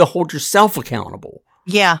you need to hold yourself accountable.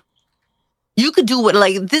 Yeah. You could do what,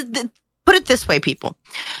 like, put it this way, people.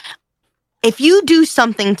 If you do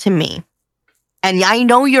something to me and I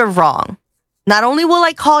know you're wrong, not only will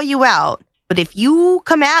I call you out, but if you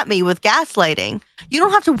come at me with gaslighting, you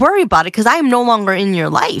don't have to worry about it because I am no longer in your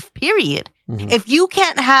life, period. Mm-hmm. If you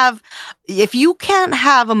can't have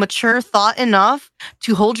a mature thought enough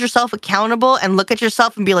to hold yourself accountable and look at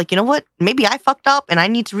yourself and be like, you know what, maybe I fucked up and I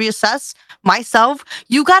need to reassess myself.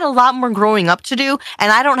 You got a lot more growing up to do,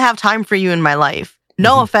 and I don't have time for you in my life.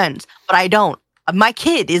 No offense, but I don't. My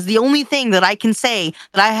kid is the only thing that I can say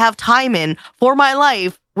that I have time in for my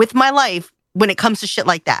life, with my life, when it comes to shit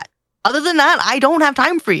like that. Other than that, I don't have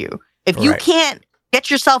time for you. If you can't get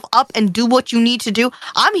yourself up and do what you need to do,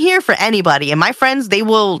 I'm here for anybody. And my friends, they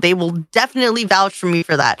will definitely vouch for me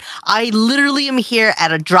for that. I literally am here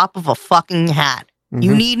at a drop of a fucking hat. Mm-hmm.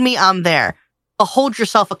 You need me, I'm there. But hold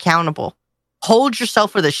yourself accountable. Hold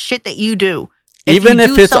yourself for the shit that you do. Even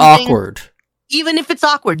if it's awkward. Even if it's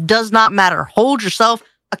awkward, does not matter. Hold yourself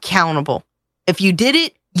accountable. If you did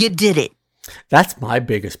it, you did it. That's my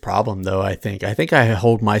biggest problem, though, I think. I think I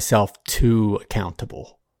hold myself too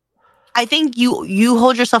accountable. I think you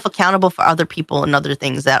hold yourself accountable for other people and other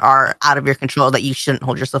things that are out of your control that you shouldn't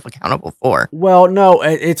hold yourself accountable for. Well, no,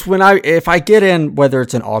 it's if I get in, whether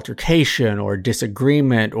it's an altercation or a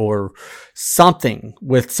disagreement or something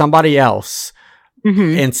with somebody else,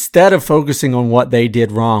 instead of focusing on what they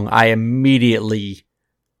did wrong, I immediately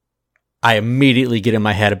get in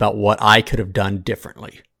my head about what I could have done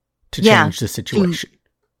differently to change the situation.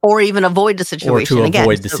 Or even avoid the situation. Or to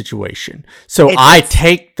avoid the situation. So I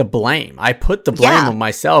take the blame. I put the blame on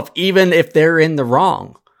myself, even if they're in the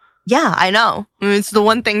wrong. Yeah, I know. It's the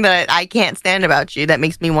one thing that I can't stand about you that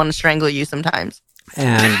makes me want to strangle you sometimes.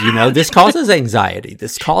 And, this causes anxiety.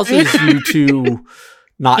 This causes you to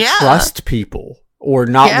not trust people or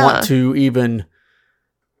not want to even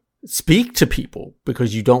speak to people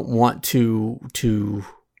because you don't want to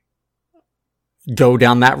go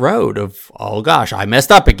down that road of, oh gosh, I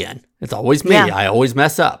messed up again. It's always me. I always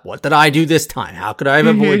mess up. What did I do this time? How could I have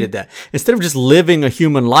avoided that? Instead of just living a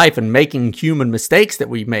human life and making human mistakes that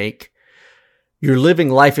we make, you're living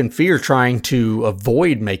life in fear trying to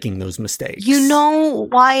avoid making those mistakes. You know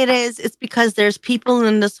why it is? It's because there's people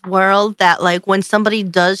in this world that, like, when somebody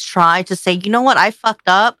does try to say, you know what, I fucked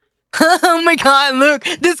up. Oh my God, look,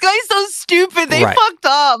 this guy's so stupid. They fucked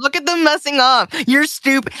up. Look at them messing up. You're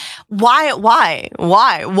stupid. Why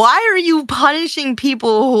are you punishing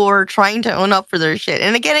people who are trying to own up for their shit?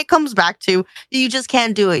 And again, it comes back to you just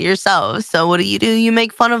can't do it yourself. So what do? You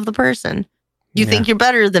make fun of the person. You think you're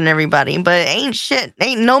better than everybody, but ain't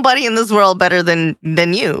nobody in this world better than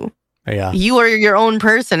you. Yeah. You are your own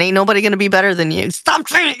person. Ain't nobody gonna be better than you. Stop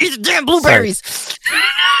trying to eat the damn blueberries.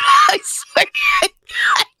 I swear.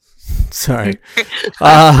 Sorry.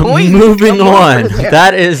 Moving on.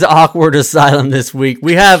 That is Awkward Asylum this week.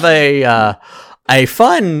 We have a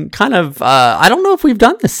fun kind of, I don't know if we've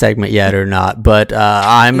done this segment yet or not, but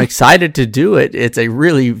I'm excited to do it. It's a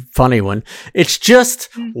really funny one. It's just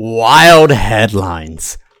wild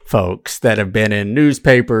headlines, folks, that have been in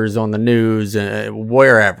newspapers, on the news,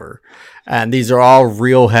 wherever. And these are all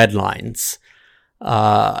real headlines.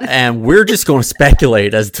 And we're just going to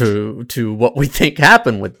speculate as to what we think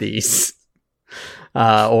happened with these.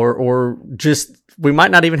 Or just, we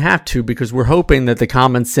might not even have to, because we're hoping that the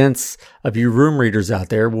common sense of you room readers out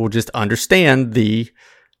there will just understand the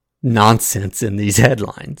nonsense in these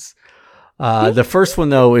headlines. The first one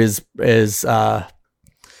though is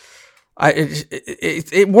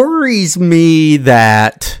it worries me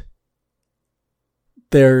that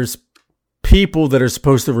there's people that are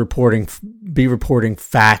supposed to be reporting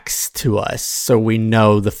facts to us so we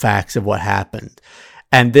know the facts of what happened.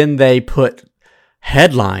 And then they put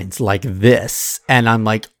headlines like this. And I'm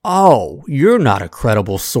like, oh, you're not a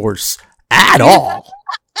credible source at all.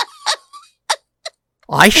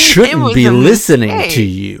 I shouldn't be listening to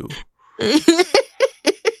you.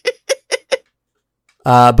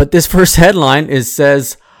 But this first headline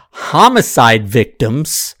says homicide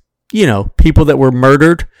victims, people that were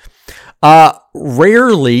murdered,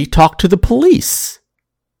 rarely talk to the police.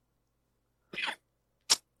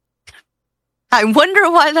 I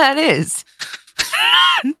wonder why that is.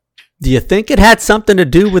 Do you think it had something to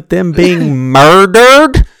do with them being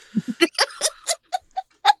murdered?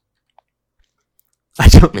 I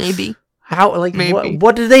don't. Maybe. How? Like, Maybe.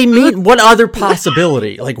 What do they mean? What other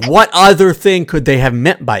possibility? Like, what other thing could they have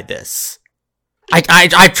meant by this?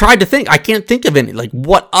 I tried to think. I can't think of any. Like,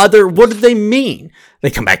 what did they mean? They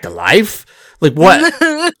come back to life? Like, what?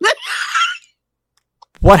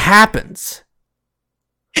 What happens?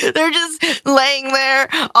 They're just laying there,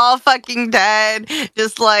 all fucking dead,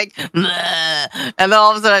 just like, bleh. And then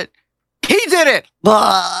all of a sudden, he did it!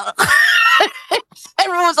 Blah.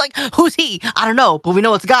 Everyone's like, who's he? I don't know, but we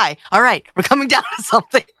know it's a guy. All right, we're coming down to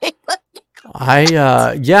something.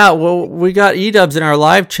 Well, we got E-Dubs in our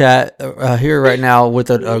live chat here right now with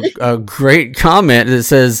a great comment that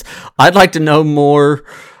says, I'd like to know more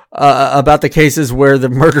about the cases where the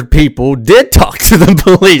murdered people did talk to the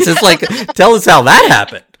police. It's like, tell us how that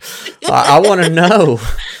happened. I want to know.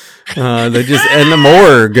 They just in the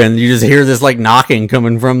morgue, and you just hear this like knocking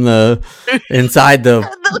coming from the inside the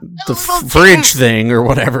fridge thing or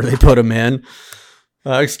whatever they put them in.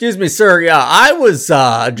 Excuse me, sir. Yeah, I was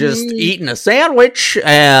just eating a sandwich,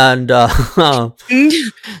 and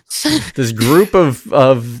this group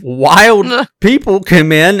of wild people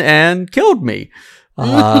came in and killed me.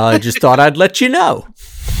 I just thought I'd let you know.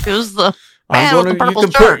 It was the man with the purple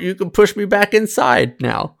shirt. You can push me back inside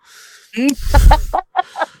now.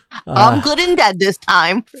 I'm good and dead this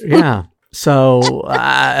time. Yeah. So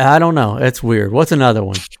I don't know. It's weird. What's another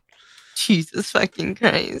one? Jesus fucking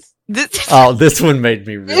Christ. This one made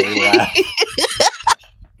me really laugh.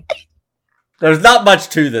 There's not much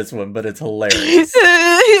to this one, but it's hilarious.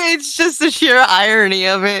 It's just the sheer irony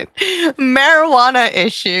of it. Marijuana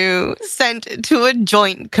issue sent to a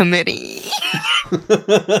joint committee.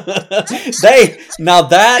 Now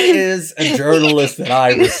that is a journalist that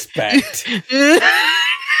I respect.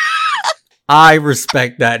 I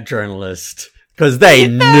respect that journalist because they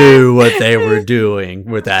knew what they were doing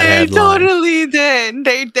with that headline. They totally did.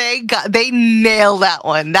 They nailed that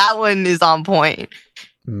one. That one is on point.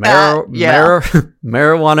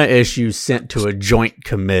 Marijuana issues sent to a joint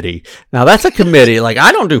committee. Now that's a committee. Like,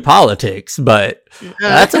 I don't do politics, but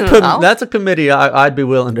that's a committee I'd be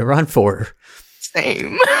willing to run for.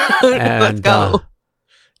 Same. And, let's go.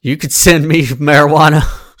 You could send me marijuana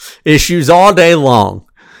issues all day long,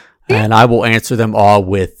 and I will answer them all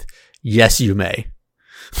with yes, you may.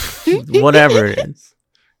 Whatever it is.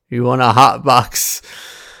 You want to hotbox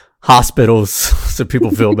hospitals so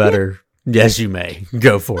people feel better? Yes, you may.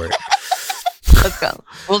 Go for it. Let's go.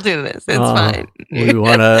 We'll do this. It's fine. we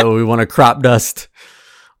want to crop dust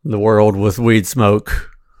the world with weed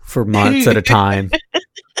smoke for months at a time.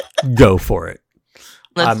 Go for it.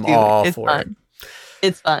 I'm all for it.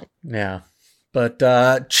 It's fine. Yeah. But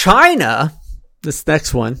China, this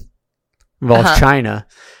next one involves China.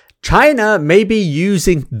 China may be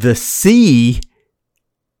using the sea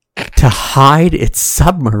to hide its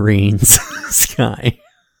submarines. Sky.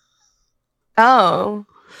 Oh,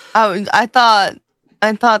 I thought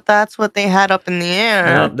that's what they had up in the air.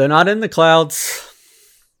 No, they're not in the clouds.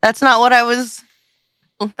 That's not what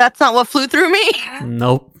flew through me.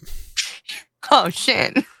 Nope. Oh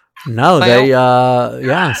shit. No,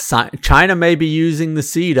 China may be using the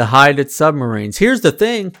sea to hide its submarines. Here's the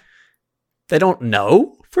thing. They don't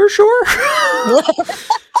know for sure.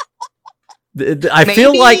 I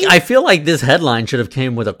feel like this headline should have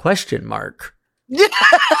came with a question mark.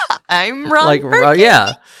 I'm wrong.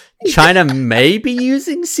 Yeah. China may be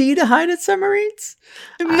using sea to hide its submarines?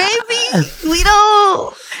 Maybe. We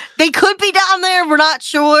don't. They could be down there. We're not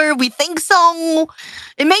sure. We think so.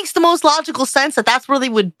 It makes the most logical sense that that's where they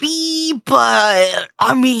would be. But,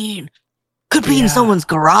 I mean, could be in someone's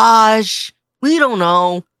garage. We don't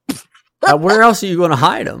know. Where else are you going to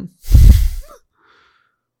hide them?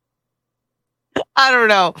 I don't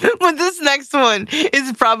know. But this next one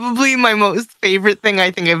is probably my most favorite thing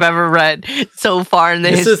I think I've ever read so far in the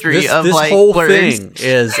history of this like whole words. Thing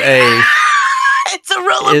is a it's a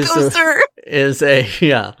roller coaster.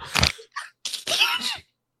 Yeah.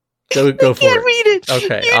 Go for it. Read it.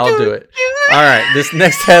 Okay, I'll do it. All right, this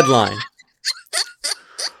next headline.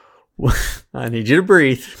 I need you to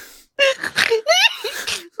breathe.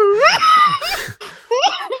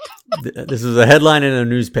 This is a headline in a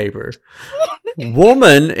newspaper.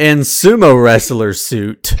 Woman in sumo wrestler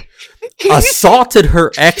suit assaulted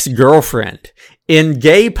her ex-girlfriend in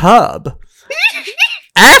gay pub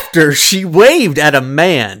after she waved at a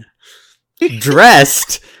man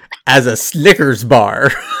dressed as a Snickers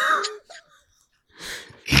bar.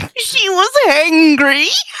 She was angry.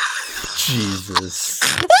 Jesus.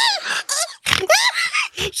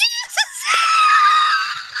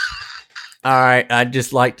 All right, I'd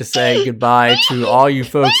just like to say goodbye to all you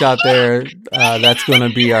folks out there. That's going to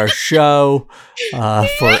be our show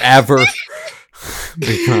forever.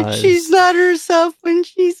 Because she's not herself when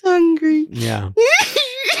she's hungry. Yeah.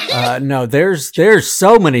 No, there's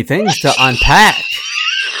so many things to unpack.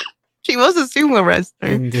 She was a sumo wrestler.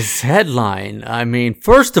 In this headline, I mean,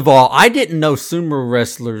 first of all, I didn't know sumo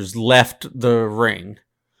wrestlers left the ring.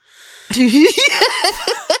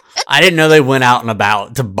 I didn't know they went out and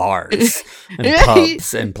about to bars and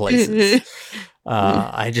pubs and places.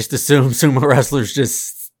 I just assumed sumo wrestlers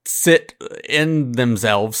just sit in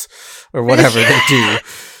themselves or whatever they do.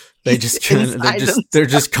 They're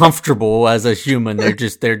just comfortable as a human.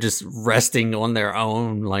 They're just resting on their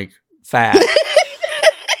own like fat.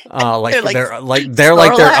 They're like their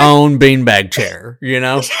own beanbag chair, you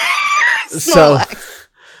know? So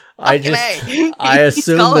I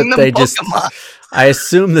assume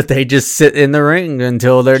that they just sit in the ring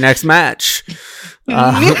until their next match.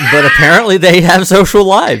 But apparently they have social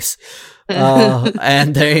lives.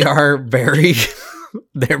 And they are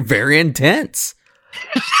they're very intense.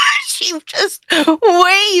 She just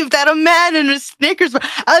waved at a man in a Snickers bar.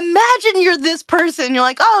 Imagine you're this person. You're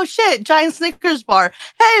like, oh shit, giant Snickers bar.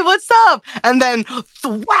 Hey, what's up? And then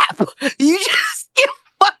thwap, you just get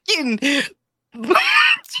fucking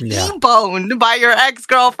T-boned by your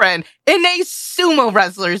ex-girlfriend in a sumo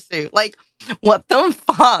wrestler suit. Like, what the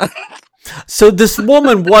fuck? So this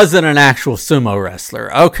woman wasn't an actual sumo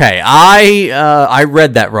wrestler. Okay, I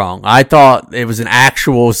read that wrong. I thought it was an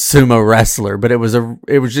actual sumo wrestler, but it was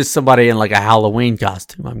just somebody in like a Halloween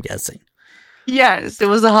costume, I'm guessing. Yes, it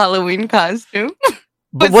was a Halloween costume.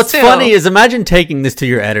 But what's funny is imagine taking this to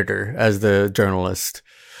your editor as the journalist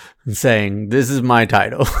and saying, "This is my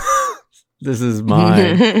title. This is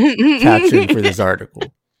my caption for this article.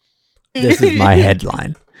 This is my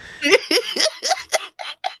headline."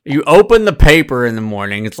 You open the paper in the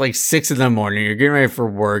morning. It's like 6 a.m. You're getting ready for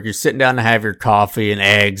work. You're sitting down to have your coffee and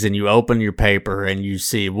eggs, and you open your paper and you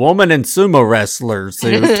see woman and sumo wrestler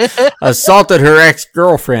suit assaulted her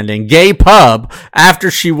ex-girlfriend in gay pub after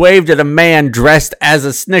she waved at a man dressed as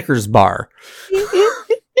a Snickers bar.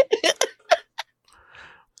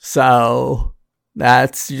 So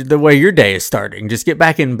that's the way your day is starting. Just get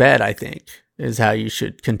back in bed, I think, is how you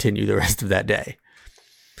should continue the rest of that day.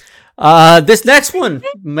 This next one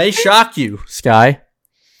may shock you, Sky.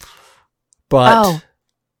 But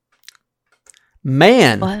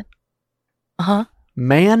man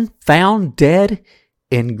found dead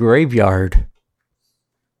in graveyard.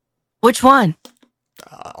 Which one?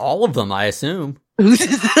 All of them, I assume.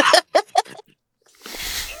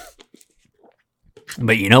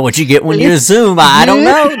 But you know what you get when you assume. I don't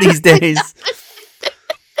know these days.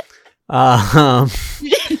 How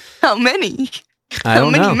many? I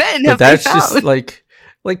don't know. Men but have that's they just found? like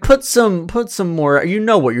put some more. You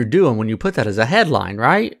know what you're doing when you put that as a headline,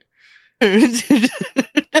 right? If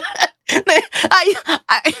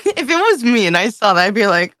it was me and I saw that, I'd be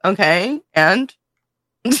like, okay, and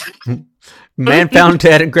man found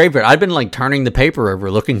dead in graveyard. I'd been like turning the paper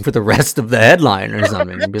over, looking for the rest of the headline or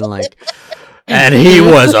something, and been like, and he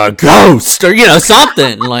was a ghost, or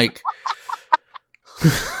something like.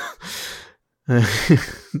 And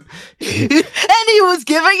he was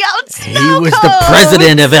giving out snow He was cones. the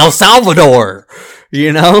president of El Salvador,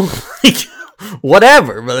 like,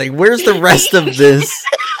 whatever. But like, where's the rest of this?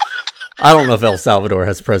 I don't know if El Salvador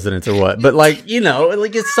has presidents or what, but like,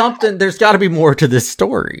 like it's something. There's got to be more to this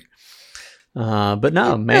story. But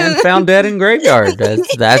no, man found dead in graveyard.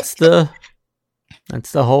 That's the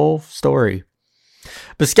whole story.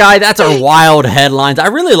 But Sky, that's our wild headlines. I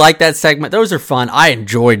really like that segment. Those are fun. I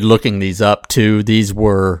enjoyed looking these up too. These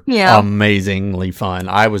were amazingly fun.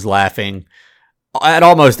 I was laughing at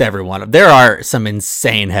almost every one of them. There are some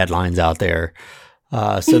insane headlines out there.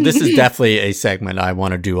 So this is definitely a segment I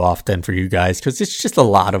want to do often for you guys because it's just a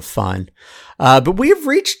lot of fun. But we have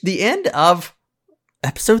reached the end of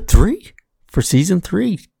episode 3 for season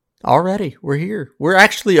 3. Already, we're here. We're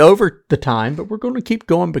actually over the time, but we're going to keep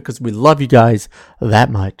going because we love you guys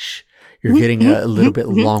that much. You're getting a little bit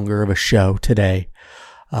longer of a show today.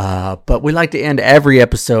 But we like to end every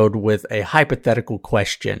episode with a hypothetical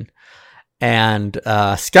question. And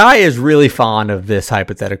Sky is really fond of this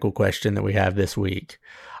hypothetical question that we have this week.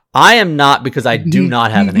 I am not, because I do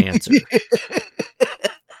not have an answer.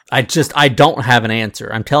 I don't have an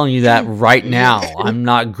answer. I'm telling you that right now. I'm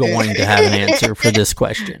not going to have an answer for this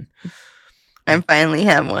question. I finally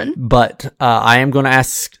have one. But I am going to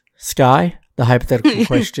ask Sky the hypothetical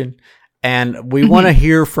question, and we want to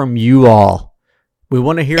hear from you all. We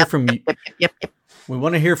want to hear from you. We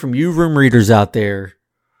want to hear from you, room readers out there.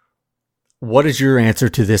 What is your answer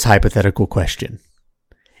to this hypothetical question?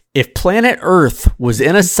 If planet Earth was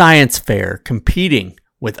in a science fair competing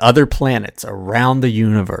with other planets around the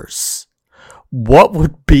universe, what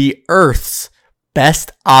would be Earth's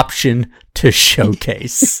best option to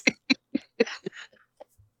showcase?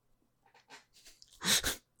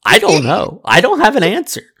 I don't know. I don't have an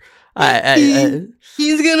answer.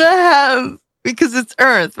 He's gonna have, because it's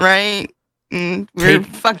Earth, right? We're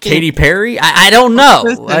fucking Katy Perry? I don't know.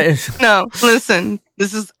 Listen.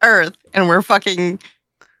 This is Earth, and we're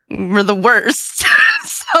the worst.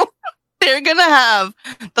 So they're gonna have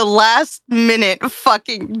the last minute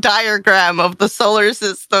fucking diagram of the solar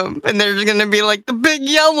system, and there's gonna be like the big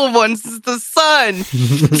yellow ones is the sun.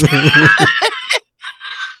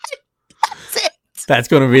 That's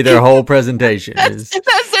going to be their whole presentation. That's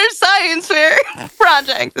their science fair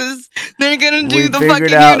project. They're gonna do the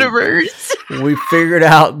fucking universe. We figured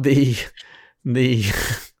out the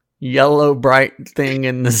yellow bright thing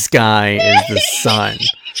in the sky is the sun.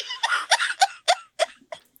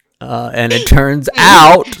 And it turns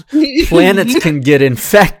out planets can get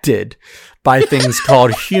infected by things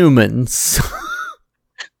called humans.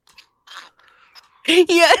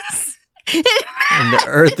 Yes. And the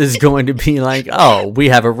Earth is going to be like, oh, we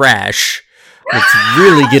have a rash. It's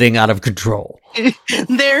really getting out of control.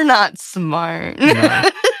 They're not smart. No,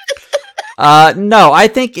 I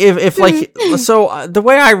think if like, so the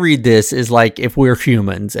way I read this is like, if we're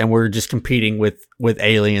humans and we're just competing with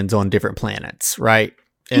aliens on different planets, right?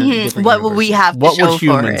 What would we have to show? What would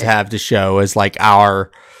humans have to show as like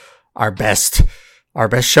our best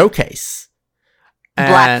showcase?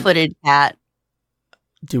 Black-footed cat.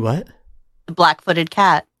 Do what? The black-footed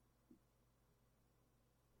cat.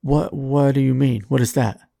 What do you mean? What is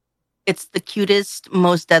that? It's the cutest,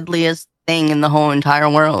 most deadliest thing in the whole entire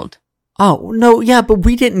world. Oh, no, yeah, but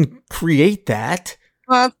we didn't create that.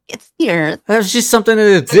 Well, it's here. That's just something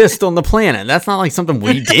that exists on the planet. That's not like something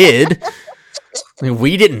we did. I mean,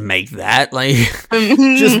 we didn't make that. Like,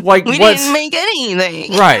 just like we didn't make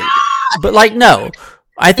anything. Right. But like, no.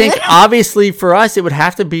 I think obviously for us, it would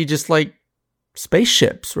have to be just like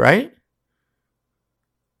spaceships, right?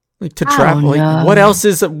 Like to travel. Like, what else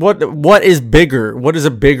is what is bigger? What is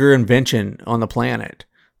a bigger invention on the planet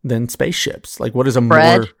than spaceships? Like, what is a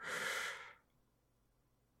bread? More?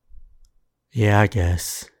 Yeah, I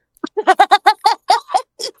guess.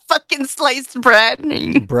 Fucking sliced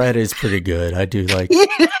bread. Bread is pretty good. I do like.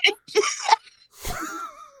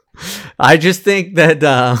 I just think that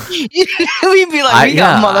we'd be like, we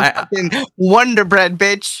got motherfucking Wonder Bread,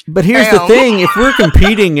 bitch. But here's the thing: if we're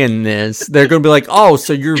competing in this, they're going to be like, "Oh,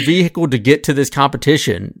 so your vehicle to get to this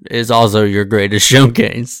competition is also your greatest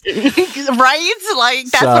showcase." Right? Like,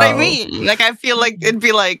 that's what I mean. Like, I feel like it'd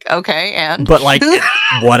be like, okay, and but like,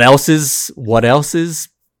 what else is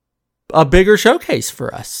a bigger showcase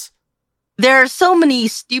for us? There are so many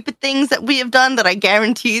stupid things that we have done that I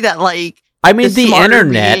guarantee that, like, I mean, the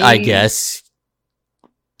internet, I guess.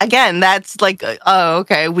 Again, that's like, oh,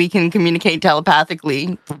 okay, we can communicate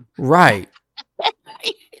telepathically. Right.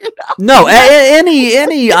 No,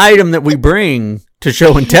 any item that we bring to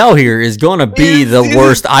show and tell here is going to be the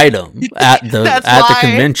worst item at the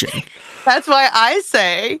convention. That's why I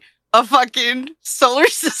say a fucking solar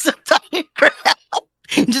system diagram.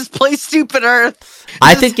 Just play stupid Earth.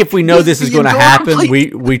 I think if we know this is going to happen,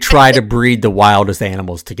 we try to breed the wildest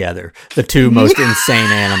animals together, the two most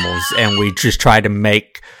insane animals, and we just try to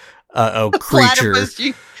make a creature,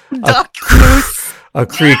 a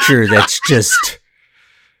creature that's just.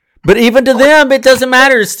 But even to them, it doesn't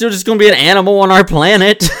matter. It's still just going to be an animal on our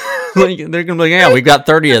planet. Like, they're going to be like, yeah, we've got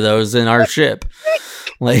 30 of those in our ship.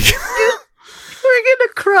 Like. We're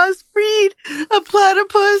gonna crossbreed a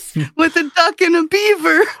platypus with a duck and a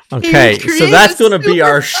beaver. Okay, so that's gonna be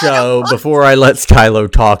our show before I let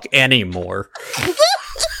Skylo talk anymore.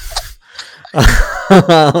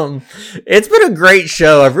 It's been a great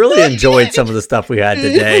show. I've really enjoyed some of the stuff we had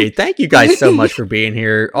today. Thank you guys so much for being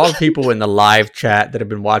here. All the people in the live chat that have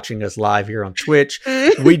been watching us live here on Twitch.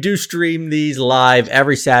 We do stream these live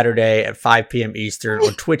every Saturday at 5 p.m. Eastern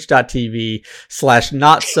on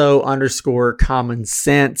twitch.tv/notso_common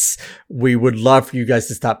sense. We would love for you guys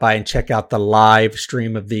to stop by and check out the live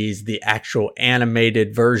stream of these, the actual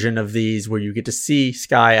animated version of these, where you get to see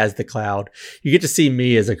Sky as the cloud. You get to see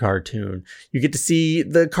me as a cartoon. You get to see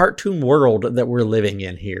the cartoon world that we're living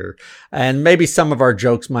in here. And maybe some of our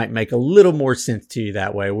jokes might make a little more sense to you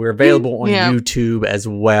that way. We're available on YouTube as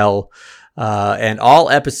well. And all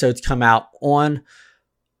episodes come out on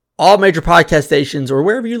all major podcast stations or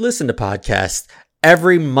wherever you listen to podcasts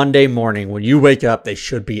every Monday morning. When you wake up, they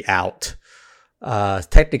should be out.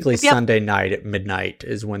 Technically Sunday night at midnight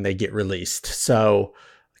is when they get released. So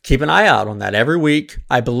keep an eye out on that every week.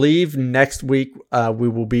 I believe next week we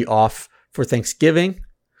will be off for Thanksgiving.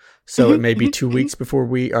 So it may be 2 weeks before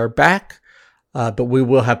we are back. But we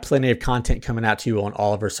will have plenty of content coming out to you on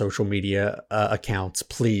all of our social media accounts.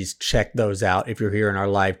 Please check those out. If you're here in our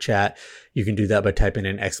live chat, you can do that by typing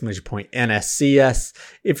in !NSCS.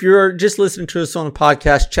 If you're just listening to us on the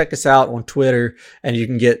podcast, check us out on Twitter, and you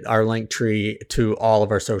can get our link tree to all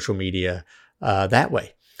of our social media that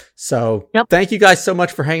way. So Thank you guys so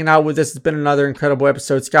much for hanging out with us. It's been another incredible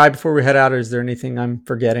episode. Sky, before we head out, is there anything I'm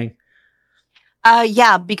forgetting?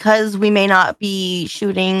 Because we may not be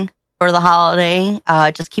shooting for the holiday,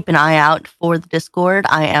 just keep an eye out for the Discord.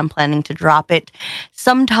 I am planning to drop it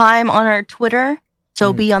sometime on our Twitter,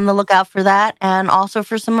 so be on the lookout for that, and also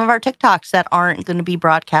for some of our TikToks that aren't going to be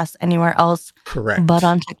broadcast anywhere else. Correct. But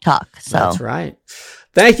on TikTok. So that's right.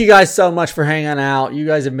 Thank you guys so much for hanging out. You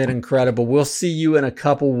guys have been incredible. We'll see you in a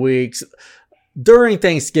couple weeks. During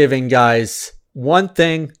Thanksgiving, guys, one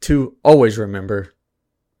thing to always remember.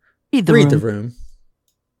 Read the room.